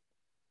on it.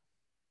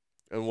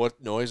 And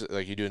what noise?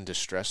 Like, you doing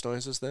distress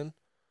noises then?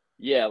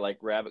 Yeah, like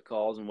rabbit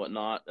calls and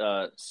whatnot.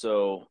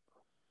 So,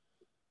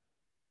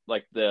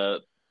 like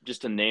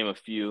just to name a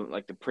few,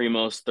 like the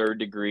Primos 3rd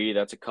Degree,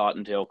 that's a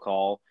cottontail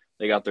call.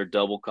 They got their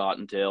double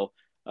cottontail.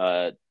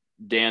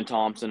 Dan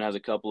Thompson has a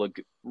couple of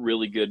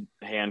really good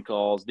hand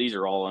calls. These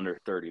are all under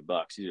 $30.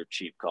 These are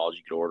cheap calls.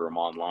 You could order them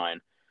online.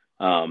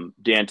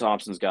 Dan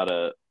Thompson's got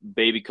a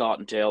baby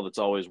cottontail that's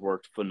always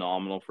worked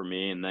phenomenal for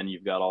me. And then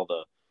you've got all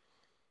the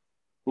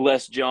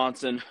Les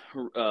Johnson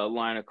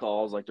line of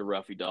calls like the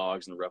Ruffy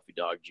Dogs and the Ruffy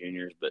Dog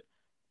Juniors. But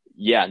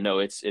yeah, no,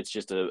 it's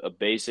just a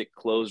basic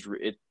closed.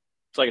 It's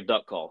like a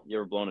duck call.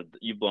 You've blown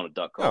a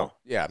duck call? Oh,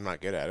 yeah, I'm not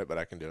good at it, but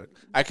I can do it.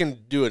 I can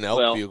do an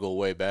elk bugle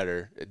way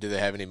better. Do they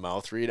have any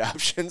mouth read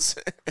options?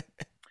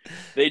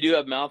 They do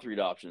have mouth read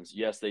options.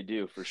 Yes, they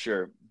do for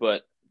sure.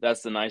 But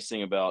that's the nice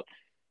thing about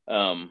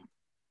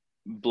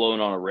blowing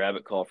on a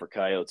rabbit call for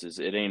coyotes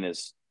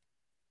is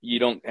you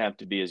don't have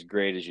to be as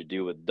great as you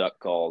do with duck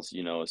calls,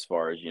 as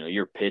far as,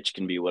 your pitch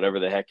can be whatever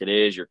the heck it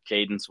is, your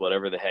cadence,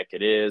 whatever the heck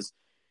it is.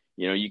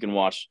 You can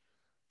watch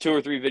 2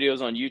 or 3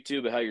 videos on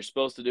YouTube of how you're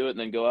supposed to do it and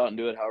then go out and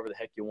do it however the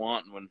heck you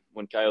want. And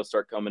when coyotes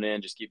start coming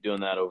in, just keep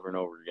doing that over and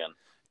over again.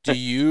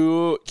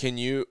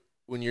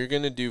 When you're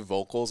going to do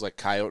vocals, like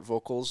coyote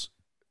vocals,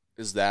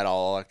 is that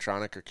all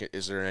electronic or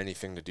is there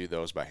anything to do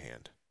those by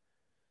hand?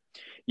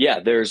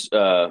 Yeah, there's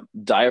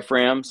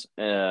diaphragms,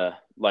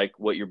 like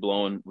what you're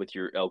blowing with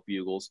your elk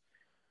bugles.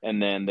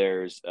 And then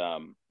there's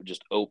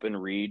just open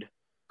reed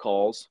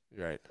calls.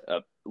 Right.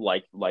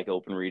 Like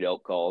open reed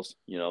elk calls.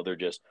 They're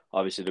just,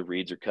 obviously the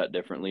reeds are cut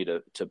differently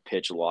to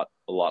pitch a lot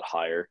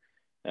higher,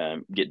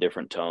 get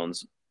different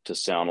tones to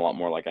sound a lot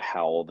more like a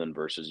howl than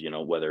versus,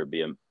 whether it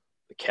be a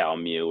cow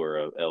mew or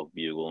a elk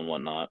bugle and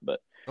whatnot. But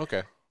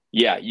okay.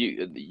 Yeah,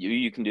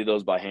 you can do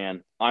those by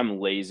hand. I'm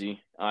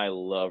lazy. I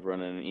love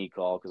running an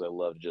e-call because I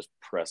love to just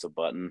press a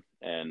button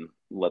and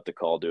let the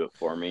call do it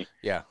for me.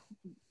 Yeah.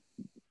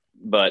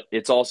 But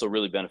it's also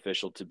really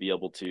beneficial to be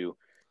able to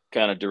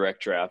kind of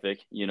direct traffic.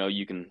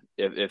 You can,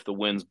 if the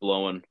wind's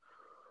blowing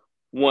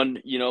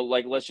one,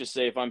 like let's just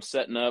say if I'm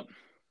setting up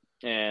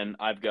and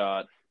I've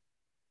got,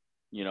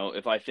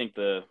 if I think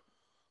the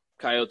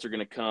coyotes are going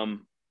to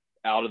come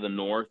out of the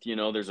north,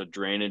 there's a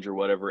drainage or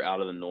whatever out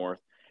of the north,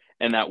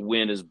 and that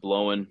wind is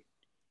blowing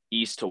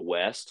east to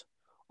west,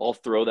 I'll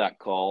throw that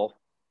call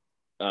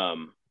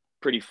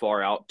pretty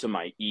far out to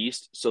my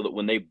east so that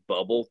when they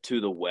bubble to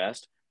the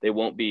west, they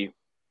won't be,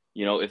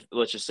 if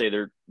let's just say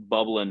they're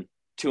bubbling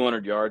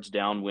 200 yards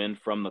downwind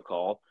from the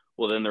call,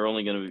 well, then they're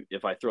only going to,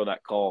 if I throw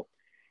that call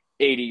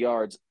 80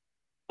 yards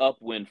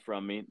upwind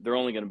from me, they're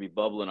only going to be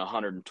bubbling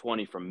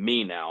 120 from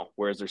me now,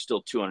 whereas they're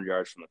still 200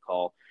 yards from the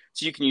call.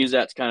 So you can use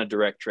that to kind of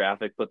direct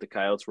traffic, put the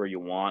coyotes where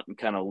you want, and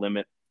kind of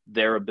limit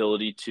their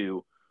ability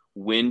to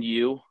wind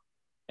you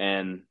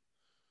and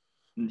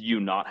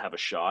you not have a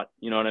shot.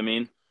 You know what I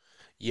mean?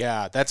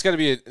 Yeah, that's gonna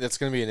be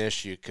an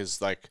issue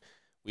because like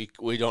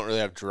we don't really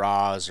have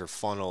draws or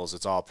funnels.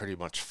 It's all pretty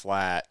much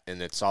flat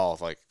and it's all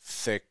like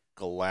thick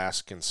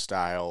Alaskan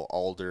style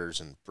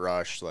alders and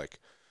brush. Like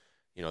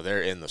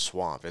they're in the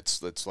swamp.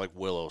 It's like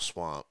willow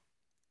swamp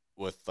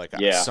with like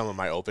some of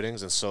my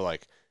openings, and so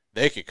like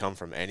they could come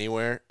from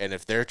anywhere, and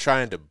if they're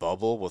trying to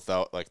bubble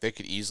without, like, they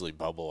could easily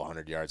bubble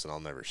 100 yards and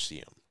I'll never see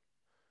them.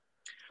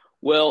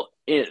 Well,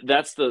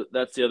 that's the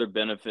other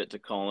benefit to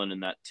calling in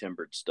that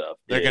timbered stuff.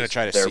 They're going to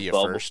try to see you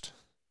first.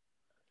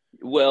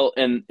 Well,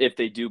 and if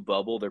they do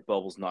bubble, their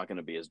bubble's not going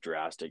to be as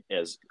drastic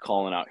as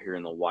calling out here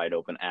in the wide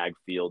open ag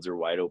fields or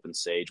wide open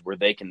sage where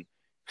they can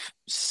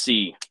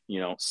see,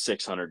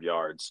 600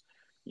 yards.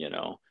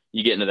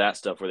 You get into that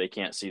stuff where they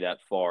can't see that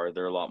far,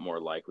 they're a lot more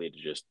likely to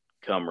just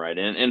come right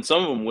in, and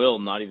some of them will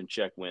not even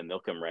check wind. They'll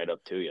come right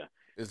up to you.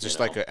 It's just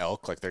like an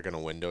elk, like they're going to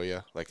window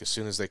you. Like as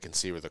soon as they can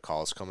see where the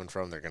call is coming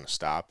from, they're going to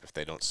stop if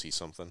they don't see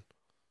something.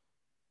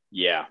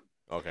 Yeah.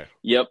 Okay.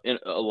 Yep, and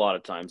a lot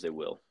of times they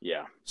will.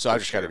 Yeah. So I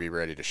just got to be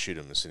ready to shoot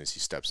him as soon as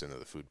he steps into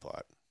the food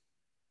plot.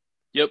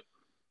 Yep.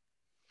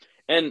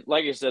 And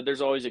like I said,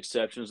 there's always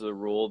exceptions to the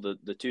rule.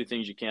 The 2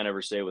 things you can't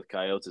ever say with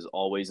coyotes is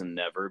always and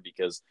never,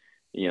 because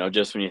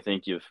just when you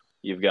think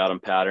you've got them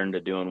patterned to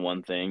doing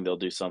one thing, they'll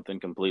do something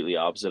completely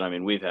opposite. I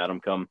mean, we've had them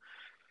come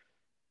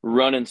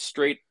running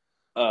straight,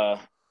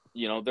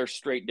 they're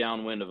straight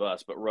downwind of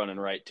us, but running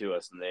right to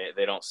us, and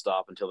they don't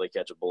stop until they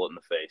catch a bullet in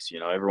the face.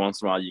 Every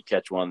once in a while you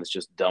catch one that's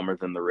just dumber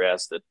than the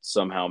rest that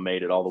somehow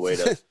made it all the way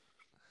to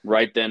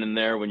right then and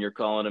there when you're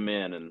calling them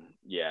in. And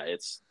yeah,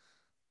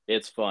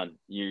 it's fun.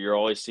 You're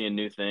always seeing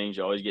new things.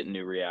 You're always getting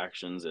new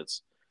reactions.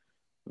 It's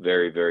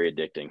very, very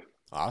addicting.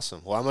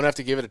 Awesome. Well, I'm going to have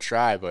to give it a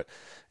try, but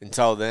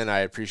until then, I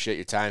appreciate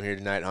your time here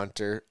tonight,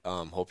 Hunter.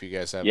 Hope you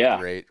guys have a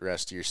great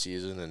rest of your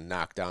season and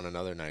knock down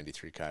another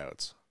 93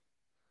 coyotes.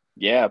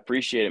 Yeah,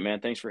 appreciate it, man.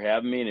 Thanks for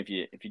having me. And if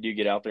you do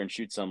get out there and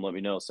shoot some, let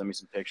me know. Send me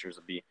some pictures.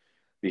 I'll be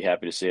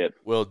happy to see it.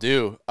 Will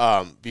do.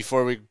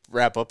 Before we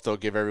wrap up, though,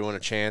 give everyone a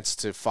chance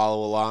to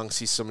follow along,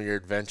 see some of your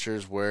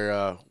adventures,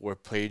 where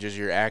pages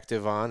you're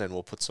active on, and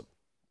we'll put some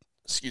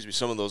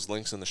of those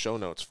links in the show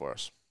notes for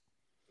us.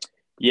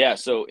 Yeah,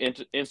 so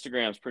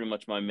Instagram is pretty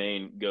much my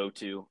main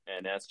go-to,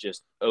 and that's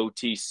just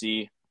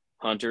OTC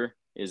Hunter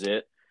is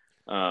it.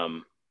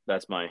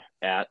 That's my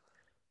 @.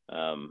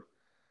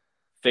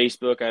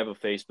 Facebook, I have a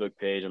Facebook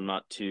page. I'm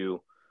not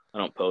too I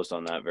don't post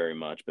on that very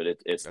much, but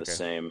it's the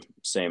Okay.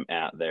 same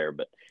at there.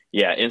 But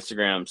yeah,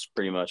 Instagram's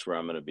pretty much where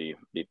I'm going to be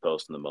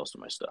posting the most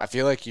of my I stuff.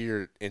 feel like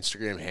your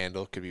Instagram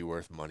handle could be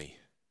worth money.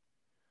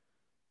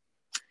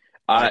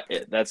 I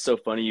Like, That's so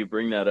funny you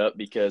bring that up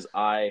because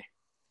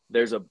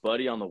there's a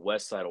buddy on the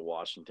west side of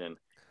Washington,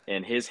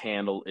 and his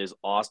handle is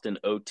Austin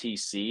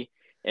OTC,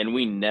 and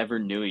we never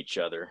knew each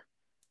other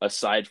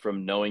aside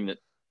from knowing that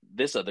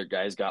this other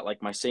guy's got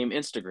like my same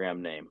Instagram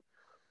name.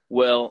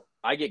 Well,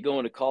 I get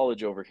going to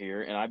college over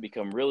here, and I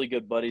become really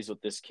good buddies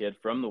with this kid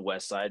from the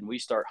west side, and we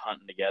start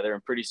hunting together.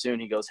 And pretty soon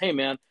he goes, "Hey,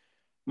 man,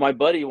 my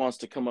buddy wants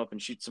to come up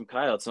and shoot some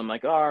coyotes." I'm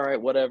like, "All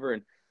right, whatever."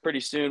 And pretty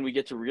soon we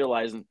get to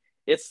realizing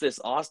it's this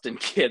Austin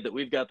kid that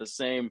we've got the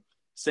same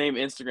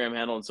Instagram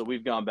handle, and so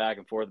we've gone back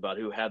and forth about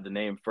who had the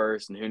name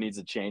first and who needs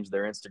to change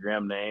their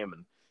Instagram name.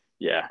 And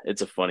yeah,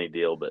 it's a funny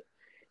deal, but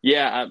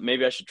yeah,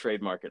 maybe I should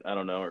trademark it. I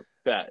don't know, or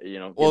get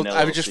an well,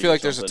 I would just LLC feel or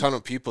like there's a something. ton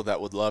of people that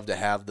would love to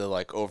have the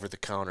like over the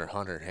counter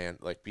hunter hand,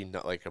 like be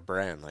not like a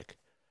brand, like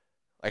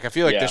I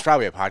feel like Yeah, there's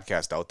probably a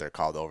podcast out there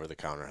called Over the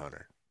Counter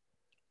Hunter,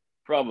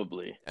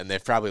 probably. and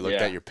they've probably looked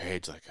Yeah. at your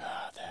page like,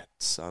 that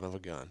son of a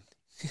gun.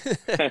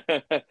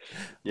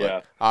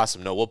 Yeah. But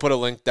awesome. No, we'll put a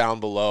link down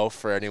below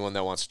for anyone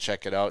that wants to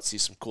check it out, see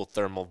some cool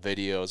thermal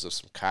videos of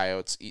some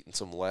coyotes eating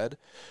some lead.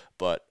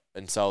 But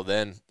until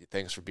then,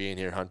 thanks for being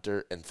here,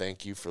 Hunter, and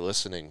thank you for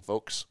listening,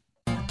 folks.